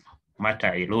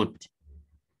matter a lot.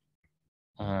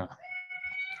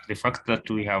 The fact that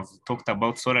we have talked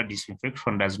about solar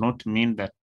disinfection does not mean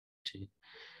that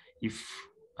if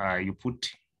you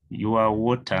put your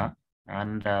water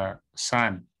and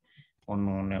sun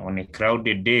on a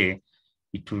crowded day,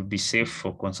 it will be safe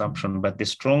for consumption. But the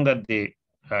stronger the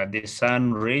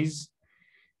sun rays,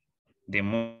 the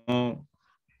more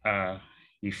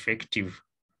effective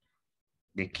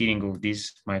the killing of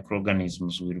these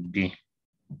microorganisms will be.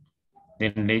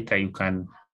 Then later you can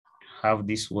have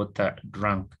this water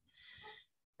drunk.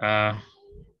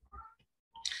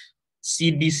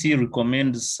 CDC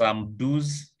recommends some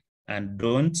do's and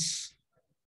don'ts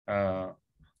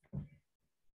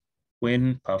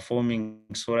when performing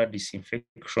solar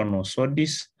disinfection or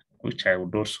SODIS, which I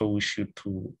would also wish you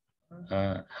to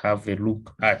have a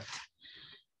look at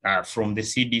from the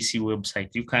CDC website.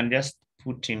 You can just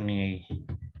put in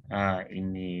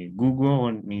Google or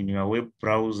in your web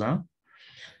browser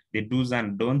the do's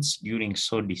and don'ts during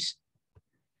SODIS.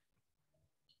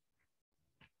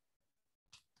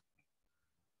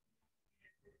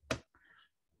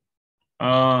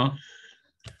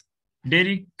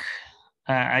 Derek,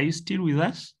 are you still with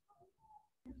us?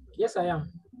 Yes, I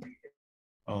am.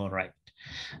 All right.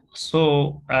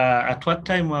 So at what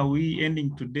time are we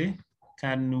ending today?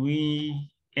 Can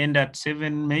we end at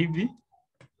 7 maybe?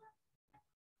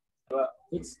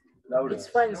 It's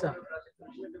fine, sir.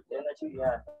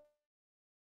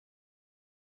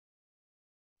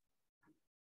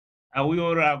 Are we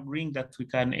all agreeing that we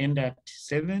can end at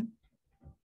 7?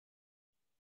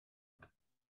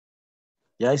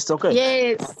 Yeah, it's okay.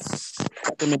 Yes.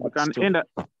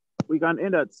 We can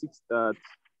end at 6:30.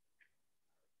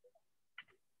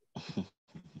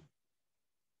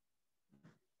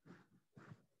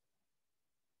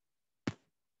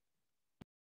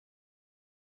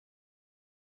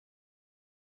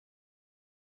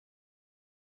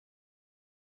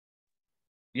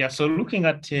 Yeah, so looking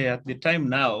at the time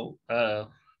now,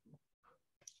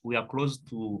 we are close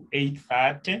to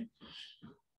 8:30.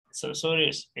 So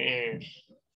sorry,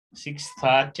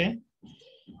 6:30.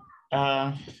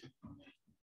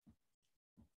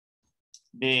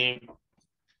 The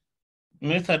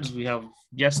methods we have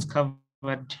just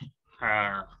covered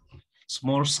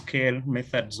small scale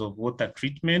methods of water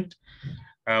treatment.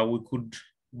 We could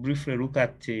briefly look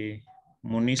at the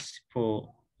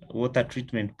municipal water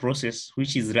treatment process,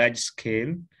 which is large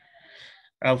scale.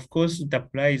 Of course, it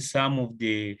applies some of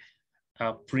the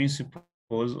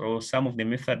principles or some of the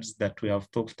methods that we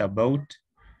have talked about,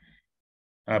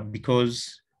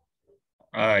 because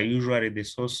usually the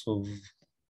source of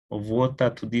water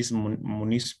to these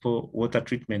municipal water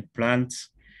treatment plants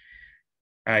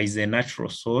is a natural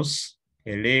source,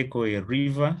 a lake or a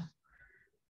river,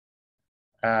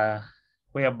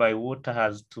 whereby water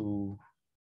has to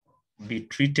be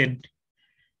treated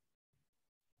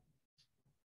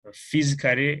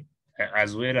physically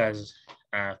as well as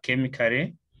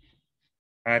chemically.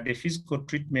 The physical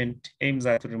treatment aims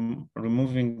at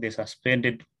removing the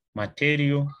suspended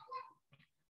material,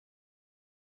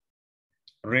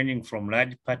 ranging from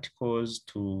large particles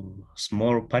to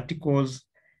small particles,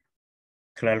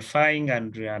 clarifying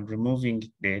and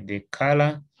removing the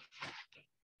color,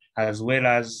 as well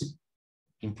as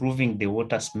improving the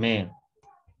water smell.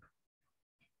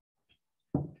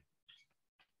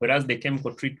 Whereas the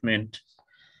chemical treatment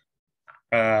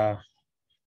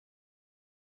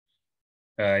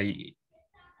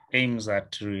aims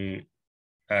at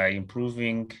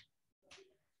improving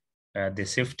the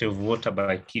safety of water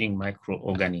by killing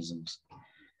microorganisms.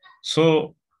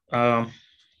 So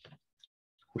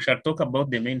we shall talk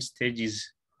about the main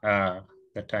stages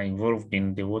that are involved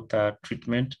in the water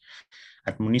treatment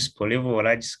at municipal level or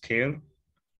large scale.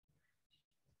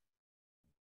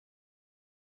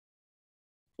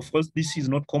 Of course, this is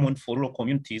not common for rural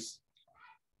communities,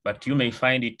 but you may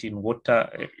find it in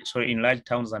in large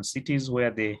towns and cities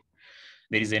where there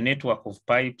is a network of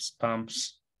pipes,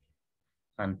 pumps,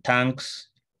 and tanks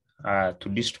to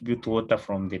distribute water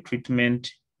from the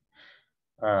treatment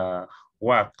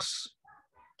works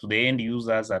to the end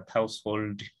users at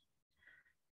household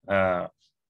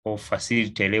or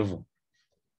facility level.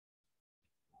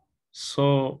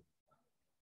 So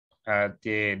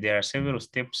there are several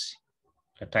steps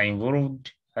that are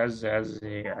involved, as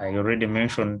I already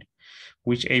mentioned,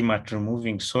 which aim at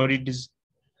removing solids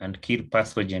and kill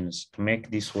pathogens to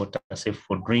make this water safe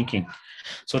for drinking.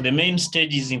 So the main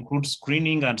stages include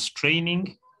screening and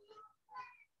straining.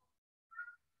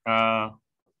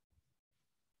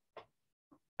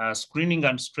 Screening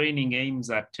and straining aims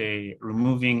at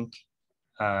removing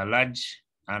large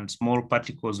and small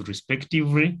particles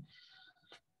respectively.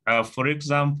 For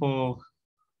example,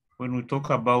 when we talk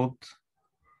about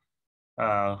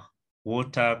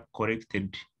water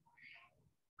collected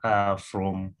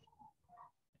from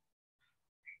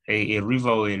a river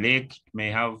or a lake, it may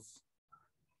have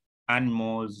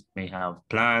animals, it may have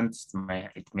plants,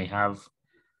 it may have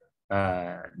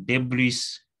debris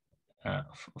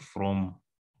from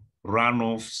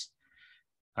runoffs.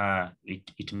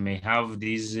 It may have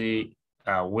these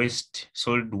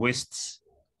solid wastes,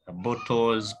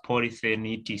 bottles,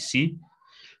 polythene, etc.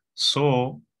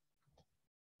 So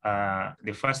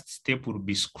the first step would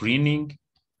be screening,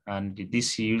 and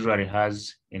this usually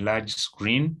has a large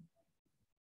screen,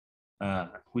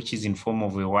 which is in form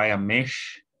of a wire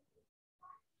mesh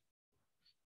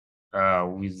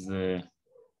with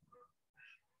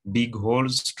big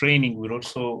holes. Straining will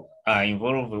also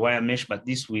involve a wire mesh, but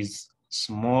this with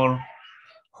small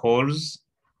holes.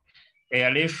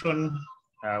 Aeration,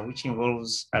 which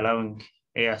involves allowing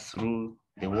air through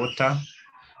the water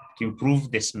to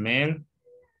improve the smell.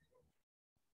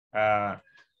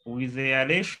 With the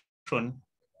aeration,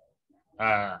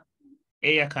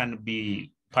 air can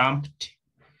be pumped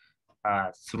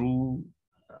through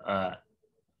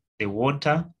the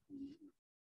water,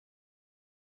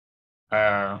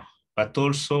 but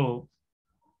also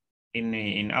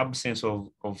in absence of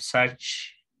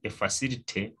such a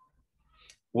facility,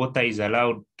 water is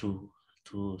allowed to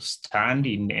stand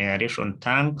in aeration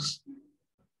tanks,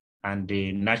 and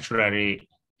naturally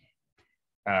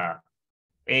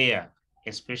air,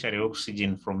 especially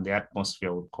oxygen from the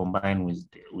atmosphere, would combine with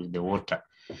the water.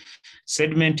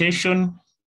 Sedimentation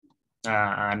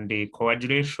and the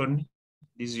coagulation,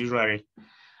 this usually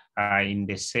in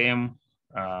the same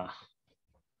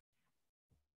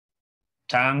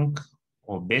tank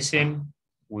or basin.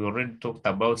 We already talked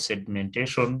about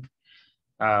sedimentation,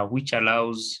 which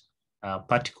allows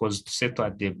particles to settle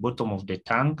at the bottom of the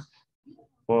tank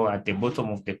or at the bottom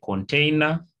of the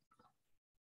container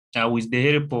with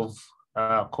the help of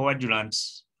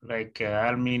coagulants like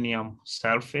aluminum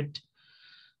sulfate,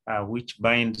 which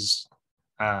binds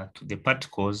to the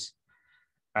particles.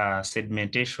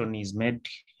 Sedimentation is made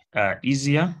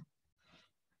easier.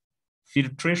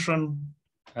 Filtration,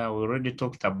 we already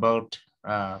talked about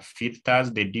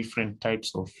filters, the different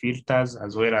types of filters,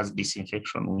 as well as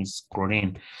disinfection with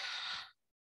chlorine.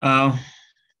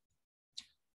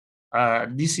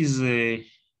 This is a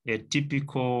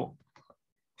typical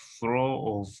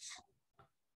flow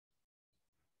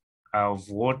of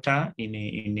water in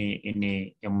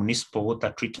a municipal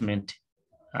water treatment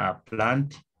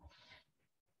plant.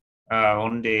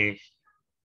 On the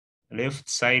left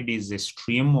side is a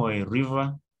stream or a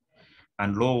river,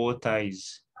 and low water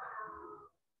is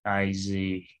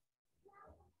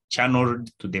channeled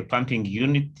to the pumping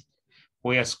unit,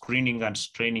 where screening and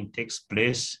straining takes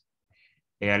place.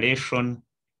 Aeration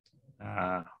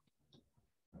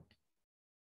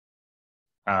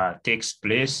takes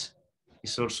place.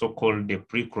 It's also called the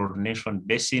pre-chlorination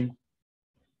basin.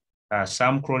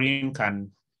 Some chlorine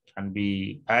can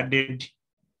be added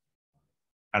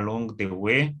along the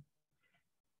way.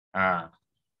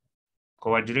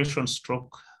 Coagulation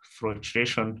stroke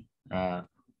filtration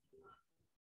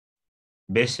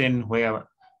basin, where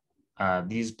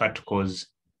these particles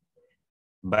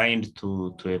bind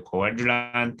to a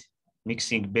coagulant,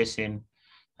 mixing basin,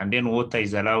 and then water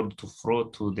is allowed to flow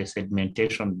to the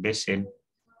sedimentation basin,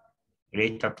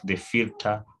 later to the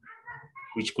filter,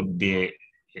 which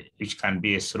can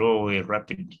be a slow or a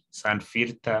rapid sand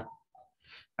filter,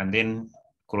 and then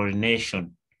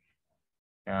chlorination.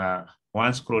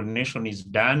 Once chlorination is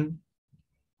done,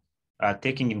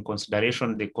 taking in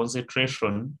consideration the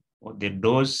concentration or the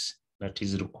dose that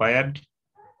is required,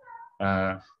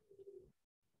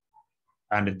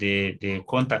 and the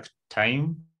contact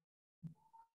time,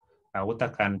 water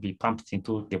can be pumped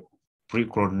into the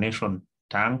pre-chlorination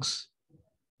tanks,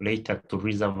 later to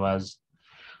reservoirs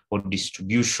or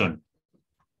distribution.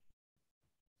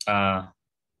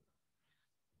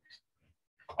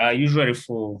 Usually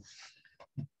for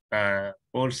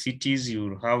all cities,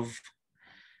 you have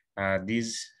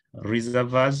these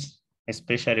reservoirs,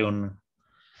 especially on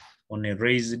a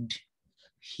raised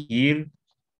hill.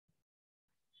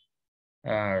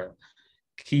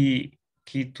 Key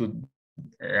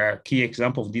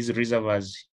example of these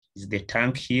reservoirs is the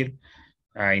tank here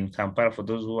in Kampala, for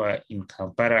those who are in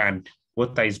Kampala, and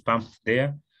water is pumped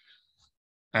there.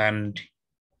 And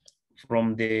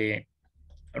from the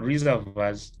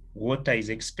reservoirs, water is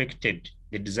expected.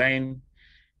 The design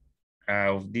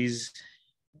of these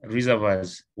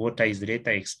reservoirs, water is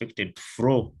later expected to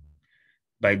flow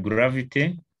by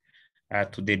gravity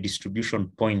to the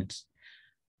distribution points.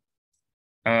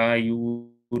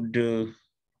 You would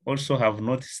also have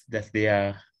noticed that there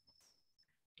are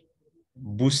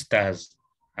boosters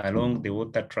along the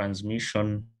water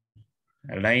transmission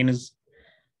lines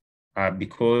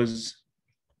because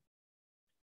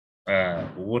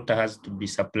water has to be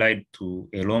supplied to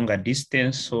a longer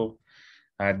distance. So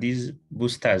these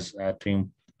boosters are to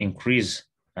increase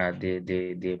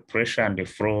the pressure and the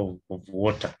flow of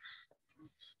water.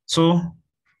 So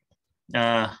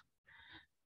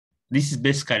this is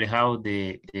basically how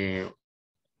the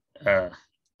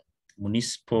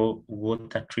municipal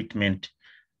water treatment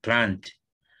plant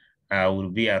will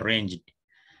be arranged.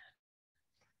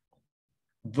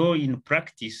 Though in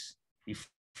practice, if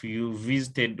you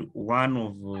visited one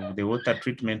of the water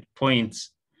treatment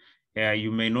points,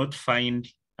 you may not find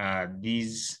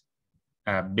these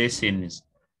basins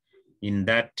in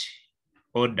that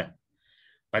order,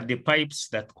 but the pipes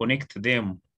that connect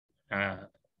them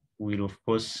will of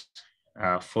course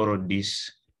follow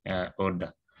this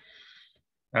order.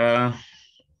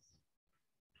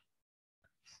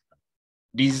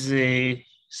 These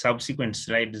subsequent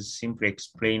slides simply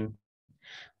explain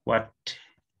what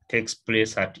takes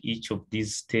place at each of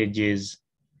these stages.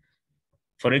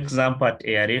 For example, at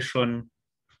aeration,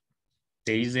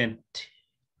 there isn't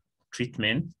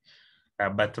treatment,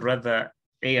 but rather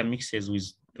air mixes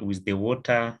with the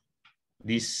water.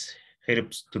 This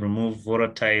helps to remove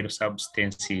volatile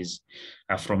substances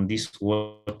from this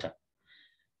water.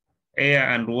 Air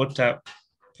and water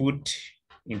put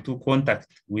into contact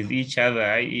with each other,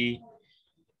 i.e.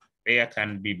 air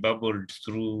can be bubbled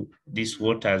through this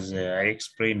water, as I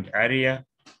explained earlier.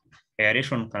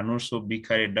 Aeration can also be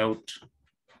carried out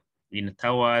in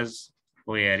towers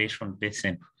or aeration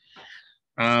basin.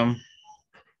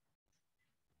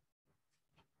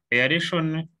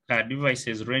 Aeration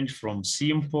devices range from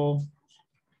simple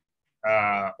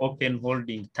open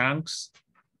holding tanks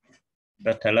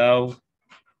that allow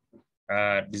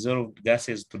dissolved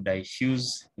gases to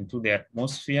diffuse into the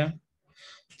atmosphere,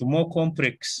 to more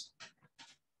complex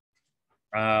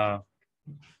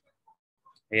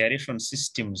aeration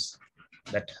systems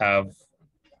that have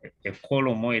a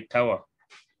column or a tower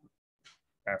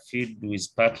filled with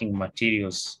packing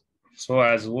materials. So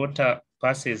as water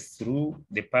passes through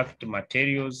the packed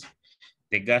materials,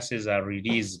 the gases are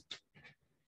released.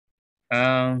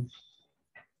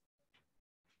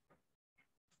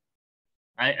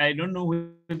 I don't know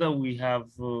whether we have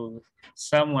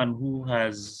someone who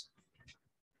has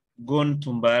gone to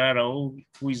Mbarara or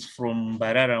who is from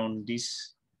Mbarara on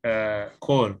this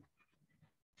call.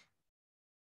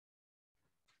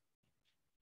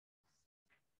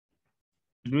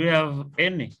 Do we have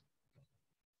any?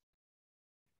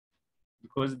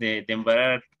 Because the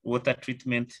Mbarara water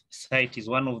treatment site is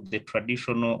one of the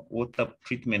traditional water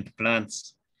treatment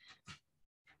plants.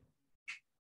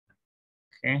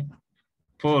 Okay.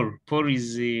 Paul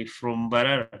is from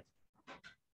Mbarara.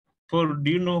 Paul,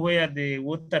 do you know where the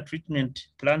water treatment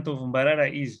plant of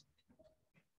Mbarara is?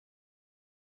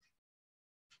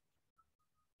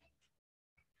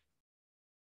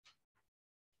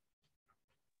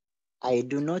 I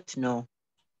do not know.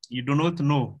 You do not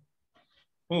know?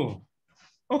 Oh,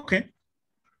 okay.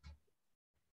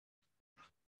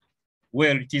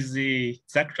 Well,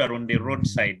 it's actually on the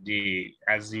roadside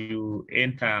as you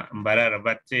enter Mbarara,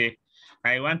 but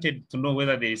I wanted to know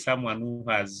whether there is someone who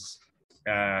has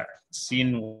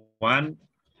seen one.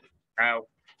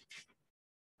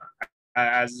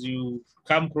 As you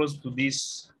come close to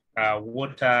this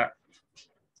water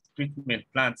treatment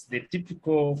plants, the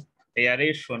typical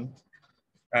aeration,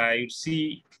 you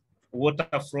see water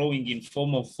flowing in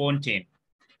form of fountain.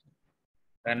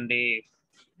 And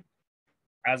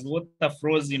as water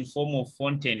flows in form of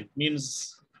fountain, it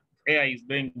means air is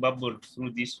being bubbled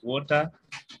through this water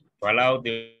to allow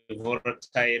the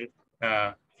volatile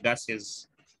gases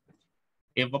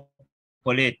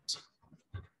evaporate.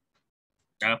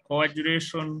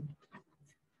 Coagulation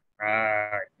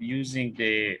using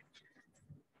the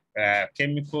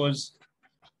chemicals,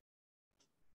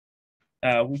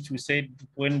 which we said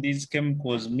when these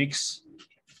chemicals mix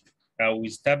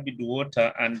with turbid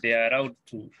water and they are allowed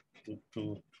to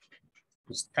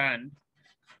stand,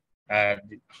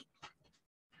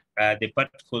 the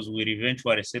particles will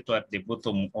eventually settle at the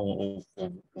bottom of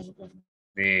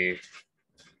the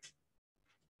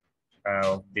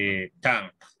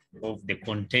tank, of the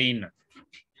container.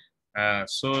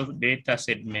 So data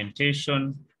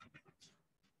sedimentation.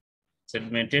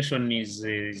 Sedimentation is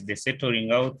the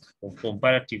settling out of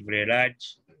comparatively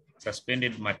large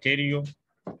suspended material.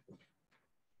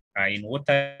 In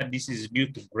water, this is due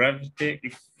to gravity.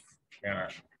 If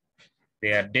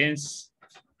they are dense,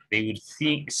 they will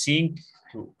sink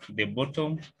to the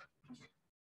bottom.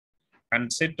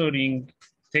 And settling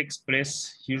takes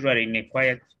place usually in a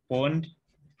quiet pond.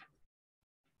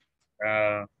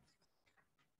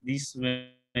 This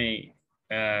may,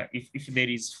 if there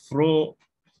is flow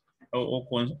or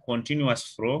continuous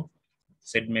flow,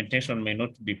 sedimentation may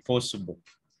not be possible.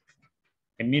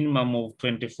 A minimum of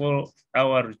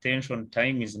 24-hour retention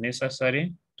time is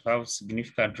necessary to have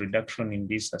significant reduction in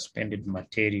this suspended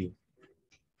material.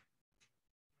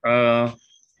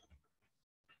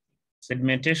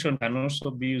 Sedimentation can also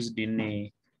be used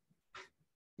in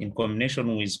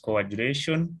combination with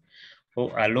coagulation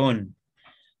or alone.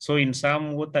 So in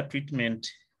some water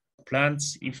treatment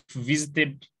plants, if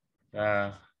visited,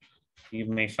 you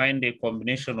may find a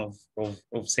combination of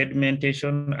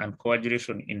sedimentation and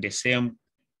coagulation in the same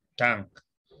tank.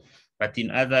 But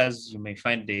in others, you may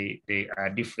find they are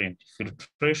different.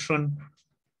 Filtration,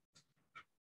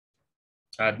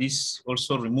 this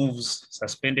also removes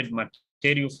suspended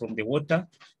material from the water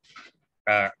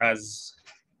as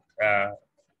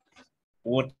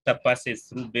water passes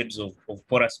through beds of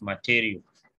porous material.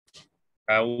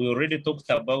 We already talked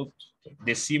about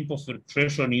the simple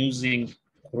filtration using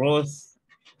cloth,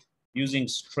 using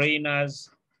strainers,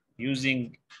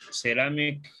 using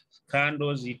ceramic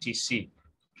candles, etc.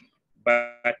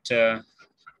 But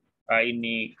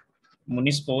in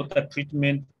municipal water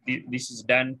treatment, this is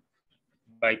done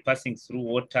by passing through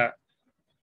water,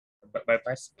 by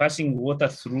passing water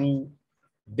through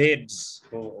beds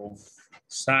of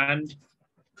sand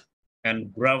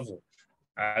and gravel,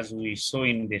 as we saw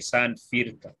in the sand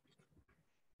filter.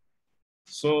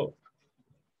 So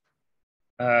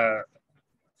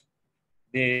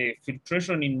the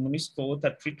filtration in municipal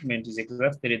water treatment is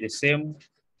exactly the same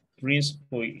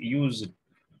principle used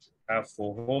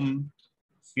for home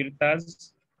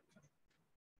filters,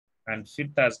 and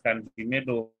filters can be made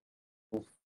of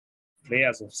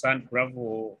layers of sand, gravel,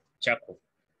 or charcoal.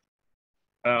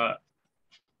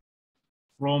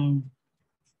 From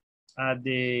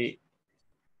the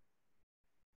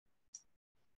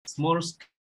small scale